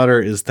my daughter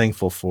is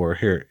thankful for.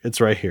 Here,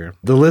 it's right here.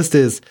 The list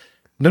is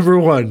number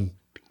 1,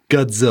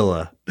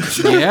 Godzilla.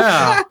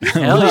 Yeah.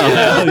 Hell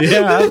yeah.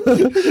 Yeah.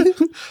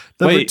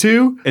 Number Wait.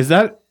 2, Is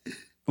that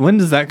when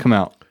does that come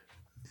out?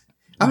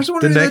 I was the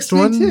wondering next that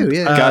one, today, too.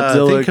 Yeah. I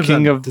Godzilla, think it comes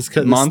King out of this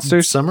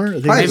Monsters? summer. I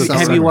think Probably it was summer.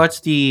 Have you summer.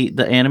 watched the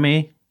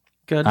anime?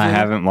 Godzilla? I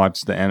haven't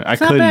watched the anime. I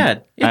It's not couldn't.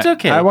 bad. It's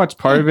okay. I watched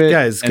part of it,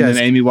 Guys, and guys.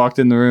 then Amy walked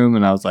in the room,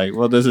 and I was like,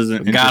 "Well, this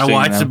isn't Gotta interesting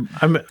watch enough."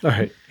 some. All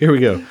right, here we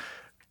go.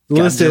 The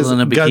list is Godzilla in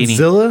a bikini.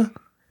 Godzilla,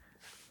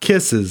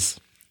 kisses,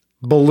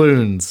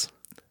 balloons,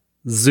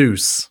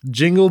 Zeus,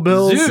 Jingle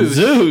Bells,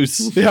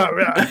 Zeus. Yeah,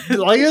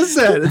 like I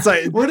said, it's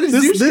like Where did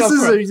this, Zeus this come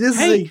is from? a, this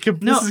Hey, is a,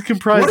 no. this is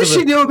comprised What does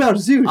of she know about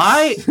Zeus?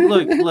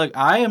 Look.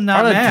 I am not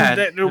Hold on, mad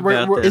we're-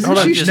 about we're- this. hold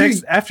on, I'm just-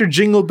 next after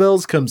Jingle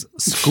Bells comes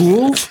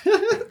school,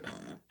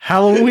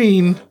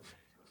 Halloween,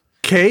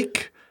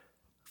 cake,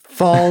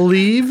 fall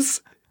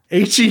leaves,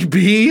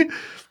 HEB,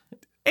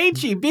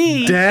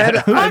 HEB.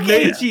 Dad, Fuck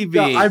HEB.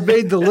 I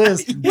made the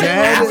list.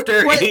 Dad,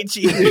 After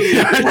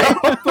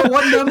HEB. But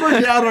what number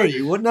dad are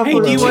you? What number? Hey,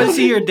 do you are want to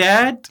see your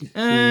dad? It's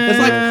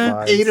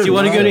like 8 or Do you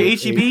want to go to 9.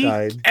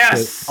 HEB?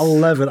 Yes.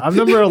 11. I'm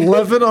number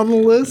 11 on the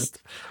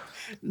list.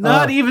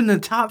 Not even the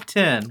top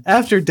 10.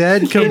 After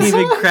Dad Can't comes,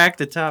 even crack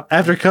the top.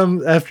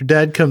 after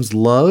Dad comes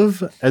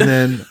love, and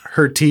then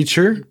her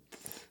teacher,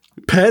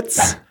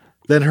 pets,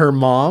 then her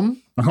mom.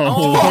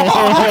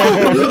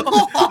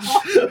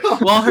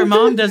 Well, her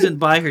mom doesn't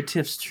buy her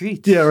Tiff's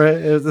treats. Yeah, right.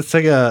 It's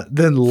like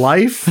then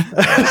life,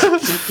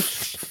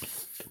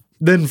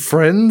 then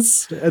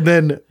friends, and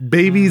then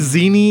baby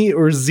Zini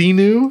or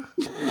Xenu.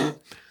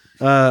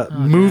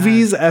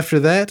 Movies after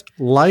that,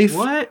 life.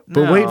 What?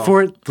 But No. wait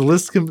for it. The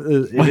list it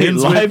Wait,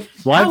 ends life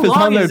How is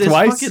long on there is this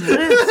twice. fucking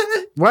list?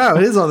 with, wow,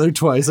 it is on there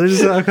twice.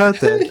 I caught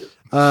that.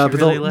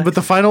 really But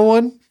the final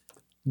one,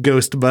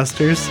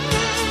 Ghostbusters.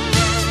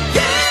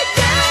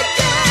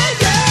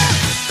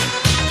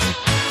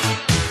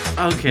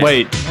 Okay.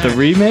 Wait, the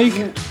remake?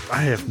 I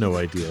have no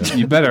idea.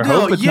 You better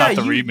hope it's yeah, not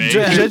the you- remake.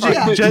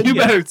 Judging- You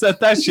better set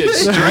that shit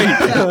straight.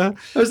 I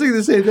was thinking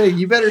the same thing.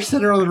 You better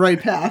set her on the right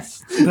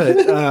path.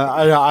 But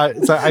I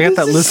got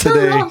that list So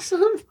today.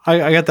 awesome.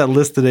 I got that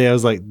list today. I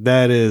was like,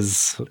 that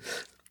is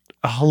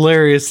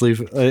hilariously.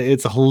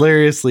 It's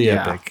hilariously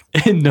epic.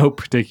 In no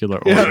particular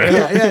order.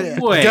 Yeah.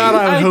 Wait, God,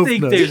 I would I hope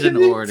think not. there's an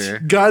order.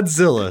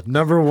 Godzilla,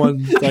 number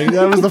one. Like,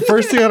 that was the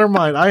first thing on our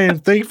mind. I am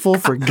thankful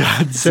for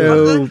Godzilla.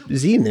 So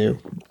Xenu,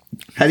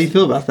 how do you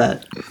feel about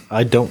that?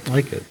 I don't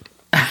like it.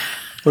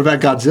 What about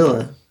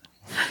Godzilla?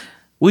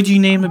 Would you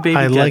name a baby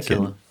I like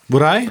Godzilla? it.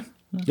 Would I?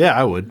 Yeah,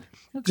 I would.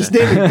 Just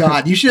name it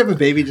God. You should have a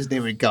baby. Just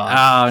name it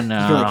God. Oh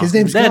no, feel like his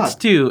name's that's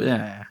God. too.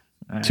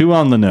 Two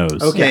on the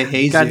nose. Okay,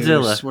 Jesus.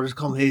 Godzilla. What is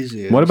called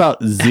Jesus? What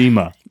about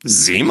Zima?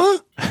 Zima?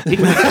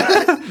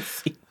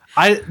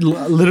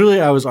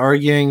 Literally, I was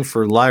arguing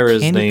for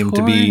Lyra's Candy name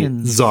to corn be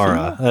and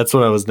Zara. That's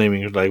what I was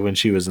naming her, like when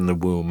she was in the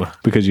womb.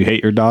 Because you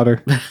hate your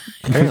daughter?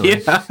 Apparently,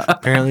 Yeah.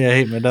 apparently I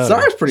hate my daughter.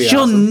 Zara's pretty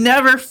She'll awesome.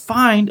 never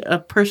find a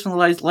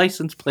personalized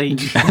license plate.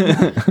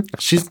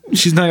 She's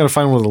not gonna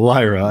find one with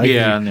Lyra.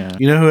 Yeah, no.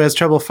 You know who has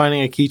trouble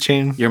finding a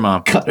keychain? Your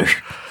mom. Cutter.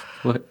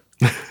 What?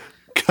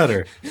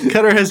 Cutter.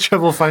 Cutter has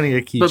trouble finding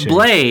a keychain. But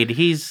Blade,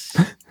 he's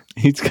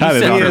He's got He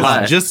it said on He his Lie.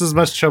 has just as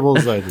much trouble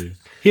as I do.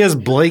 He has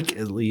Blake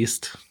at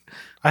least.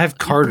 I have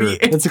Carter.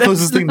 That's the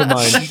closest thing to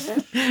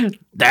mine.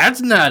 that's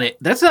not it.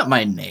 That's not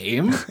my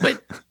name.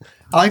 But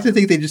I like to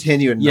think they just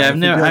hand you a knife. yeah, and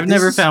be like, I've "This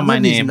never is found my one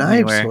of these name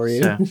knives anywhere. for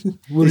you. So.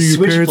 What These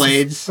your parents?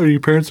 switchblades. Are your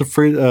parents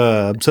afraid?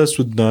 Obsessed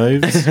with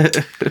knives?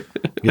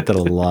 Get that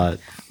a lot.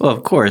 Well,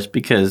 of course,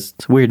 because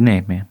it's a weird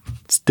name, man.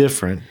 It's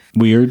different.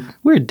 weird.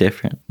 We're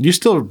different. You're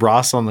still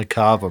Ross on the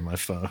Cob on my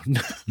phone.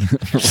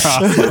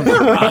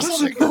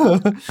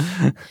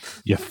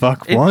 You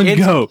fuck It- one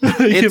it's- goat.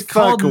 It's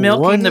called fuck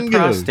milking one the goat.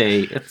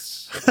 prostate.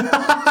 It's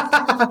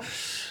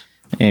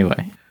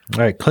anyway. All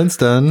right, Clint's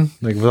done.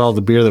 Like with all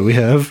the beer that we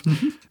have,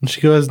 you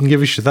should go ahead and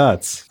give us your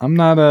thoughts. I'm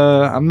not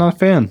a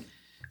fan.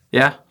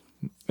 Yeah,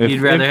 If-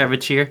 you'd rather if- have a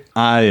cheer.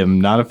 I am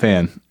not a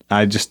fan.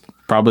 I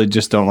probably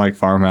just don't like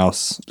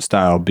farmhouse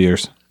style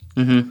beers.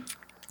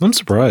 I'm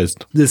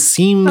surprised. This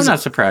seems, I'm not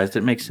surprised.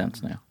 It makes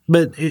sense now.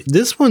 but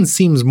this one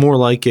seems more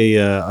like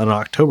an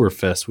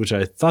Oktoberfest, which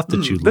I thought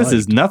that you. This liked.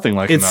 is nothing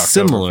like It's an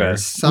similar. Oktoberfest.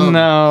 Some-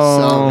 no.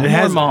 some. It More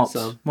has malt.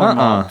 some. More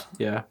malt.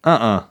 Yeah.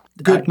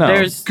 Good. No.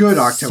 There's Good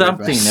Oktoberfest.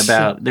 something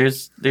about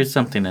there's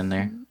something in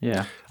there.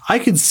 Yeah. I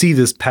could see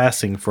this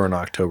passing for an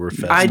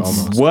Oktoberfest I'd-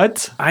 almost.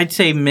 What? I'd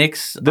say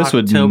mix This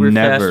would Oktoberfest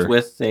never-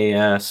 with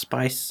a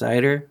spice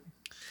cider.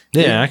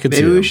 Yeah, I could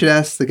see. Maybe we that. should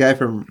ask the guy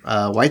from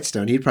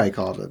Whitestone. He'd probably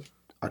call it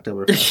a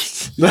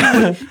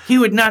Oktoberfest. He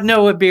would not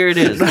know what beer it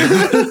is.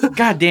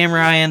 God damn,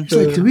 Ryan. He's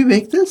like, did we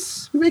make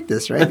this? We make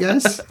this, right,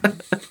 guys?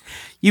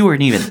 You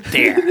weren't even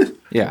there.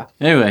 Yeah.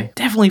 Anyway,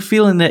 definitely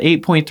feeling the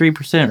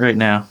 8.3% right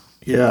now.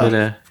 Yeah.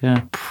 But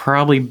yeah,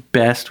 probably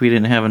best we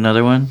didn't have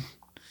another one.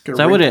 So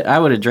I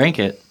would have drank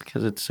it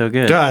because it's so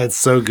good. God, it's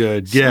so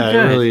good. Yeah, good,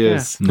 it really yeah.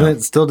 is.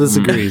 Clint still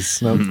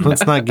disagrees. No,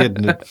 Clint's not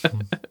getting it.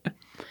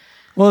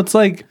 Well, it's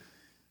like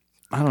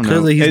I don't know.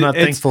 Clearly, he's not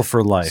It's- thankful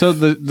for life. So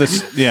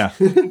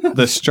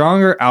the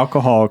stronger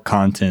alcohol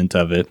content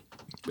of it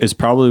is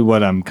probably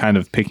what I'm kind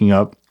of picking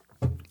up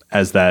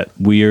as that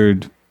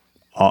weird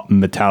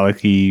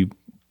metallic-y,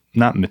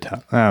 not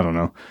metal. I don't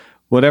know.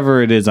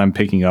 Whatever it is, I'm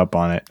picking up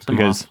on it Some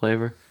because malt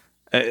flavor.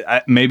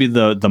 maybe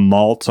the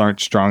malts aren't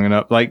strong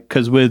enough. Like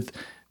because with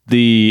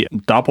the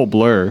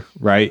Doppelblur,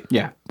 right?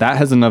 Yeah. that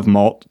has enough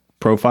malt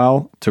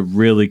profile to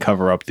really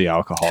cover up the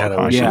alcohol God, I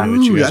content. wish I Yeah. knew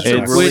what you Ooh, guys that's a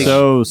were It's really-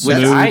 so Which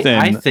smooth I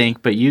and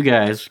think, but you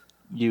guys,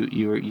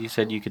 you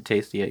said you could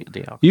taste the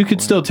alcohol. you could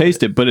still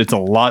taste it, but it's a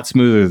lot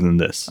smoother than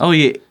this. Oh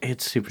yeah,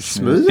 it's super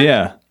smooth. Smoother?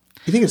 Yeah,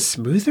 You think it's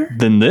smoother?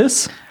 than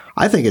this.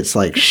 I think it's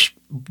like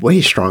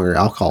way stronger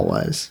alcohol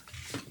wise.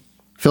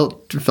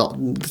 Felt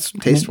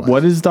taste wise.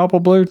 What is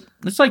Doppelblur?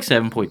 It's like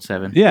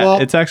 7.7. Yeah,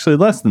 Well- it's actually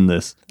less than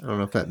this. I don't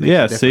know if that makes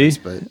Yeah, a difference,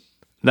 see? but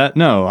That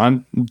no,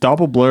 I'm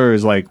Doppelblur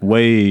is like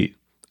way.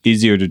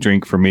 easier to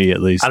drink for me,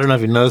 at least. I don't know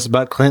if you noticed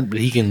about Clint, but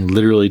he can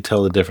literally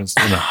tell the difference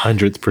in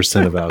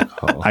 100th% of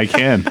alcohol. I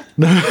can.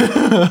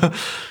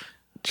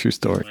 True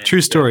story.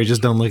 True story.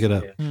 Just don't look it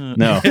up.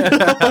 No.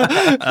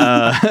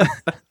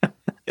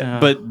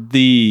 But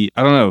I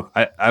don't know.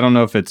 I don't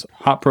know if it's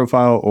hop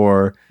profile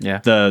or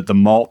the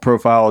malt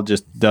profile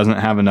just doesn't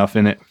have enough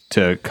in it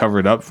to cover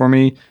it up for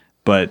me.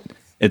 But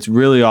it's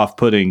really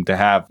off-putting to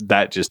have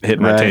that just hit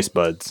my taste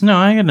buds. No,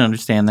 I can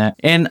understand that.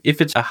 And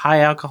if it's a high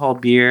alcohol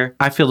beer,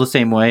 I feel the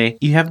same way.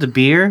 You have the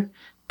beer,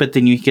 but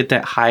then you get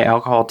that high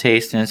alcohol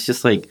taste, and it's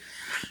just like,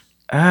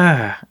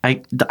 I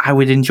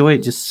would enjoy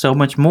it just so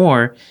much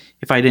more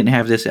if I didn't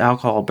have this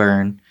alcohol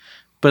burn.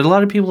 But a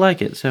lot of people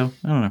like it, so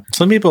I don't know.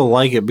 Some people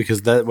like it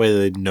because that way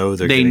they know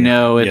they're. They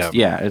know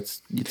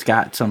it's it's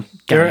got some.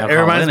 It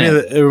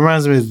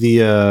reminds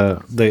me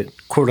of the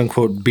quote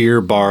unquote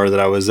beer bar that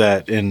I was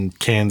at in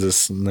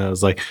Kansas, and I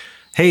was like,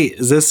 "Hey,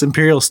 is this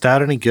Imperial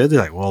Stout any good?" They're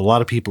like, "Well, a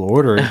lot of people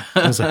order it."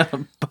 I was like,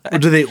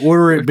 "Do they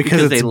order it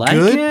because it's they like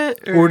good,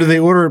 it, or do they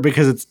order it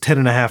because it's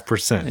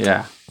 10.5%?"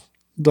 Yeah.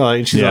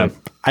 And she's like,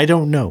 "I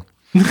don't know."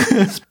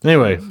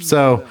 Anyway,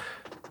 so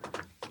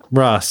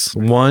Ross,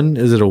 1,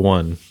 is it a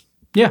 1?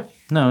 Yeah,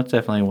 no, it's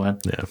definitely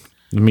 1. Yeah,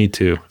 me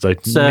too. It's like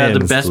it's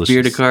the best delicious.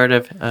 Beer to card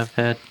I've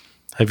had.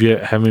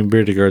 How many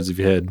beer to cards have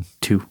you had?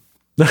 2.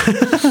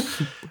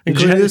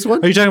 Including this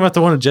one? Are you talking about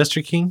the one at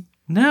Jester King?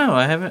 No,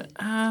 I haven't.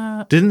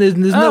 Isn't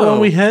that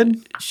one we had?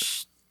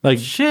 Like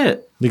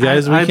shit, the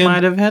guys' weekend? I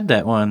might have had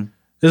that one.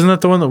 Isn't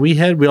that the one that we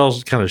had? We all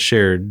kind of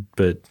shared,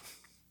 but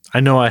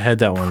I know I had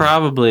that one.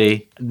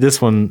 Probably. This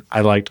one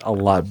I liked a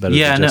lot better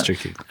than Jester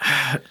King.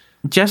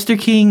 Jester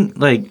King,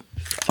 like,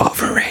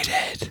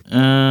 overrated.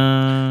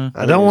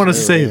 I don't want to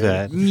say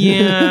that.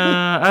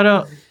 Yeah, I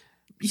don't.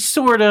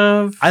 Sort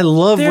of. I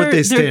love what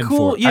they stand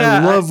cool. for.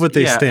 I love what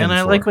they stand for. And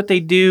I like what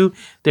they do.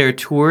 Their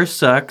tour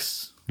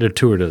sucks. Their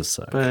tour does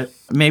suck. But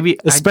maybe.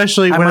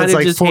 Especially when it's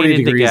like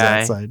 40 degrees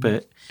outside.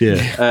 But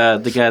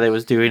the guy that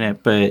was doing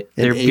it. But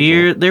their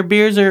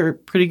beers are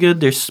pretty good.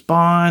 Their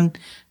Spawn.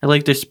 I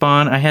like their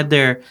Spawn. I had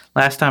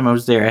last time I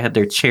was there, I had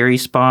their cherry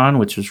Spawn,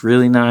 which was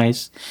really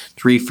nice.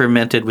 It's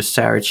re-fermented with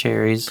sour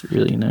cherries.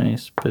 Really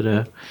nice.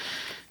 But,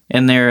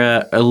 and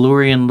their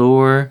Allurian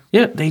Lure.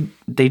 Yeah,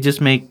 they just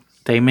make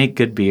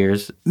good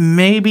beers.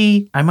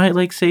 Maybe I might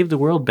like Save the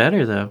World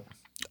better, though.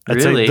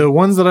 I'd say the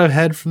ones that I've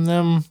had from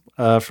them,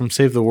 from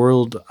Save the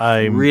World,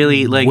 I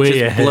really like way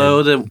just ahead.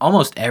 blow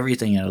almost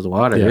everything out of the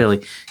water. Yeah.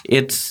 Really,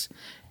 it's.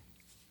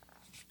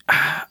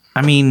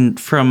 I mean,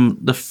 from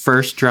the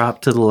first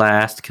drop to the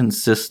last,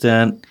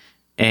 consistent,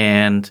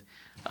 and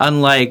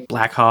unlike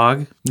Black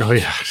Hog. Oh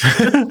yeah.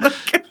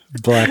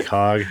 Black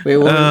Hog. Wait,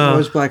 what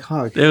was Black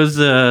Hog? It was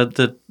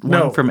the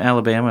one from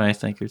Alabama, I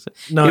think. It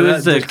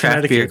was the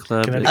craft beer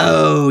club.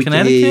 Oh,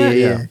 Connecticut?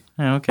 Yeah.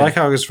 Oh, okay. Black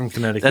Hog is from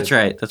Connecticut.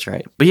 That's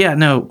right. But yeah,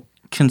 no,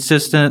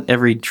 consistent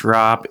every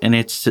drop, and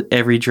it's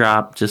every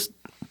drop just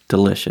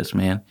delicious,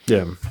 man.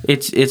 Yeah.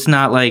 It's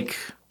not like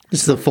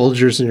it's the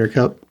Folgers in your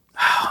cup.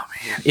 Oh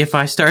man! If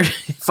I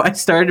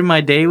started my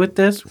day with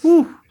this,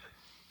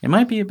 it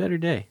might be a better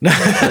day.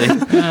 I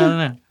don't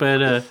know,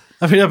 but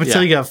I mean, up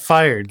until you got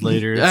fired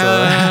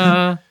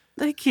later.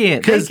 They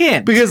can't tell.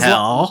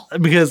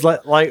 Because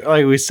like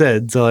we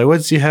said, so like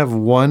once you have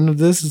one of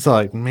this, it's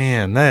like,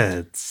 man,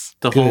 that's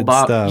the good whole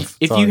bottle. stuff.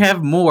 If you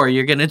have more,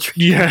 you're gonna drink.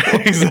 Yeah,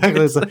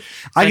 exactly.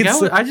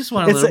 I just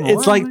want a little more.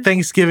 It's like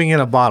Thanksgiving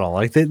in a bottle.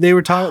 Like they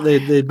were talking.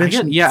 They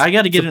mentioned. I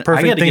got to get a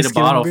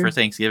bottle for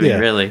Thanksgiving. Yeah.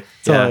 Really.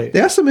 So yeah.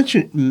 They also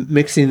mentioned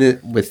mixing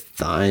it with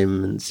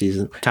thyme and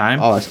season.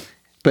 Thyme.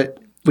 But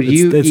would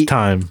you? It's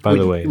thyme, by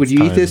the way. Would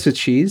you eat this with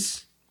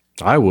cheese?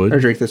 I would. Or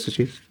drink this with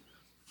cheese?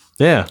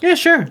 Yeah. Yeah,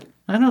 sure.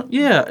 I don't.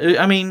 Yeah,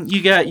 I mean,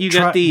 you got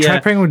the try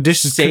pairing with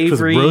dishes cooked with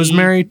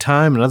rosemary,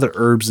 thyme, and other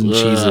herbs and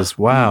cheeses.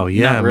 Wow,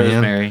 yeah, not man.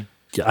 Rosemary.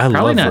 Yeah, I Probably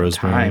love not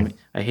rosemary. Thyme.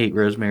 I hate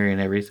rosemary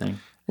and everything.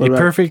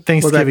 Perfect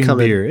Thanksgiving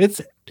beer.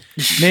 It's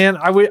man.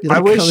 I wish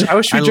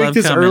we drank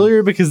this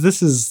earlier because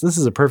this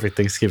is a perfect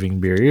Thanksgiving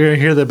beer. You're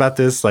gonna hear about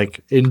this like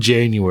in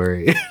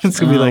January. It's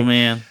gonna be like,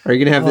 man, are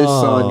you gonna have this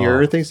on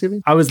your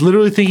Thanksgiving? I was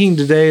literally thinking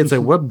today. It's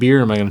like, what beer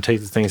am I gonna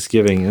take to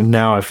Thanksgiving? And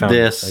now I found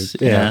this.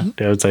 Like, yeah,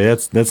 I would say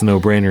that's a no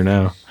brainer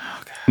now.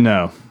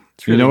 No,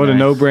 really you know what nice. a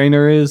no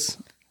brainer is?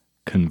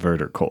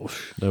 Converter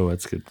Kolsch. Oh,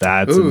 that's good.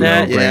 That's a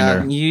no-brainer.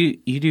 Yeah.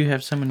 You do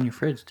have some in your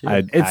fridge too.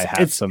 I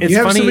have some. You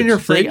have some in your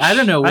fridge? I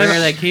don't know where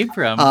that came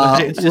from.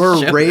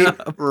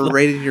 We're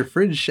rating your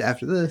fridge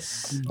after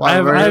this. I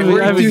have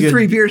a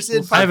 3 beers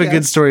in. I have a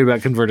good story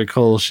about Converter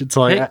Kolsch. It's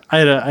like I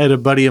had a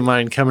buddy of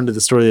mine come into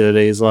the store the other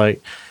day. He's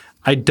like,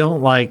 I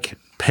don't like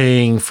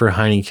paying for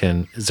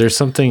Heineken. Is there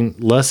something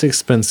less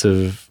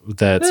expensive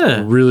that's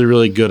really,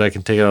 really good I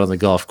can take out on the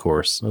golf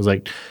course? I was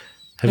like,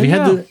 Have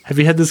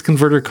you had this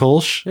Converter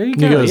Kolsch? There you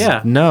and he go. goes,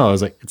 yeah. No. I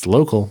was like, it's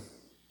local,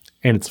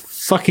 and it's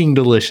fucking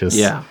delicious.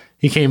 Yeah.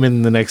 He came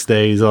in the next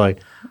day. He's like,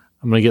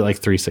 I'm gonna get like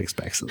 3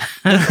 6-packs of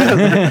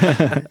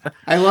it.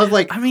 I love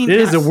it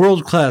is a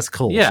world class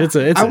Kolsch. Yeah.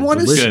 I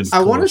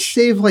want to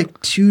save like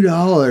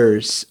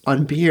 $2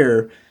 on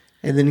beer,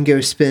 and then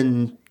go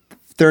spend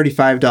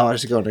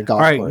 $35 to go on a golf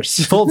All right.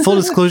 course. Full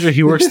disclosure,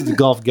 he works at the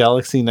Golf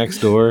Galaxy next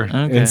door,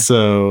 Okay. and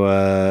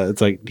so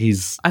it's like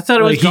he's. I thought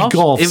it was like, he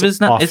golf. golfs It was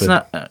not. It's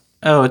often. not.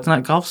 It's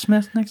not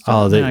Golfsmith next door.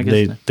 Oh, No, I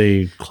guess not.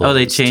 they closed. Oh,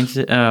 they changed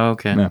it. Oh,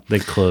 okay. Yeah. They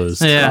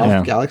closed. Yeah. Golf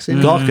Yeah.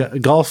 Galaxy?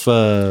 Golf.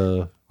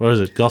 What is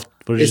it? Golf.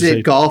 What did Is you say?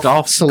 it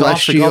Golf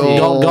Celestial?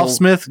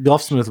 Golfsmith.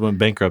 Golfsmith went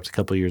bankrupt a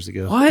couple years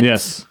ago. What?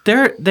 Yes.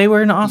 They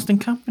were an Austin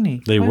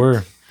company. They What?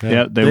 were.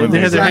 Yeah, they They were. had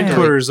their Exactly.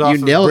 headquarters You off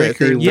of nailed it.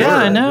 Breaker. They Yeah,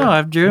 were. I know.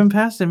 I've driven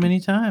past it many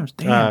times.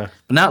 Damn. Uh,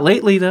 But not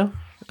lately though.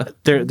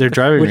 Their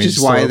driving Which range is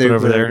is why still they open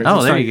over were- there. Oh,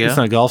 It's there not- you go. It's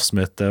not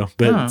Golfsmith though,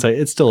 but Oh.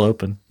 it's still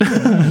open.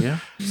 Yeah.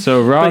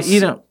 So Ross,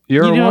 But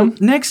you're one.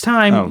 next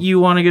time Oh. you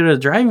want to go to the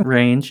driving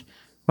range,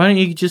 why don't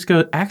you just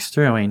go axe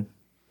throwing?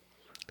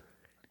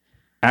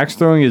 Axe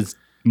throwing is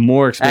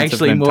more expensive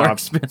Actually, than more top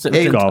expensive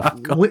Hey, than golf.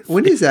 Top Golf.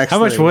 when is actually?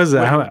 How much was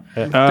that? How,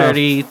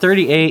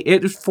 38.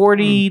 It was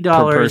 $40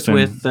 person.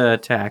 with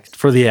tax.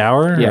 for the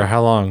hour Yeah. or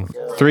how long?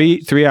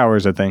 3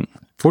 hours, I think.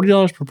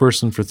 $40 per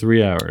person for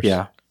 3 hours.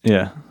 Yeah.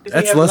 Yeah.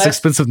 That's less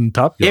expensive than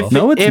Top Golf.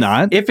 No, it's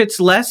not. If it's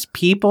less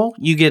people,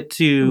 you get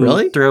to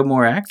Really? throw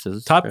more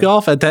axes. Top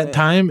Golf at that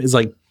time is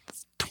like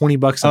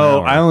 $20 an Oh,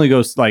 hour. I only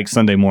go like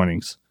Sunday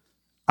mornings.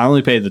 I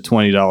only pay the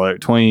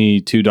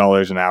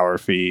 $22 an hour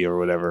fee or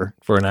whatever.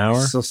 for an hour.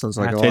 Still sounds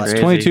like a It's lot. crazy.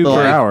 22 But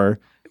per like- hour.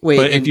 Wait,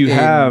 But if you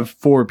have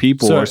 4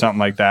 people So- or something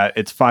like that,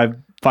 it's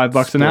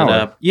 $5 an Split hour.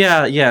 up.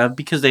 Yeah,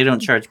 because they don't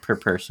charge per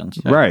person.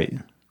 So. Right.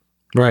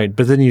 Right,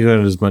 but then you don't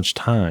have as much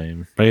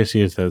time. I guess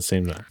you have to have the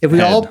same time. if we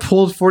head. all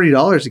pulled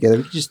 $40 together,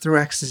 we could just throw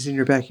axes in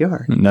your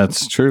backyard.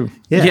 That's true.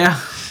 Yeah.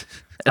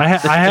 I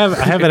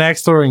have an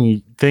axe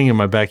throwing thing in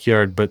my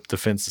backyard, but the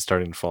fence is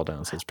starting to fall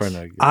down, so it's probably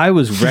not good. I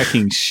was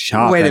wrecking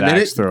shop Wait a at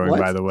minute, axe throwing, what?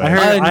 by the way.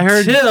 I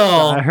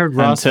Until- heard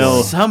Ross.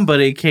 Until-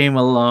 Somebody came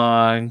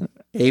along.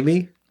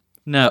 Amy?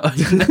 No.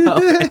 You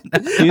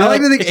I know,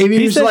 like to think Amy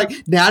he was said-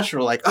 like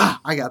natural, like,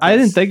 I got this. I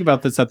didn't think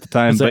about this at the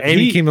time, So but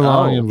Amy he came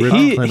along and ripped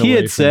he, Clint he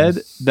away had from said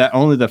us. that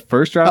only the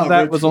first round of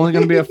that ripped was only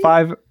going to be a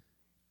 5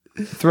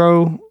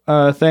 throw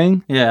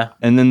thing, Yeah.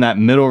 and then that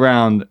middle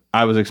round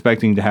I was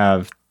expecting to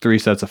have 3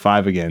 sets of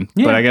 5 again,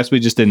 Yeah. but I guess we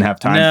just didn't have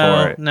time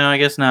for it. No, I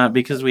guess not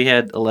because we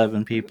had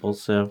 11 people.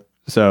 So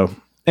So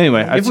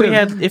anyway, If we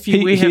had he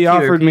fewer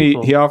offered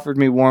people.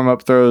 me warm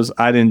up throws.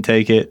 I didn't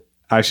take it.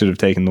 I should have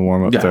taken the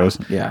warm up throws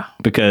Yeah.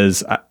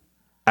 because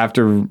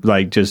after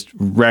like just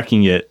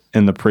wrecking it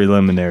in the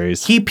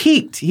preliminaries. He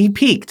peaked,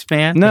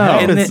 man. No,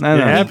 And it then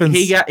happens.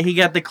 He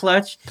got the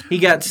clutch. He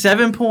got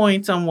 7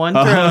 points on one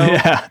throw. Oh,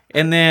 yeah.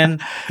 And then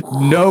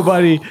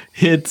Nobody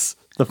hits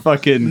the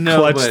fucking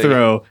clutch Nobody.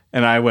 throw,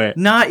 and I went.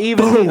 not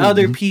even the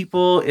other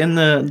people in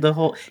the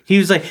whole. He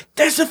was like,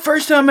 "That's the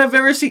first time I've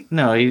ever seen."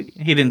 No, he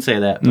didn't say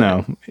that.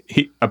 No,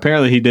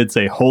 he did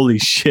say, "Holy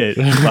shit!"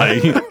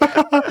 Like,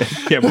 I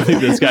can't believe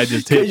this guy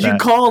just hit Because you that.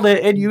 called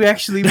it and you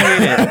actually made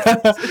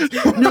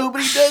it.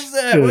 Nobody does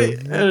that. Wait,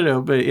 I don't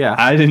know, but yeah,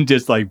 I didn't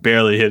just like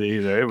barely hit it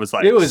either. It was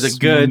like it was a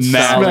good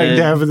smack solid,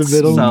 dab in the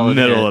middle. solid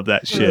middle hit. of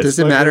that shit. Does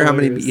it matter how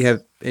many hilarious. you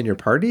have in your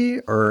party,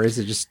 or is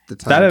it just the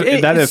time?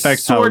 That It's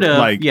affects how sort of,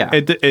 like yeah.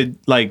 it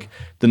like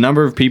the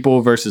number of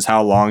people versus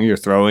how long you're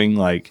throwing.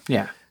 Like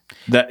Yeah,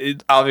 that.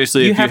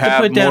 Obviously, if you to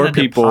have put down more a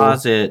people,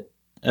 deposit,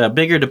 a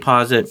bigger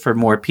deposit for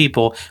more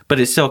people, but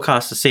it still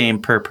costs the same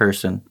per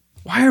person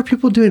Why are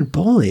people doing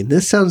bowling?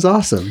 This sounds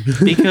awesome.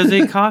 because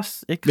it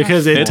costs.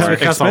 Because more. it costs a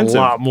expensive.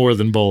 lot more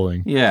than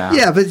bowling. Yeah,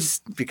 yeah, but it's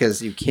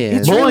because you can.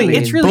 It's really-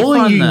 it's really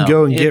bowling fun, you can though.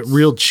 go and get It's-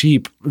 real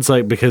cheap. It's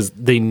like because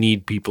they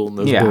need people in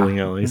those Yeah. bowling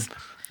alleys.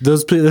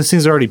 Those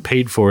things are already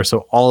paid for,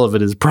 so all of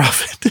it is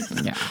profit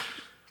Yeah.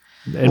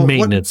 and Well, what-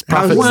 maintenance. how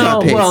Profit. is that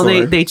Well, paid well,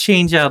 for? they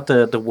change out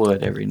the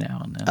wood every now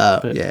and then.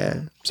 but- Yeah.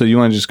 so you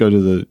want to just go to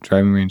the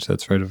driving range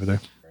that's right over there.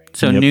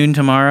 So Yep. noon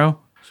tomorrow.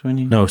 So, when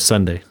you, No,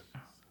 Sunday.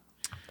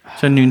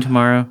 so noon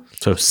tomorrow.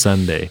 So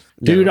Sunday.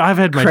 Dude, I've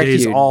had my Correct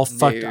days you. all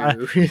fucked.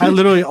 No. I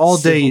literally all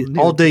day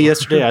So new.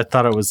 yesterday I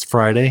thought it was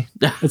Friday.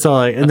 It's all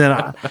like, and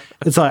then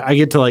it's like I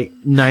get to like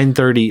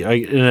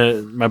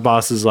 9:30. My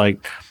boss is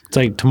like, it's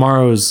like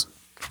tomorrow's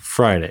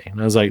Friday, and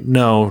I was like,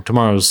 no,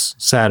 tomorrow's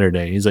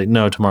Saturday. He's like,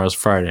 no, tomorrow's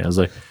Friday. I was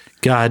like,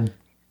 God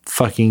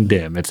fucking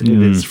damn it, it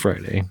is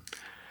Friday.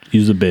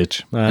 He's a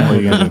bitch. What are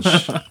you gonna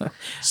do?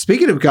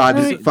 Speaking of God,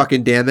 just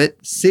fucking damn it,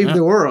 save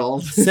the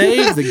world.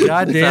 Save the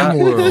goddamn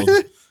world.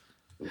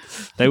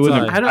 They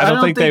wouldn't. Sorry. I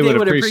don't think they would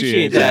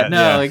appreciate that. No,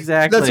 yeah.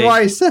 exactly. That's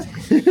why I said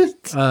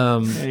it.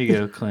 There you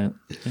go, Clint.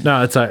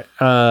 No, it's like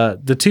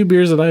the 2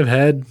 beers that I've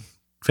had,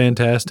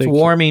 fantastic. It's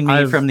warming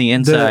me from the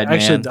inside,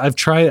 Actually, man. I've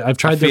tried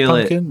their feel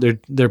it. pumpkin.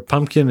 Their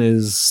pumpkin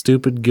is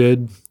stupid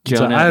good. So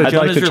Jonah, I- I'd like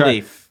Jonah's to try.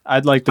 relief.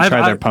 I'd like to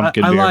try their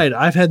pumpkin I beer. lied.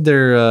 I've had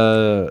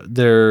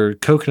their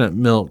coconut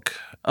milk.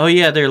 Oh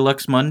yeah, their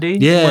Lux Monday.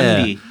 Yeah.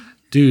 Monday.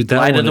 Dude, that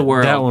Light of one, the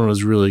world. that one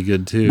was really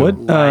good too. What?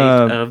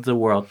 Light of the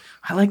world.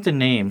 I like the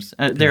names.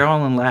 They're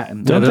all in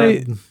Latin. Don't they?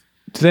 Do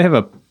they have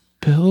a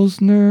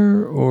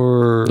pilsner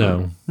or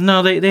No,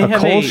 No, they a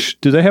have Kolsch?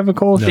 Do they have a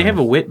Kolsch? they have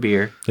a wit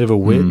beer. they have a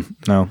wit.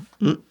 No.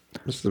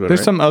 This is about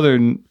There's right. some other.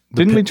 Didn't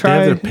we They have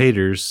try? their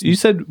Paters. You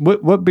said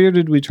what beer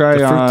did we try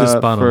The Fructus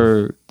Bonum.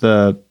 for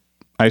the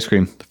Ice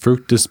cream.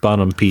 Fructus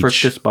bonum peach.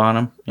 Fructus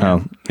bonum. Yeah.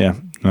 Oh, yeah.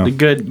 No. The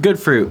good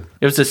fruit.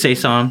 It was a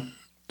saison.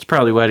 It's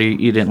probably why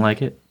you didn't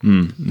like it.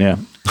 Yeah.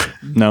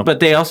 No. But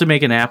they also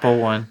make an apple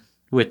one,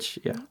 which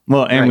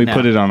well, and right we now.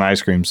 put it on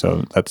ice cream,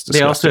 so that's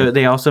disgusting.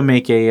 They also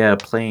make a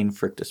plain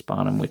Fructus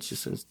bonum, which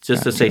is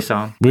just a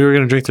saison. We were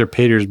going to drink their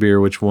Pater's beer,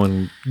 which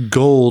won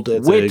gold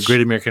at the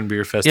Great American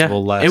Beer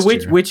Festival last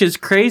year. Which is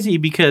crazy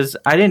because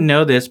I didn't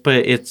know this,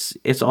 but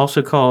it's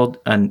also called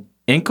an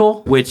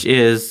Enkel, which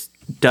is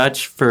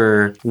Dutch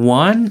for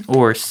one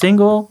or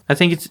single. I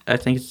think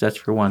it's Dutch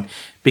for one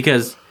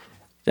because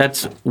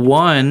that's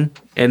one,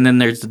 and then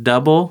there's the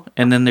double,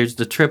 and then there's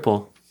the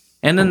triple,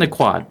 and then the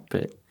quad.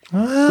 But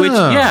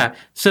which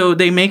so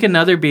they make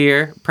another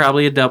beer,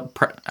 probably a double.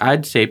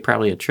 I'd say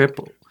probably a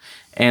triple,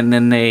 and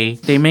then they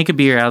make a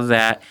beer out of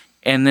that,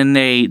 and then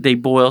they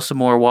boil some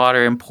more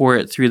water and pour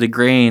it through the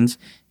grains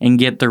and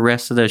get the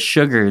rest of the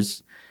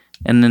sugars,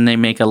 and then they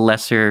make a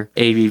lesser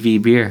ABV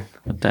beer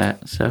with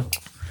that.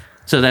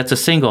 So that's a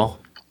single.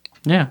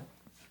 Yeah.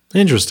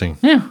 Interesting.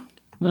 Yeah.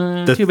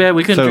 Too bad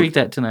we couldn't drink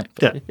that tonight.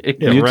 Yeah,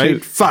 You right? too.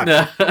 Fuck.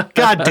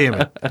 God damn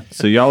it.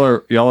 So y'all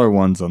are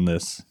ones on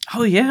this.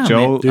 Oh yeah.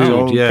 Joe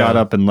Dude, got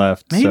up and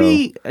left.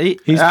 Maybe so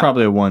he's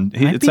probably a one.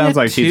 might It be sounds a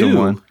like he's a 2.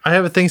 one. I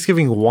have a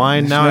Thanksgiving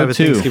wine. Now no I have a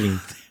two. Thanksgiving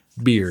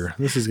beer.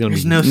 This is going to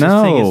there's be no such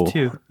thing No, as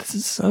two. this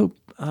is so.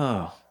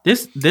 Oh,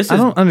 This I is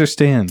don't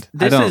understand.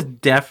 this I don't. is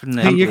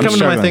definitely. Hey, you're coming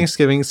to my struggling.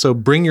 Thanksgiving, so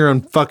bring your own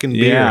fucking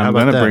beer. Yeah, How I'm about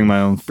gonna that? bring my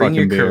own bring fucking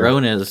your beer.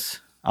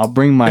 Coronas. I'll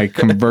bring my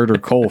converter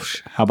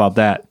Kolsch. How about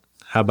that?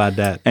 How about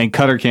that? And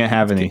Cutter can't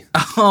have any.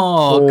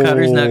 Oh,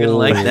 Cutter's not gonna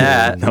like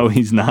that. No,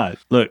 he's not.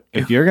 Look,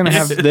 if you're gonna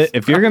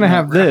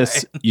have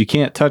this, you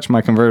can't touch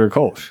my converter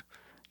Kolsch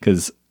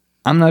because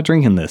I'm not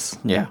drinking this.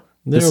 Yeah.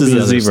 This There'll is be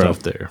a other zero.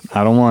 stuff there.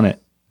 I don't want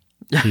it.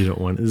 You don't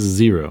want it. This is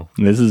zero.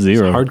 This is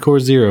zero. Hardcore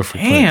zero for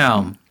Clint.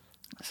 Damn.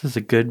 This is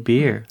a good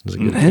beer. It's a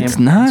good It's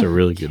beer. not. It's a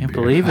really good Can't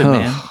beer. believe it,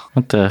 man.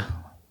 What the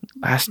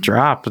last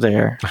drop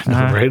there?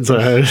 Right? It's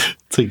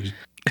like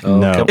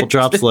No. a couple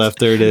drops left.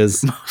 There it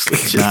is. Mostly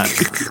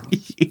just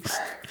yeast.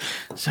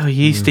 So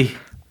yeasty.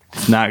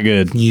 It's not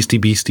good. Yeasty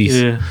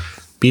beasties. Yeah.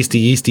 Beastie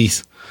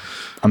yeasties.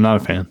 I'm not a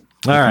fan.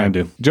 All right. I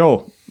do.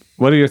 Joel,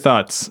 what are your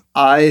thoughts?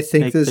 I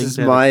think Make this things is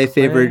out of my clay,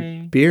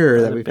 favorite beer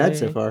out that of we've had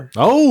so bay. far.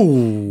 Oh.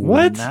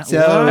 What? So,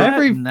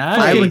 Every nice.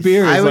 fucking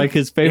beer I is would- like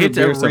his favorite It's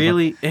beer. a so far.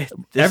 really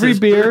Every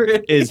beer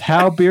is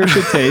how beer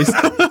should taste,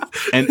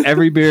 and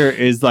every beer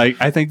is like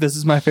I think this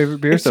is my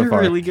favorite beer It's so a far.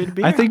 really good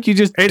beer. I think you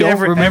just And don't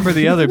every- remember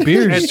the other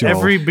beers. And Joel.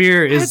 every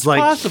beer is It's like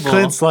possible.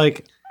 Clint's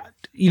like,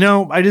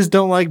 I just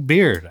don't like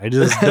beer. I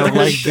just don't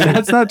like beer.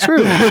 That's not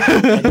true.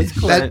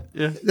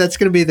 That's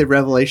going to be the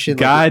revelation.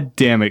 God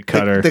damn it,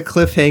 Cutter. The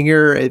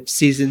cliffhanger at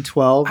season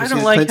 12. I is don't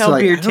gonna- like Clint's how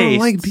beer I don't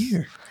like tastes.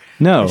 beer.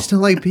 No, I just don't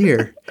like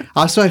beer.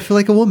 Also, I feel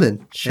like a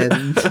woman.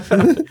 And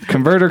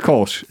Converter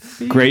Kolsch,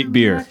 great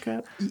beer.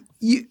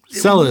 you,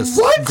 Celis,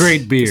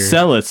 great beer.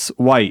 Celis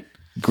White,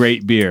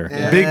 great beer.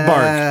 Big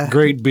Bark,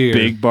 great beer.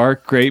 Big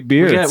Bark, great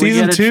beer. We got-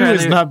 Season gotta 2 try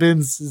has to- not been.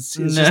 It's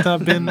just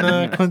not been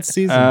Clint's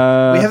season.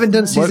 we haven't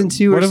done season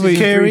 2 or what have we-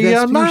 season 3. Carry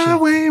Best on my Fusion.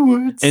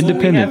 wayward soul.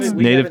 Independence,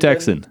 we Native haven't done-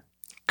 Texan,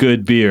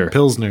 good beer.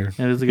 Pilsner,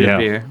 It was a good Yeah.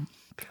 beer.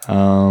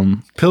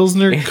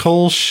 Pilsner,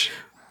 Kolsch,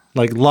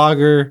 like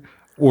lager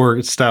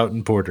or stout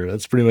and porter.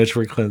 That's pretty much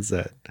where Clint's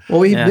at. Well,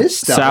 we Yeah.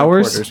 missed stout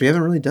Sours? porters. We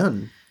haven't really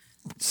done.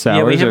 Sours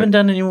Yeah, we are- haven't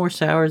done any more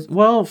sours.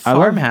 Well, I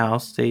love-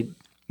 Farmhouse,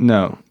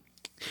 no.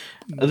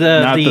 Not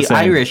the the same.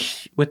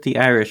 Irish with the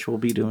Irish will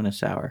be doing a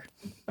sour.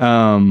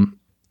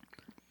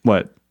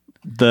 What?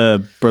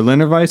 The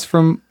Berliner Weiss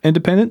from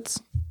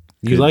Independence?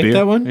 You Good like beer.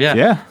 that one? Yeah.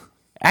 Yeah.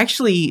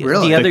 Actually,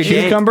 Really? the other The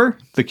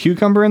day,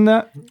 cucumber in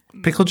that?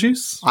 Pickle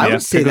juice? I Yeah,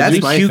 would say pickle that's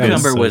the my cucumber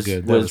favorite. so was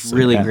good. That was so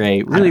really good.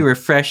 great, really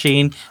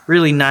refreshing,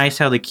 really nice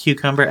how the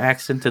cucumber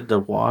accented the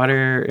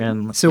water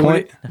and So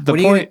Point, the what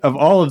do you- point of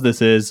all of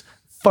this is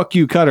fuck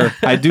you, Cutter.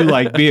 I do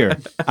like beer.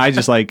 I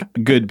just like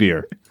good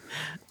beer.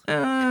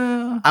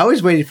 I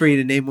was waiting for you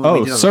to name one. Oh, we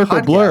did on the Circle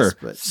podcast, Blur.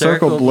 but-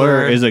 Circle Circle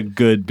Blur Blur. is a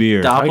good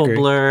beer.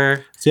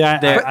 Doppelblur. See, I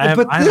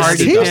But I'm this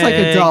already tastes like a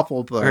Pig,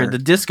 Doppelblur. or the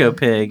Disco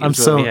Pig. I'm is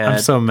what we I'm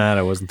had. so mad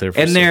I wasn't there for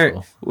and they're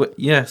Circle.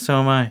 yeah, so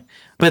am I.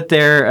 But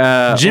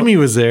they're Jimmy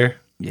was there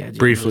yeah, Jimmy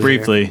briefly. was there.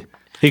 Briefly.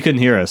 He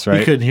couldn't hear us, He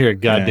right? couldn't hear a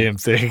goddamn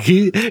thing.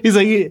 He's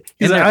like,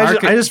 And I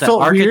just the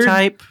felt weird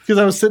archetype. because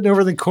I was sitting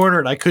over in the corner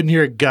and I couldn't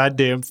hear a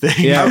goddamn thing.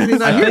 Yeah, How can you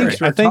not hear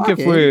us? I think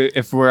We're if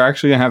talking. we're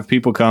actually gonna have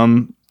people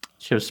come,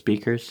 Show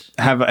speakers.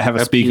 have a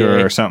A speaker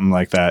PA. or something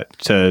like that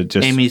to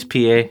just. Amy's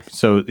PA.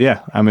 So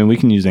yeah, I mean we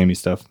can use Amy's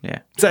stuff. Yeah.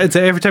 It's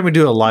every time we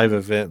do a live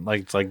event, like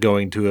it's like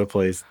going to a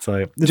place. It's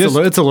like Just-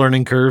 it's a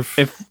learning curve.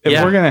 If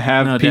Yeah. we're gonna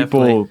have No, people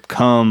definitely.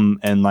 come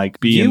and like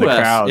be in View the us,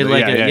 crowd,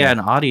 like an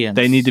audience.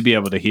 they need to be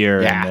able to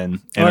hear Yeah. and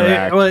then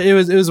interact. it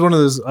was one of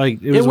those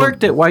like It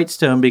worked at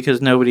Whitestone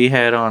because nobody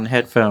had on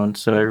headphones,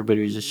 so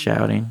everybody was just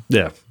shouting.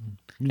 Yeah,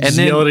 And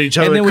then yelling at each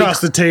and other then across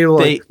the table.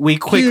 Like, we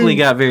quickly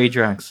got very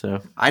drunk.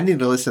 So I need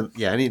to listen.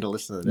 Yeah, I need to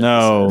listen to this.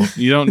 No,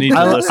 you don't need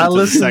to listen to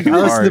the second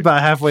I listened part.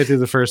 about halfway through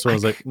the first one. I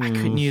was like, I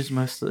couldn't use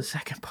most of the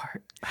second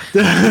part.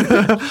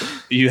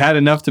 You had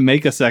enough to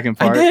make a second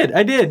part.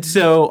 I did.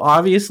 So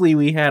obviously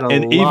we had a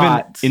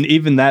lot.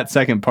 Even that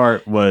second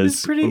part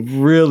was pretty-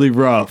 really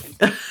rough.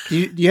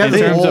 You have In the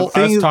terms whole of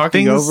us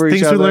talking over each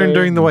things other. we learned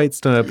during the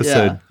Whitestone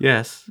episode.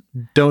 Yes.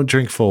 Don't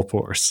drink full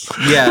pours.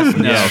 Yes.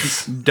 No.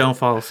 Yes. Don't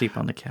fall asleep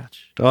on the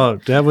couch. Oh,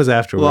 that was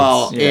afterwards.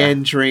 well, Yeah.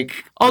 and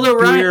drink. Although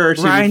beer or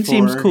two Ryan before.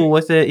 seems cool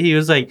with it. He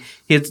was like,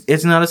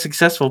 it's not a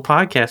successful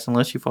podcast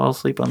unless you fall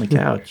asleep on the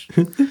couch.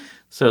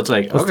 So it's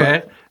like,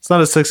 okay. It's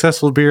not a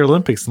successful beer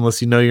Olympics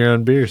unless you know your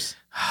own beers.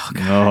 Oh,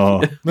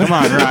 come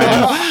on,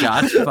 Ryan.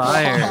 Shots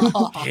fired.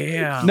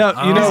 Damn. No,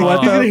 you know what?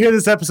 He's Though? gonna hear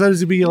this episode.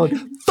 He's gonna be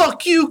yelling,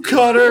 "Fuck you,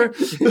 Cutter!"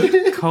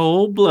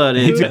 Cold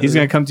blooded. He's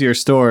gonna come to your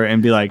store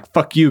and be like,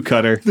 "Fuck you,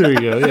 Cutter." There you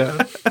go.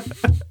 Yeah.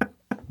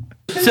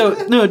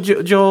 So no,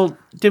 Joel,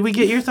 did we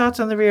get your thoughts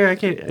on the beer? I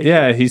can't.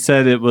 Yeah, he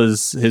said it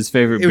was his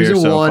favorite It was beer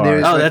a so one. far. It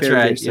was Oh, my that's favorite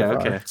right. beer so Yeah, far.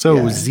 okay. So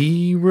Yeah.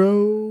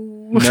 0.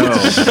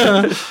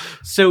 No,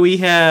 So we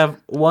have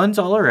ones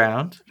all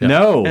around.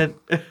 no, And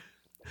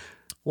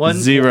one,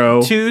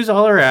 0. twos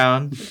all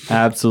around.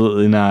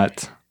 Absolutely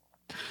not.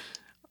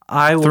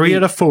 I will 3 be-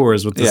 out of 4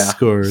 is what the yeah.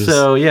 scores.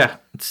 So yeah.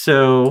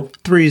 So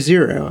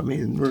 3-0. I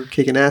mean, we're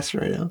kicking ass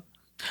right now.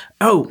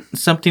 oh,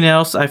 something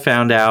else I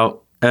found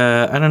out.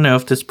 I don't know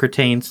if this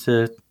pertains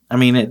to. I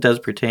mean, it does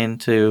pertain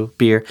to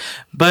beer,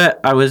 but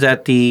I was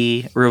at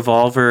the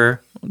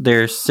Revolver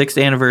their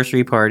 6th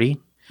anniversary party,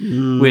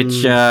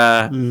 which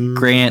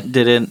Grant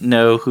didn't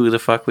know who the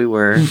fuck we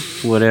were.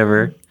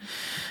 Whatever.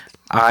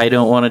 I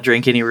don't want to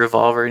drink any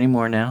Revolver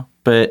anymore now.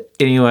 But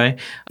anyway,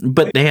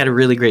 but they had a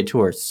really great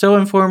tour. So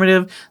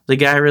informative. The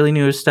guy really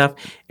knew his stuff.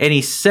 And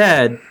he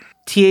said,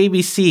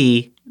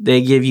 TABC,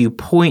 they give you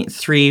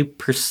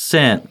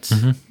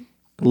 0.3%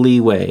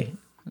 leeway.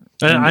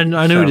 I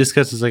know So- we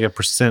discussed it's like a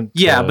percent.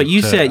 Yeah, but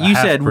you to said a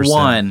half percent.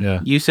 one. Yeah.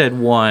 You said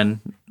one.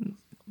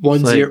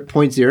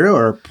 0.0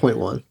 or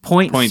 0.1?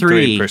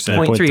 0.3%.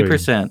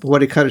 0.3%. What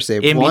did Cutter say?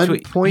 In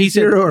between- he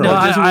said- 1.0 or no,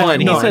 what? just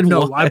one. He said no,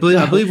 one. I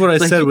believe what I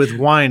It's like- said with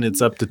wine,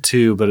 it's up to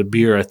 2, but a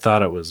beer, I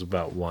thought it was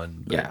about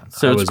 1. but Yeah.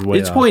 So I it's was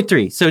way off.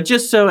 0.3. So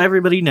just so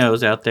everybody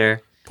knows out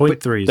there,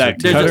 0.3. That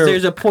there's Cutter-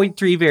 there's a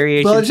 0.3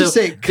 variation. Well, let's just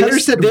So say Cutter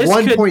said this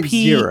could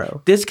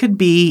 1.0. This could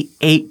be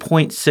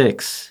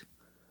 8.6.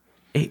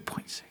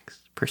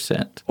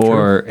 8.6%.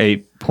 Or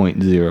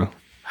 8.0.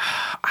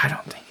 I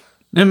don't think.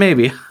 No,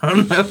 maybe. I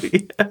don't know.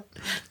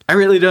 I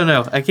really don't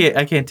know. I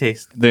can't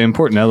taste. The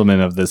important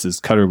element of this is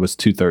Cutter was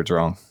 2/3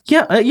 wrong.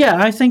 Yeah,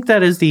 I think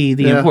that is the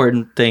Yeah.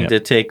 important thing Yep. to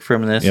take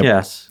from this. Yep.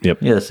 Yes. Yep.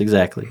 Yes,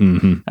 exactly.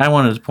 I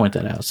wanted to point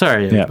that out.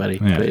 Sorry, everybody.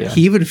 Yeah. But yeah.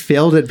 He even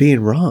failed at being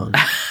wrong.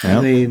 I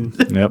Yep. mean,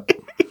 Yep.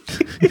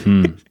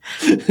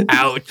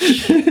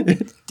 Ouch.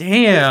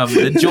 Damn,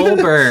 the Joel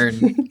burn.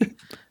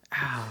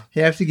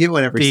 you have to get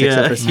one every The, 6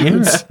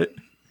 episodes. yeah.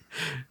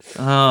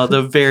 Oh,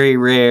 the very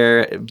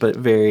rare but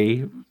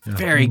very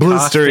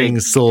blistering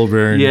caustic. soul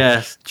burn.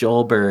 Yes,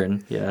 Joel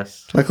burn.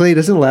 Yes. Luckily, it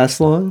doesn't last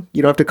long.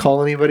 You don't have to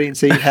call anybody and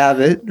say you have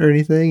it or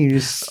anything. You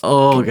just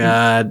Oh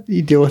God.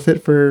 you deal with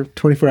it for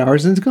 24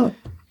 hours and it's gone.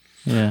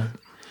 Yeah.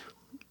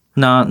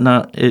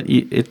 Not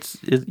it.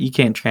 You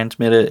can't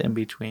transmit it in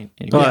between.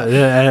 Anyway. Oh,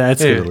 yeah,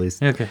 that's good at Anyway,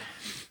 least. Okay.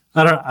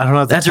 I don't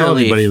have to That's tell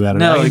relief. anybody about it.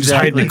 No, I can just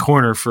hide in exactly. the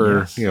corner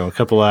for a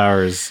couple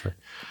hours.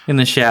 In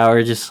the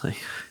shower, just like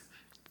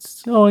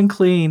so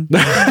unclean.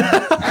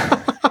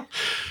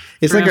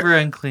 It's like Forever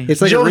unclean. it's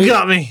like Joel a ring-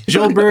 got me.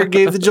 Joel Berg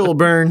gave the Joel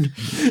burn.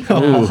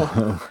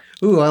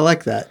 Ooh, I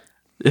like that.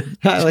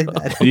 I like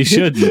that. You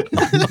shouldn't.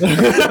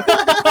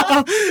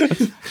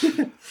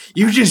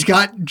 You just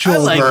got I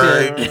Joel liked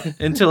Berg. it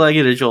until I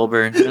get a Joel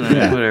burn. I don't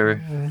know,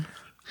 whatever.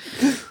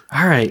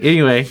 All right.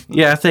 Anyway,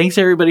 yeah. Thanks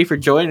everybody for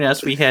joining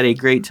us. We had a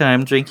great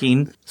time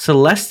drinking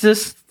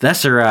Celestis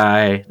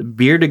Thesserai, the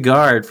Beer de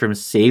Garde from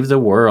Save the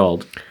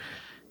World.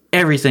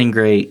 Everything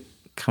great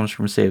comes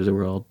from Save the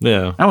World.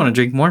 Yeah. I want to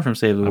drink more from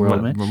Save the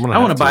World, man. I'm gonna I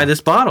want have to buy to. this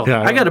bottle.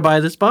 Yeah, I got to buy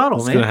this bottle,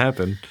 It's man. going to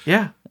happen.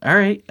 Yeah. All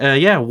right.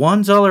 Yeah.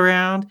 Ones all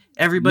around.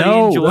 Everybody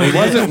No, enjoyed it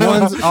wasn't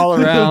ones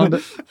all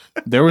around.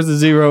 There was a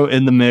 0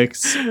 in the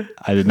mix.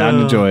 I did not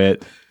enjoy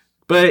it.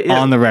 But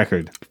On the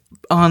record.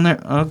 on there.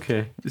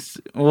 Okay.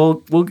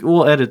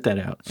 We'll edit that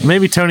out.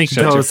 Maybe Tony can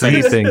Shut tell your us what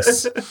he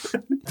thinks.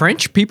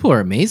 French people are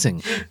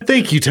amazing.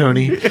 Thank you,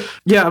 Tony.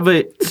 Yeah,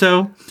 but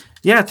so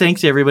yeah,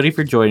 thanks everybody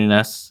for joining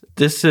us.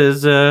 This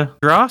is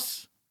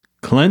Ross.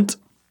 Clint,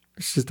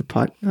 This is the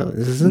pot. Oh,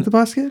 this isn't the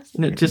podcast.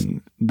 No, just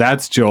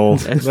that's Joel.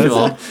 that's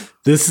Joel.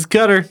 This is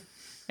Cutter.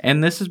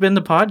 And this has been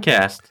the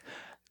podcast.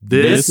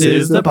 This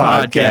is the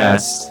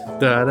podcast.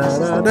 Da, da,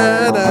 da,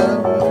 da,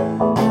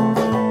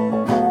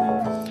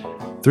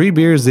 da. 3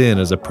 Beers In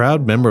is a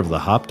proud member of the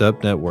Hopped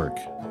Up Network.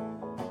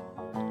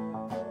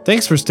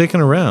 Thanks for sticking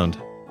around.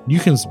 You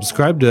can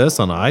subscribe to us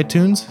on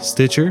iTunes,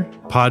 Stitcher,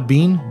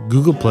 Podbean,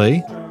 Google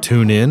Play,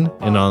 TuneIn,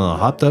 and on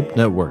the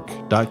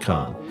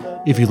hoppedupnetwork.com.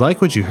 If you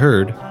like what you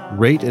heard,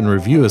 rate and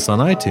review us on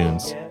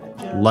iTunes.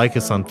 Like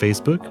us on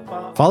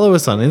Facebook. Follow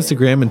us on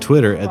Instagram and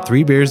Twitter at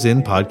 3 Beers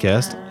In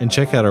Podcast, and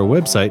check out our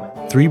website,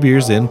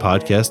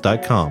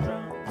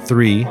 3beersinpodcast.com.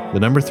 3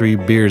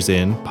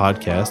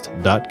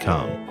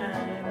 beersinpodcast.com.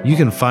 You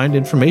can find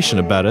information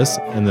about us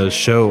and the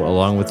show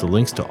along with the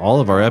links to all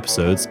of our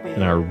episodes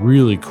and our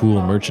really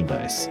cool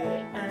merchandise.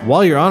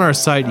 While you're on our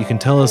site, you can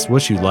tell us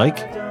what you like,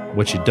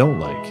 what you don't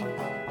like.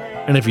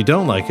 And if you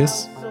don't like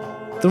us,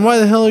 then why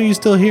the hell are you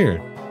still here?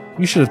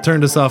 You should have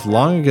turned us off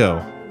long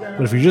ago.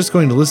 But if you're just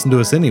going to listen to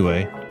us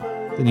anyway,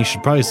 then you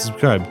should probably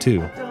subscribe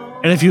too.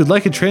 And if you would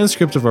like a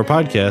transcript of our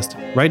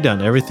podcast, write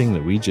down everything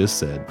that we just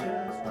said.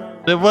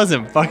 It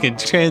wasn't fucking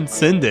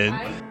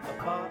transcendent.